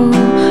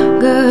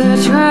longer,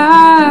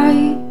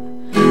 try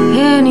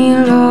any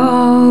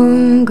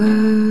longer.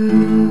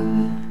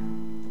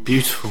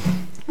 Beautiful.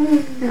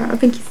 Oh,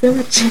 thank you so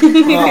much.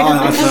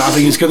 I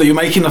think it's good that you're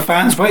making the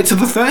fans wait till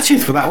the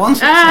 30th for that one.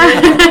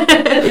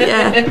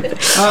 Yeah.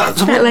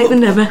 So better late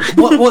than never.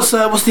 What's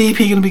the EP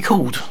going to be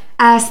called?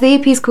 So the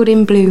EP is called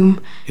In Bloom.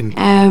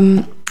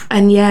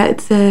 And yeah,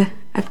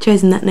 I've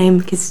chosen that name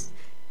because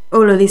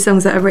all of these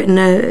songs that I've written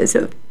are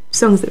sort of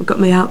songs that have got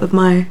me out of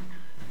my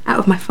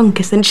funk,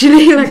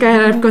 essentially. Like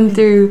I've gone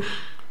through.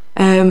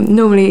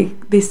 Normally,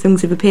 these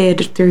songs have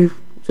appeared through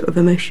sort of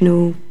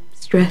emotional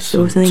stress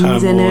or things,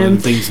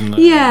 and things and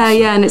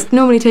and it's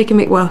normally taken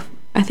me. Well,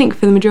 I think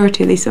for the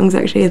majority of these songs,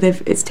 actually,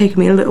 it's taken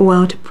me a little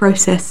while to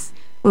process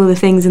all the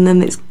things, and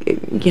then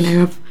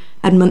I've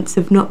had months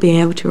of not being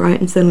able to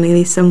write, and suddenly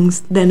these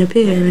songs then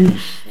appear, and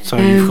so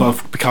you've got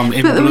to become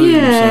in bloom.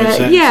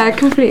 Completely. Yeah,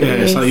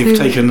 it's like you've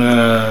taken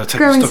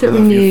stock of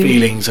your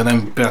feelings and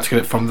then be able to get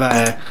it from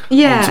there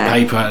onto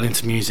paper and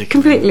into music.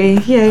 Completely,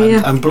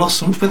 and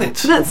blossomed with it.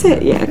 That's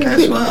it. Yeah,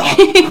 completely. Well,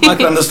 I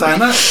can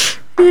understand that.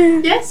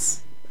 Yes.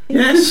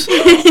 Yes,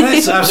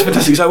 that's absolutely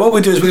fantastic. So what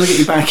we'll do is we're going to get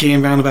you back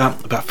in around about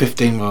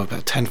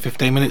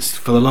 10-15 minutes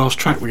for the last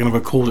track. We're going to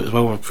record it as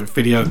well for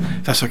video,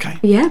 if that's okay.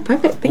 Yeah,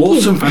 perfect. Thank you.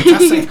 Awesome,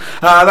 fantastic.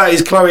 That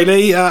is Chloe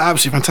Leigh,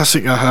 absolutely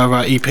fantastic.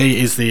 Her EP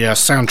is the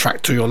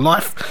soundtrack to your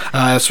life,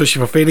 especially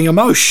for feeling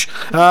emotion.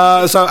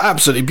 So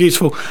absolutely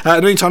beautiful.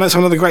 In the meantime, let's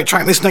have another great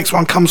track. This next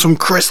one comes from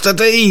Krista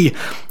D,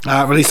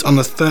 released on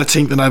the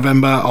 13th of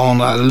November on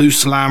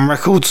Loose Lamb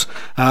Records.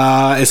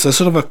 It's a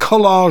sort of a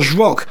collage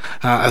rock,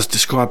 as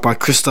described by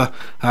Krista.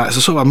 It's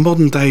a sort of a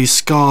modern day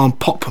ska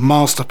pop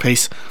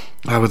masterpiece,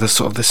 with a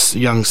sort of this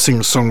young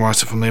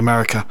singer-songwriter from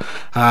America.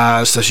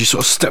 So she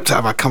sort of stepped out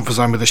of her comfort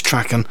zone with this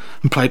track and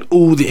played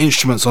all the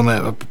instruments on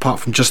it, apart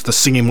from just the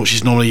singing, which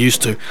she's normally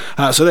used to.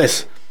 So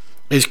this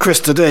is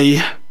Krista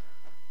D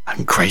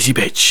and Crazy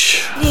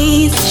Bitch.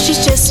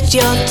 She's just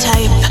your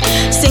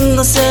type.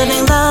 Single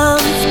serving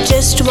love,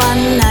 just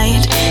one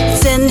night.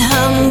 It's in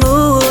her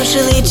mood,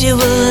 she'll lead you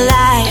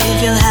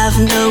alive. You'll have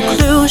no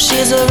clue,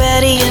 she's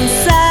already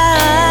inside.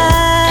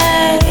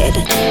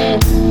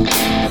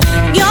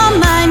 Your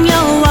mind,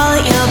 your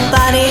wallet, your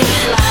body,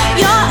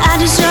 your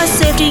address, your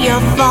safety,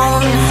 your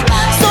phone.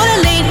 Sort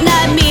of late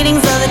night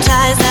meetings, all the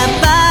ties that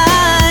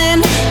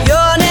bind.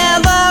 You're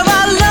never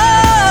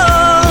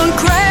alone.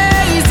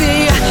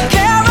 Crazy,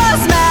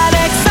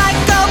 charismatic,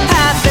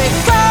 psychopathic,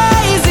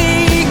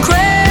 crazy,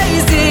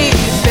 crazy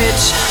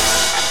bitch.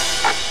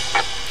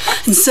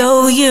 And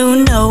so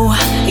you know,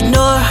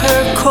 ignore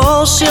her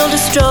call, she'll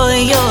destroy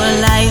your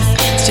life.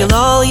 Steal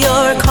all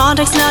your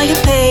contacts, now you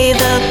pay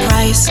the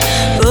price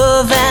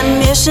of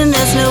admission,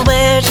 there's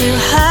nowhere to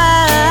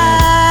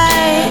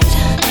hide.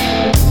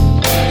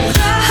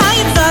 How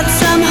you thought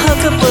some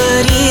hookup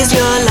would ease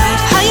your life?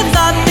 How you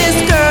thought this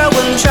girl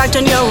wouldn't track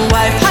down your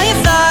wife? How you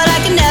thought I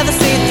could never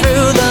see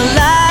through the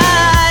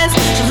lies?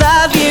 She'll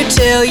love you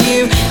till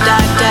you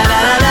da da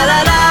da da da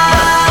da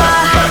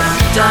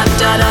da da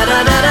da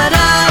da da da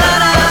da.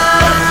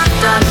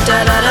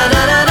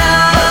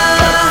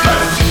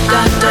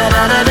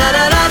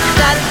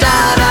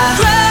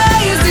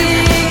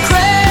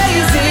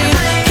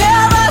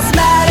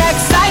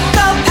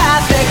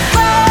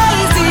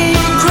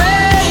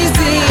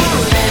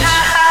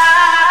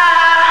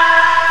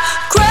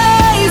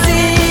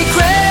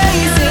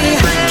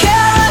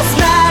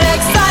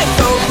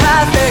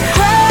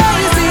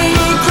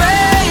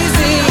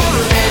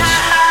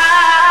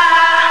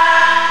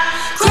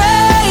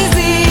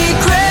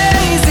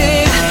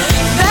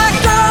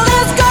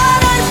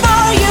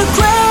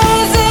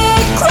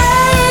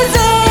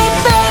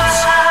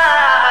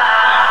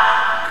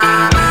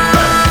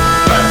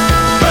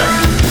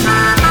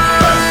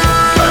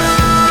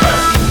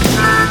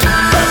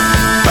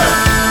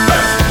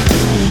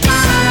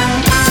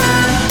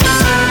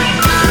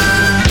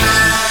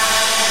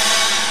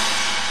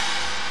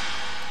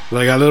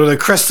 They got a little bit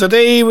of Krista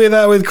D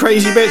with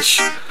Crazy Bitch.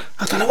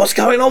 I don't know what's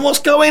going on. What's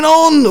going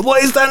on?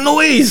 What is that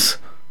noise?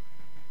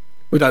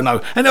 We don't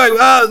know. Anyway,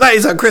 that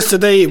is Krista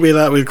D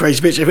with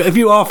Crazy Bitch. If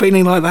you are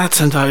feeling like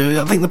that, and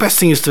I think the best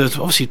thing is to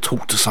obviously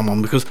talk to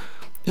someone, because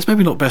it's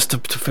maybe not best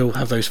to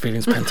have those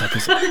feelings pent up,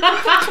 is it?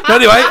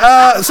 Anyway,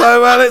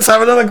 so let's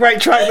have another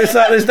great track.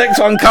 This next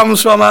one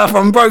comes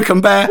from Broken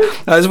Bear.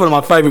 This is one of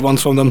my favourite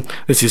ones from them.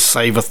 This is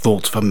Save a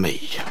Thought for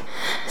Me.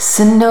 It's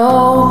an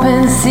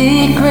open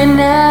secret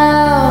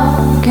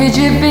now. Could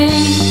you be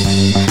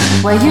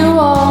where you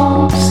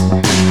want?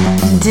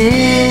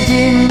 Did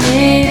you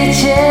need a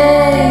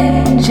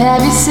change?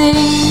 Have you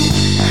seen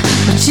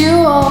what you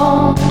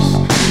want?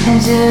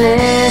 And you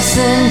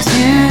listen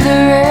to the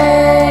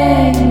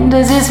rain.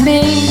 Does this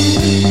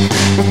mean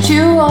that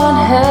you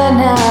want her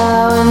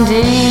now? And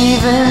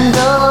even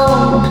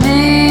though,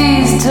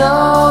 please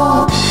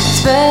don't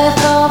spare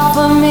thought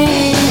for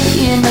me,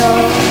 you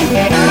know.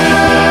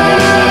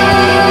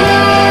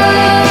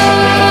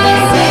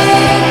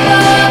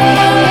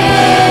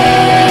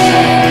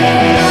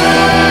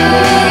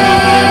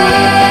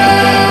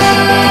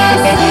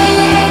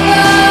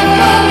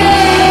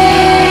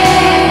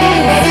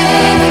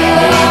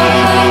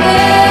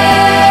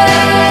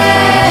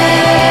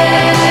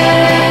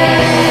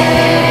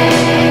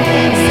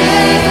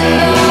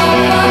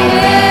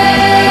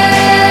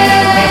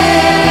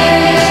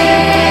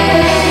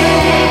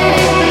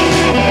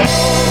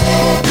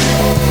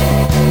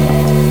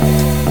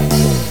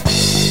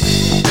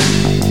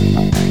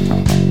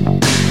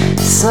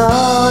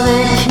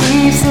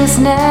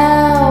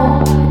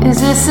 Now,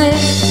 is this it?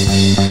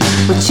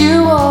 What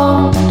you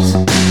want?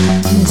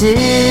 And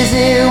is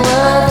it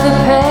worth the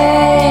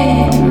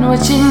pain?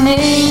 What you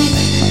need?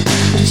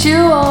 What you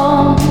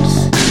want?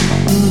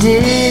 And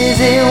is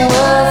it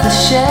worth the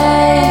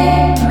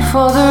shame?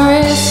 For the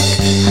risk,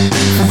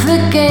 for the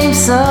game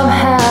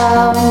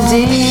somehow. And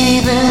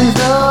even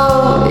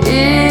though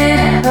it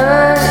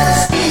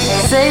hurts,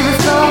 save a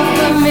thought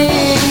for me,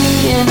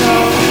 you know.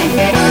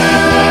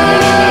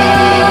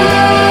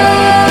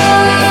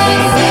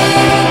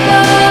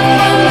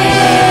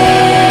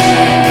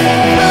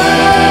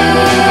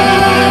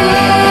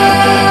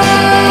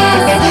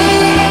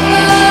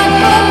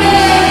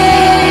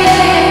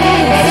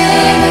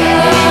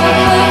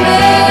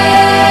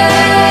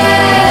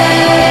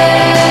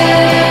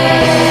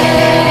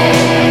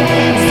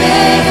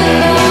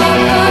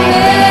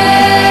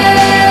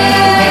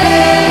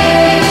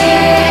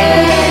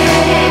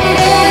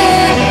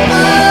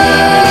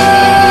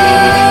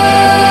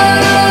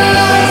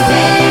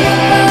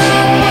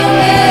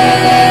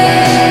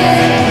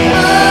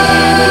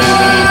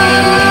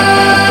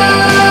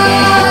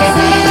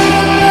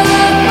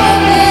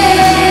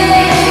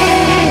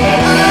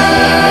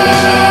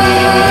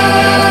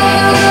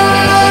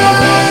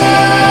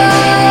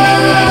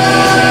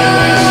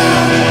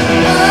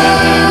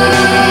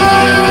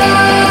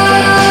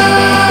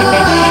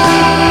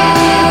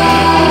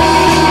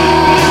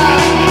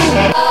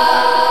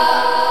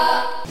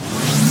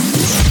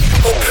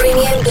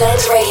 Premium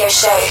Blend Radio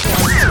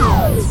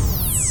Show.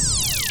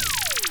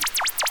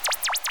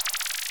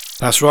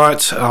 That's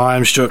right. I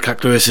am Stuart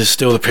Clark-Lewis. Is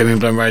still the Premium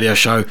Blend Radio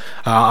Show.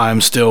 I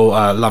am still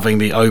loving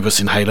the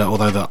Obus inhaler,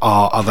 although there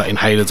are other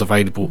inhalers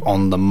available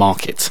on the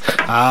market.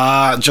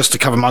 Just to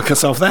cover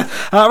myself there.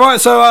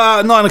 Right,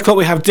 so 9 o'clock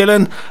we have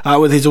Dylan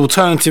with his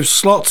alternative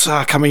slot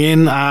coming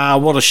in.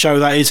 What a show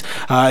that is.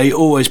 He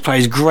always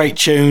plays great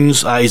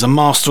tunes. He's a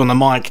master on the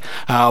mic.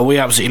 We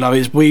absolutely love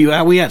it.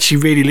 We actually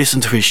really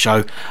listen to his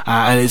show,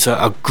 and it's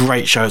a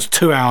great show. It's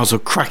 2 hours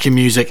of cracking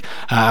music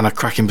and a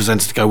cracking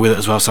presenter to go with it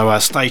as well. So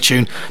stay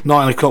tuned.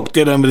 9 o'clock,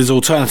 Dylan with his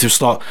alternative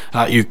slot.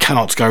 You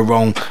cannot go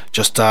wrong.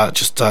 Just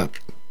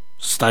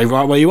stay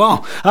right where you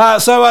are.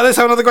 So let's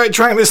have another great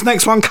track. This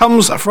next one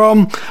comes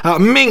from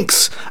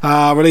MINX,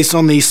 released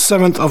on the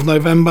 7th of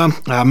November.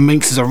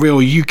 MINX is a real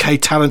UK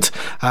talent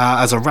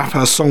as a rapper,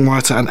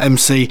 songwriter and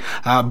MC,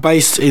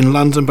 based in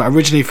London but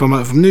originally from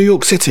New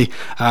York City,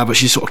 but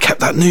she sort of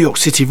kept that New York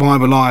City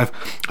vibe alive,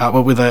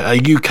 but with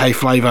a UK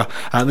flavour.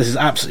 This is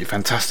absolutely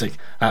fantastic.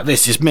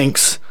 This is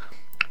MINX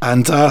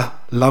and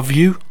Love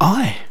You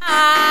I.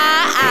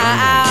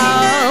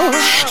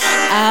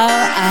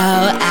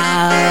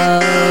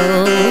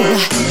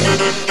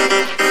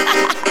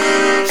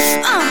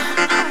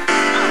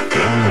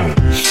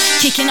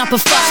 Kicking up a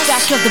fuss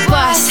back of the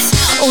bus.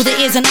 All the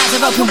ears and eyes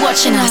are open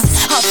watching us.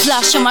 Hot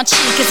flush on my cheek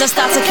as I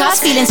start to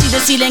cuss. Feeling to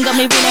the ceiling got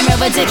me reeling real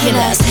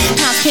ridiculous.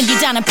 Hands pin you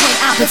down and point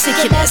out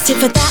particulars.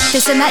 Tip for that,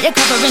 this and that, you're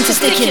covering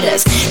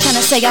testiculars. Can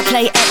I say I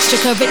play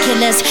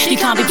extracurriculars? You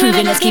can't be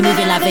proving us, keep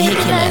moving like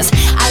vehiculars.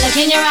 I look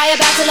in your eye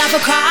about to laugh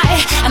or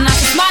cry, and I'm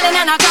smiling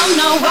and I don't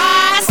know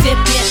why. Sip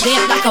it,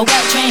 lit like a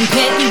well-trained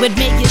pit. You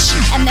admit your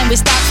shit and then we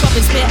start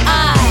swapping spit.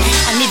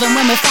 And even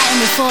when we're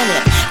fighting we're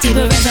falling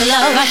deeper into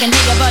love, I can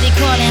hear your body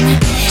calling.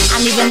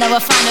 And even though I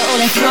find it all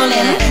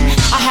enthralling,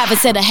 I haven't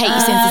said I hate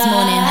you since this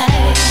morning.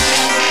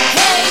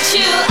 Hate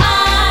you,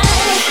 I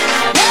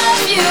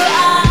love you,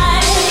 I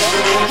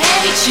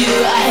hate you,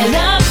 I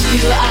love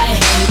you, I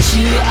hate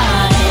you,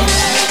 I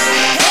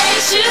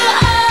hate you,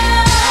 I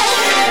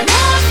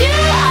love you,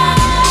 I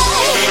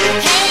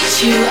hate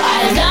you,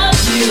 I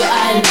love you,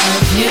 I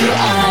love you,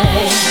 I.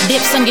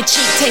 Lips on your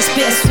cheek taste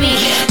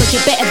bittersweet, but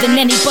you're better than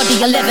anybody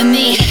you'll ever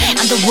meet.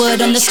 And the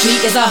word on the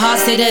street is a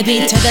heart to the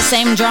beat, to the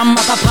same drum,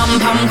 rock a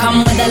pum pum come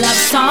with a love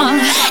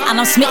song.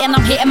 And I'm smitten,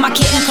 I'm hitting my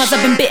kitten, cause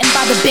I've been bitten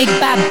by the big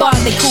bad bug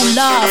they call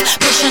love.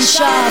 Push and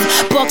shove,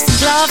 boxing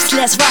gloves,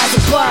 let's rise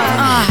above.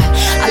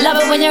 I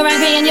love it when you're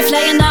angry and you're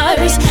flaying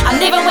nose,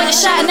 and even when you're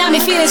shouting at me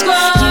feelings grow.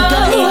 You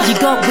got it, you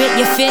got wit,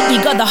 you're fit,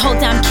 you got the whole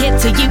damn kit.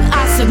 To you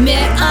I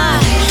submit.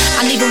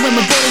 And even when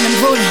we're balling and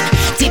rolling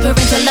deeper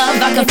into love,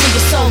 I can feel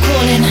your soul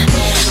calling.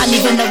 And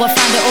even though I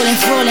find it all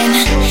enthralling,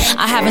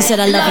 I haven't said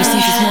I love you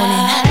since this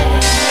morning.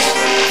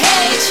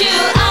 Hate you,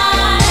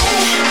 I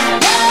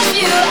love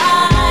you,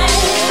 I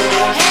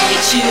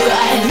hate you,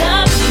 I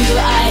love you,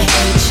 I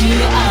hate you,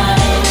 I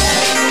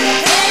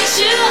hate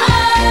you,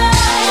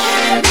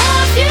 I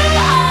love you,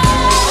 I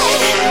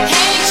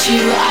hate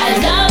you, I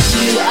love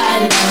you,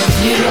 I love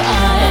you,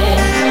 I.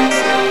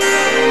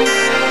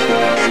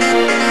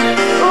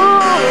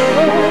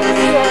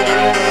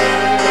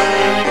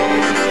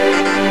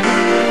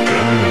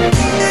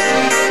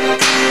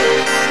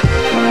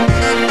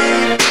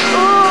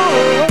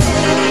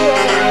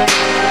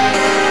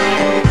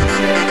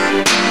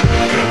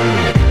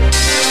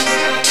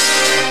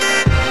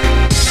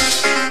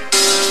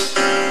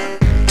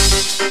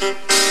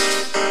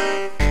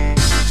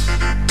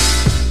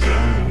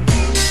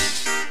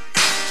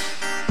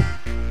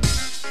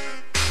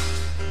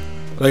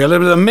 Like a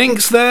little bit of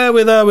MINX there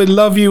with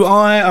Love You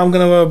I. I'm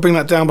going to bring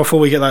that down before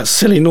we get that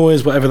silly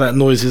noise, whatever that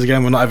noise is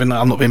again. I'm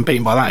not being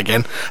beaten by that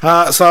again.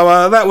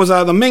 So that was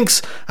the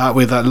MINX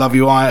with Love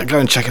You I. Go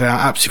and check it out.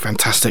 Absolutely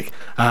fantastic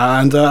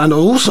and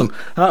awesome.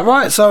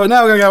 Right, so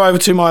now we're going to go over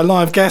to my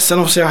live guest,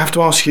 and obviously I have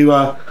to ask you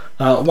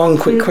one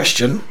quick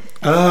question.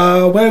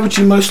 Where would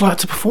you most like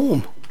to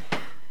perform?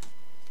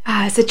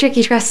 It's a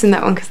tricky question,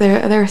 that one, because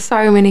there are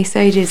so many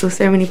stages or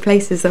so many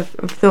places I've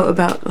thought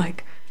about,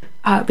 like,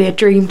 it'd be a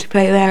dream to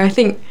play there. I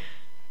think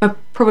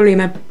probably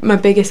my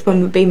biggest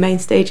one would be main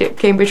stage at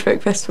Cambridge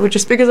Folk Festival,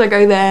 just because I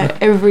go there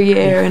every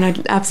year and I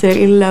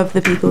absolutely love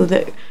the people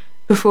that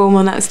perform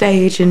on that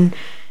stage, and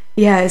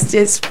yeah,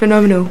 it's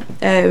phenomenal.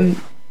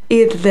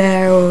 Either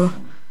there or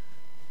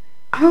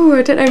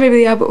I don't know, maybe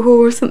the Albert Hall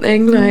or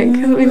something like.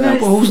 Albert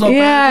Hall's not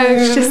bad.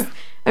 It's just.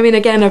 I mean,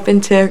 again, I've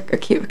been to a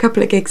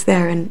couple of gigs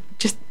there, and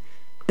just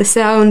the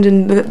sound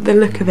and the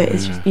look of it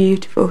is just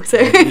beautiful. So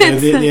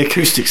the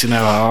acoustics in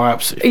there are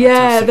absolutely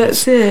fantastic. Yeah,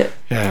 that's it.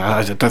 Yeah,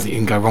 I don't think you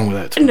can go wrong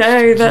with it.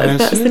 No,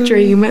 that's the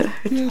dream.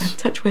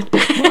 Touch wood.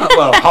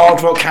 Well,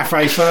 Hard Rock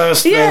Cafe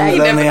first,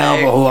 then the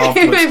Albert Hall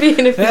afterwards. Maybe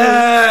in a few.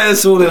 Yeah,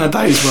 it's all in a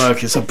day's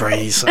work. It's a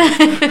breeze. So.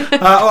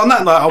 On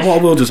that note, what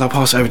I will do is I'll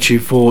pass it over to you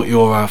for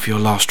your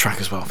last track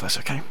as well, if that's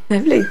okay.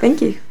 Lovely,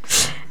 thank you.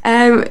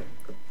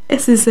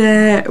 This is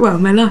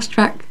my last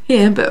track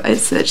here, but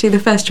it's actually the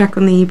first track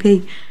on the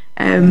EP.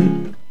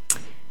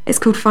 It's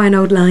called Fine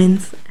Old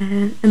Lines,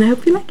 and I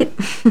hope you like it.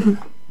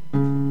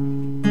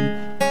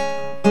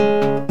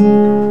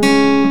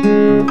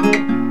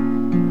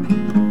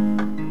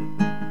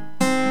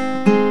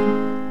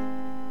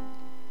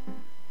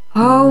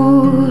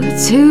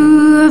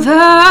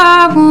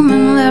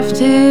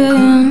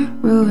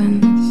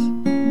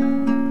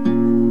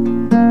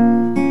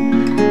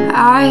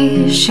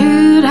 I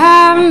should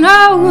have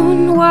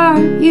known what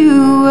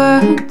you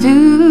were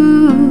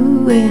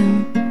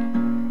doing.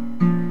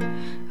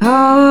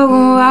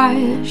 Oh,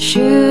 I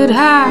should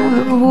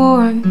have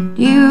warned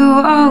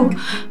you. Oh,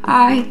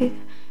 I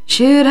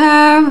should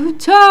have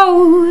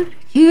told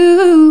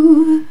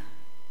you.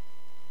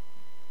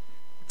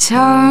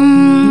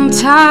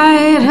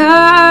 Tongue-tied,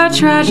 a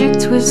tragic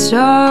twist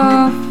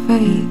of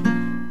fate,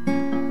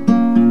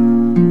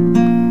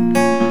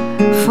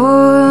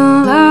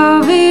 full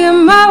of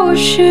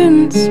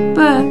emotions,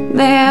 but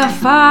they're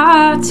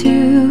far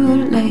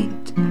too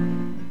late.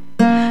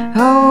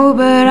 Oh,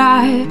 but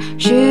I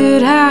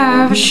should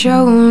have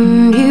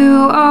shown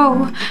you.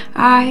 Oh,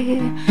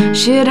 I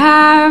should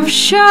have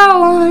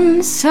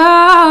shown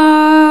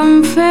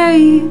some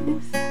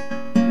faith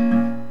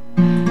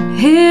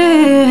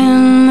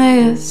in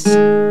this.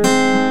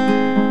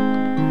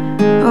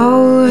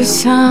 Oh,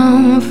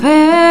 some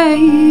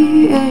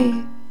faith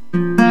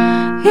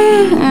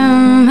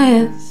in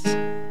this.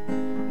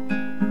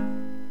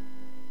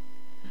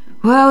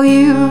 Well,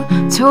 you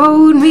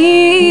told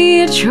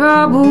me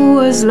trouble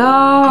was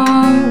long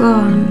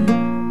gone.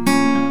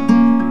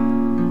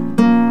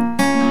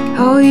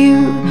 Oh,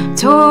 you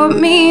taught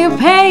me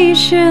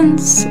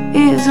patience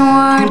is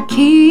what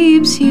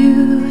keeps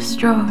you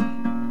strong.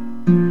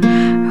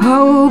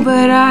 Oh,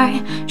 but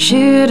I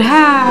should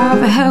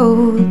have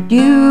held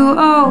you.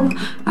 Oh,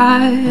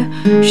 I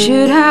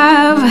should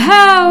have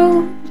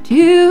held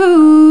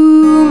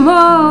you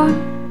more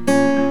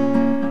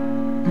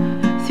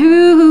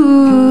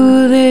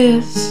through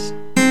this.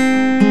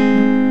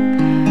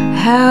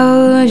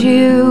 Held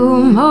you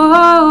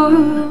more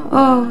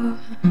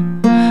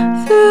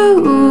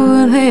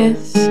through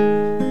this.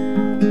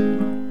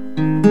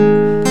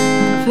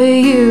 For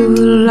you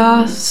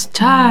lost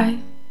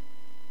time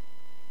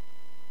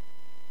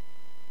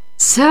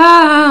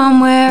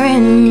somewhere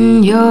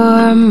in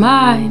your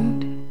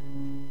mind,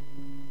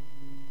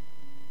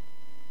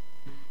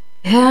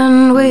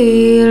 and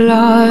we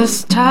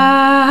lost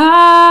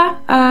time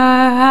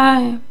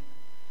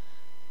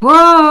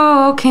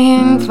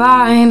walking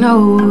fine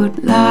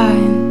old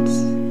lines.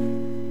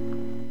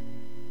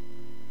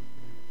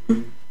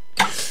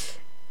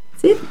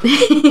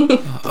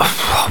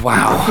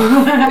 Wow.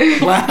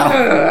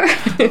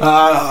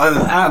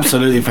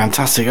 Absolutely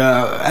fantastic.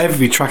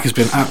 Every track has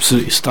been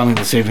absolutely stunning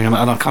this evening, and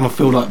I kind of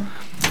feel like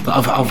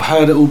that I've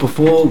heard it all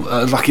before.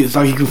 Like it's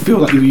like you can feel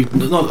like you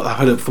not that I've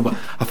heard it before, but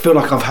I feel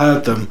like I've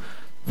heard them,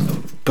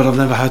 but I've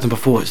never heard them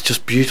before. It's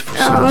just beautiful.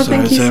 Oh, so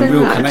thank it's you a so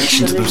real much.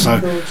 connection to them.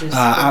 So Gorgeous.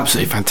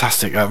 absolutely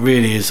fantastic. It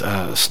really is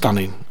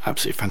stunning.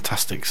 Absolutely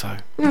fantastic. So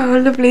Oh,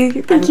 lovely.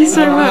 Thank you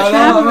so much for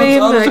having me.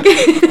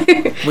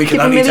 we can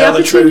Giving only me the tell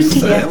the truth.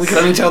 opportunity, yes. We can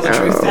only tell the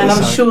truth. And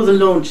I'm so. sure the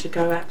launch will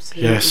go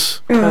absolutely Yes.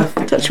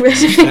 perfect. Touch wood.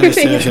 Yes,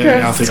 Fingers yeah, I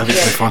crossed. think it'll be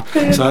fun.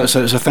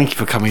 So thank you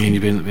for coming in.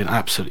 You've been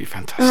absolutely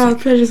fantastic. Oh,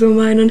 pleasure's all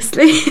mine,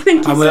 honestly.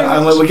 Thank you And so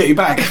much. we'll get you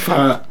back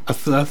for a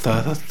third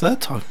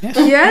time. Yes.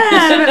 Yeah,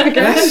 that'd be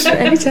good. Yes.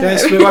 Anytime.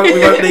 Yes, we won't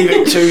leave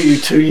it to you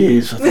 2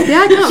 years. I think.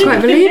 Yeah, I can't quite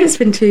believe it's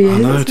been 2 years. I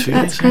know, 2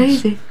 years. That's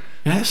crazy.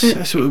 Yes,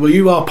 yes. Well,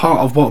 you are part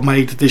of what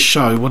made this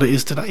show what it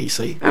is today.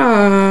 See.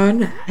 Oh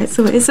no, it's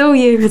all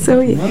you. It's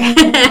all you.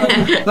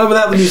 No,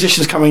 without the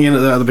musicians coming in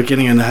at the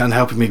beginning and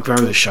helping me grow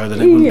the show, then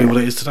it wouldn't be what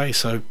it is today.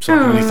 So I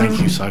really thank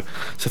you. So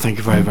thank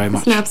you very, very much.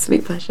 It's an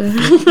absolute pleasure.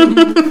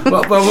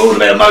 Well, we're all a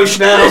bit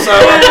emotional now,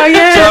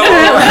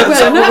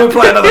 so we'll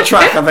play another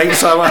track, I think.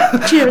 So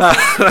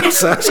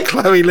that's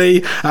Chloe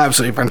Leigh,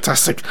 absolutely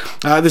fantastic.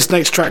 This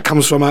next track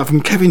comes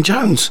from Kevin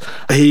Jones.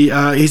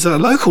 He's a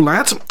local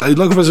lad, a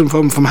local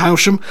resident from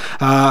Howsham,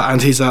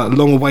 and his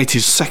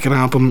long-awaited second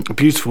album, A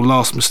Beautiful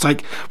Last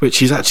Mistake, which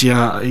he's actually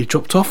he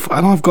dropped off,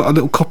 and I've got a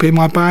little copy in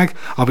my bag.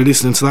 I'll be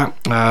listening to that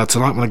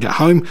tonight when I get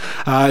home.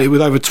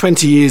 With over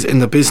 20 years in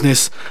the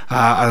business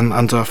and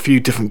under a few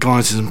different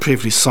guises, and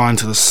previously signed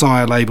to the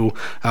Sire label,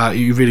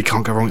 you really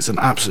can't go wrong. It's an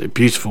absolutely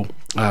beautiful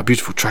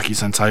track he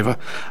sent over.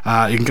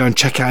 You can go and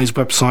check out his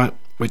website,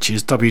 which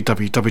is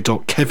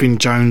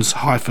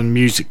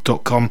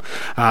www.kevinjones-music.com.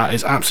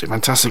 It's absolutely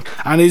fantastic,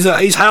 and he's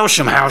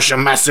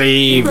Howsham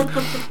massive.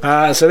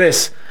 So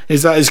this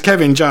is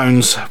Kevin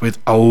Jones with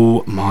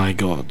Oh My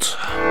God.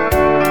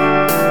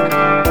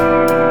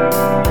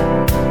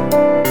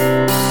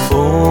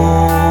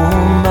 Oh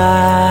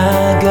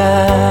my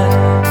God,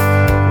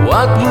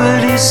 what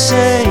would he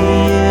say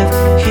if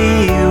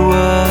he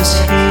was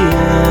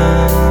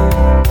here?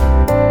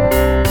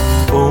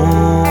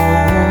 Oh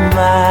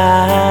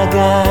my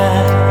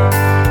God,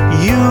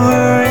 you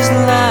were his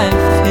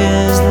life,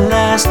 his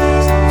last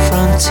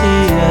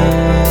frontier.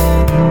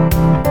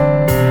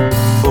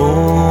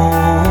 Oh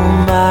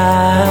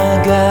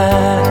my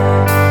God,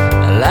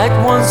 a light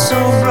once so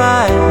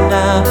bright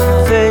now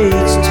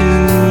fades to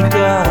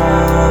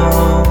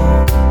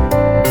dark.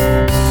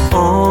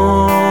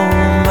 Oh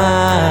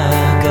my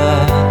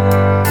God,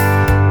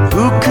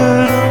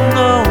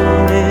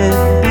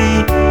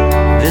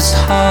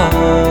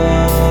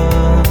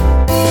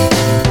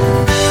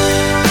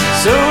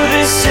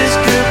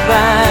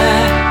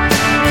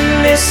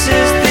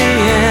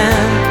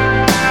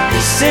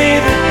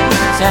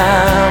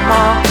 time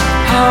our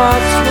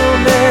hearts will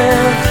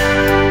mend.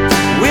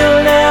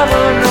 We'll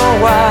never know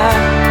why,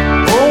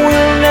 oh,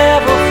 we'll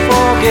never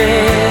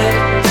forget.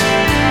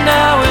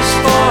 Now is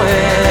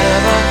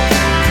forever,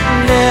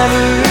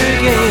 never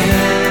again.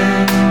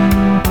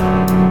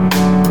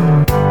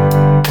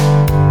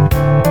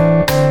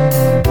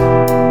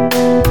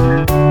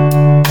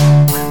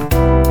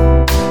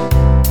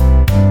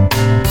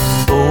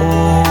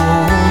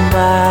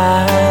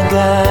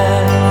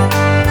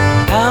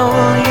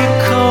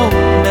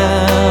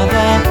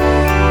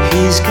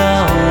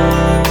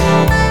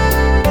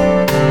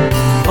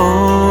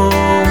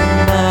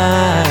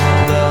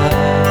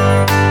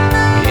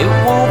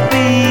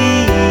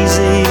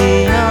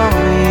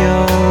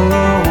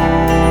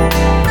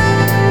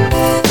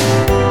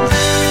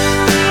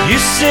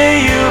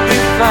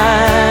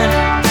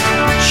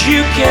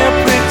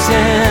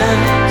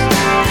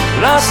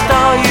 Lost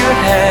all you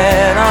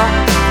had,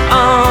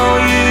 all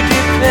you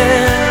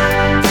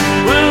depend.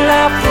 Will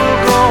life will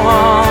go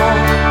on?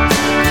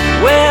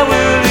 Where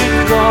will it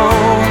go?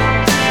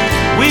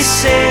 We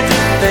say the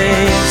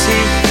things he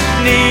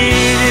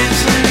needed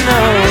to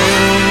know.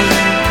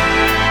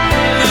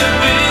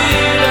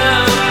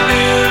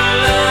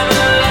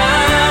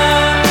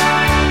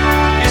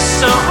 It's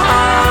so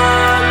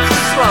hard to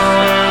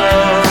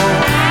swallow.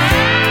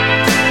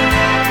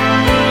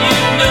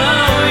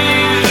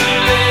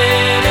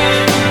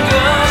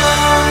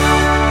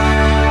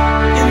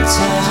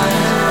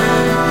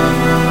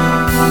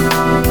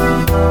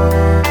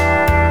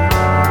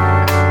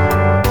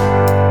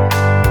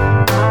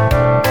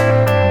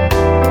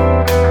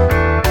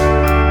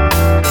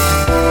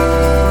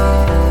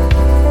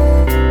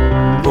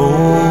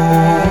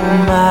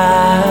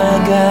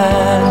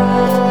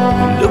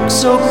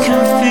 So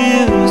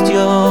confused,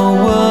 your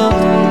world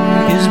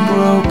is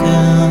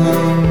broken.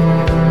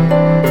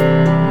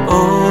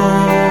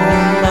 Oh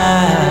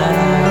my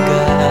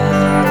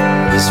God,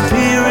 there's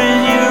fear in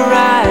your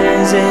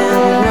eyes and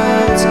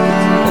words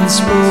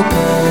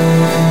unspoken.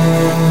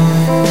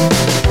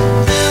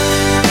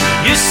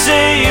 You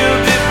say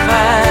you'll be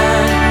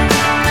fine,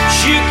 but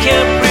you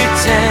can't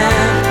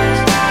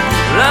pretend.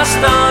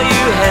 Lost all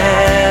you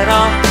had,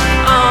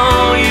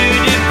 all you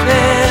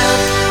depend.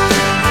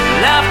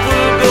 Life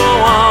will go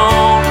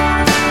on.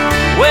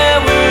 Where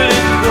will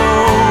it go?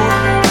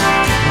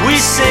 We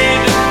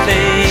say the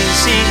things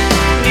he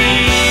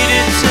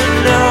needed to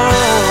know.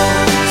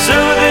 So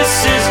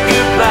this is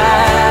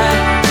goodbye,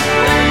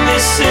 and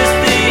this is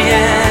the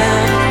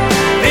end.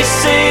 They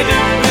say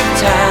that with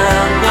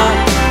time the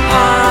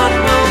heart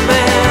will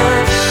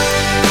mend.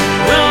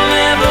 We'll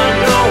never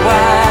know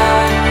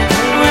why,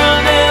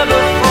 we'll never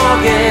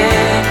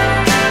forget.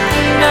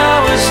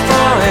 Now is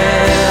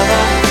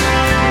forever,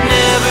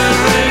 never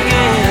again.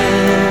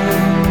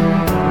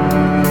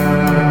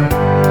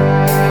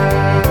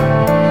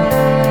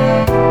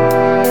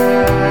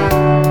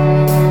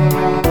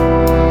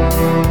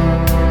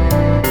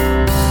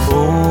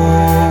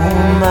 Oh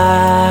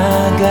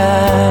my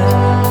God,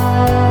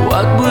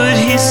 what would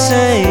he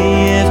say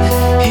if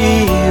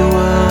he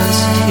was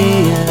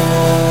here?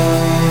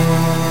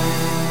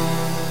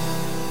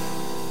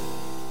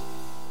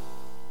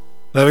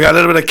 There we go, a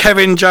little bit of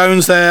Kevin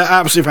Jones there,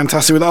 absolutely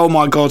fantastic with Oh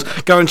My God.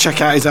 Go and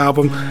check out his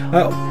album.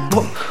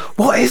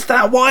 What is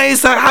that? Why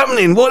is that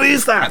happening? What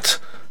is that?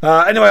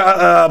 Anyway,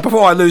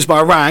 before I lose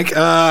my rag,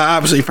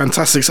 absolutely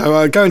fantastic.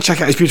 So go and check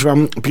out his beautiful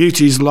album,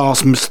 Beauty's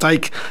Last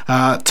Mistake.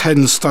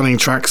 10 stunning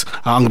tracks.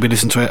 I'm going to be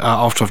listening to it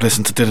after I've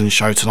listened to Dylan's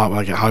show tonight when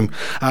I get home.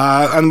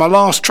 And my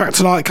last track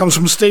tonight comes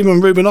from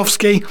Stephen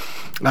Rubinosky.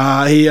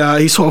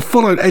 He sort of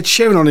followed Ed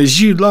Sheeran on his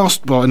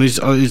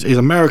his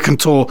American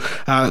tour.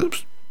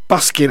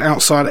 Busking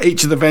outside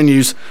each of the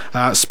venues,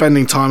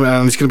 spending time,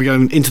 and he's going to be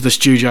going into the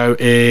studio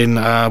in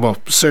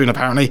soon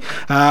apparently.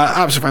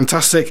 Absolutely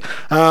fantastic.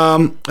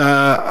 I'm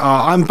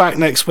back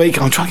next week.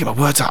 I'm trying to get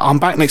my words out. I'm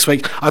back next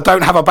week. I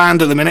don't have a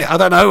band at the minute. I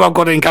don't know who I've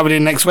got coming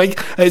in next week.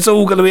 It's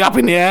all going to be up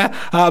in the air,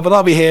 but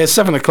I'll be here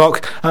 7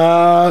 o'clock.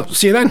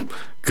 See you then.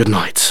 Good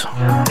night.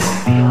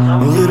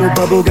 A little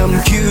bubblegum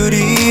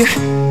cutie,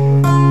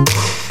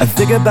 I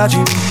think about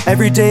you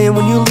every day, and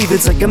when you leave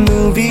it's like a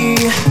movie.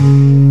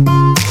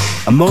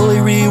 I'm only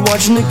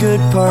rewatching the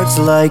good parts,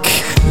 like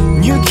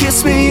you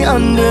kiss me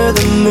under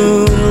the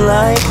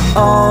moonlight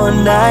all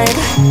night.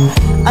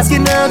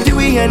 Asking how do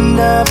we end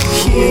up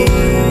here,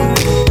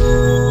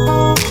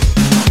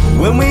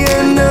 when we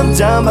end up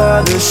down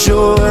by the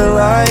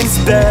shoreline's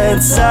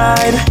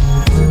bedside.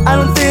 I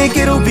don't think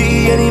it'll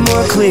be any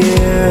more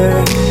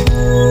clear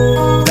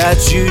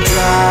that you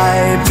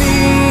drive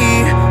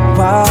me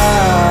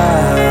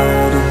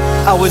wild.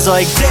 I was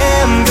like,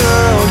 damn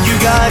girl, you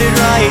got it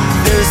right.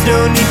 There's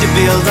no need to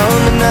be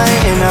alone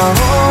tonight, and I'll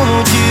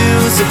hold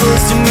you so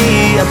close to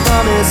me. I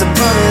promise I'll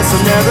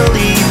never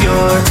leave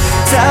your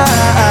side.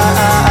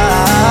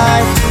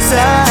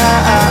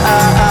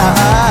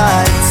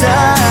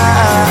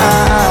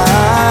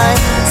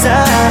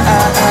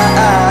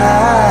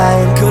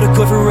 Code a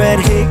code for red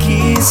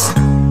hickeys.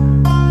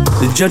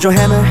 The judge will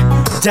hammer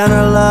down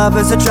our love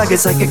as a drug,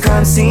 it's like a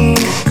crime scene.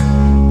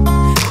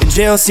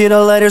 Jail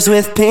seal letters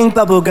with pink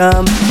bubble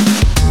gum.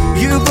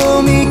 You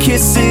blow me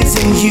kisses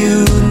and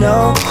you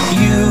know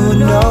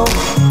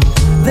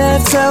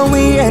that's how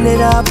we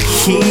ended up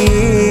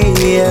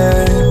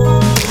here.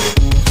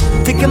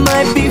 Think I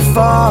might be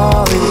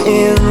falling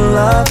in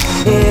love,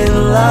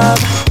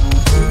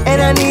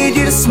 and I need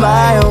you to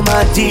smile,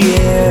 my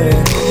dear.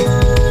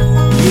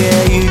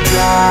 Yeah, you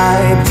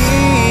drive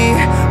me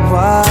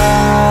wild.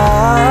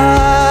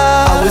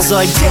 I was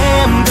like,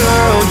 damn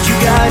girl, you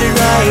got it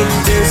right.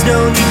 There's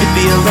no need to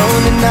be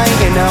alone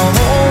tonight, and I'll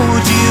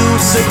hold you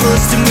so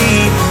close to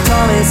me.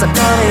 Promise, I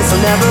promise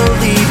I'll never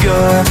leave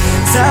your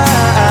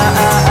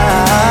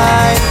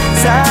side,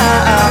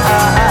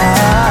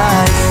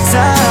 side,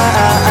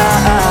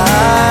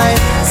 side,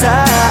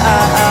 side.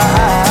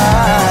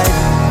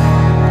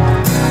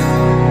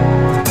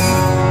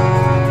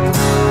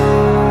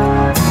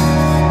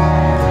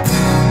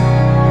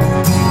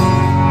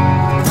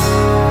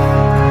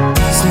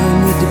 There's no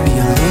need to be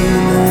alone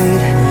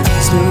tonight.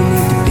 There's no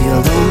need to be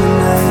alone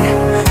tonight.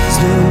 There's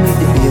no need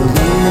to be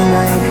alone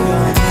tonight.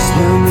 There's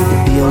no need to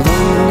be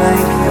alone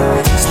tonight.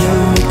 There's no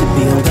need to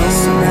be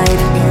alone tonight.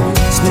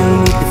 There's no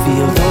need to be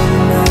alone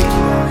tonight.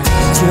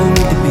 There's no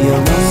need to be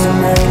alone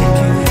tonight.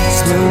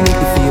 There's no need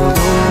to be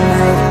alone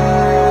tonight.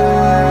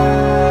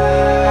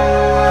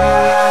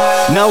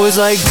 Now it's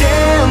like,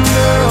 damn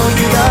girl,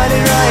 you got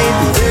it right.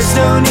 There's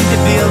no need to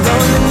be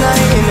alone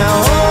tonight, and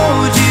I'll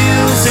hold you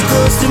so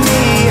close to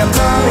me. I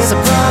promise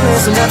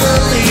I'll never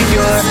leave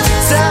your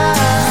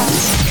side.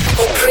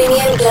 The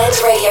Premium Blend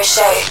Radio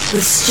Show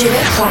with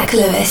Stuart Clark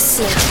Lewis,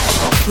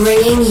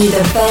 bringing you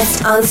the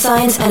best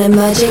unsigned and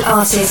emerging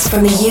artists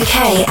from the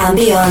UK and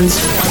beyond.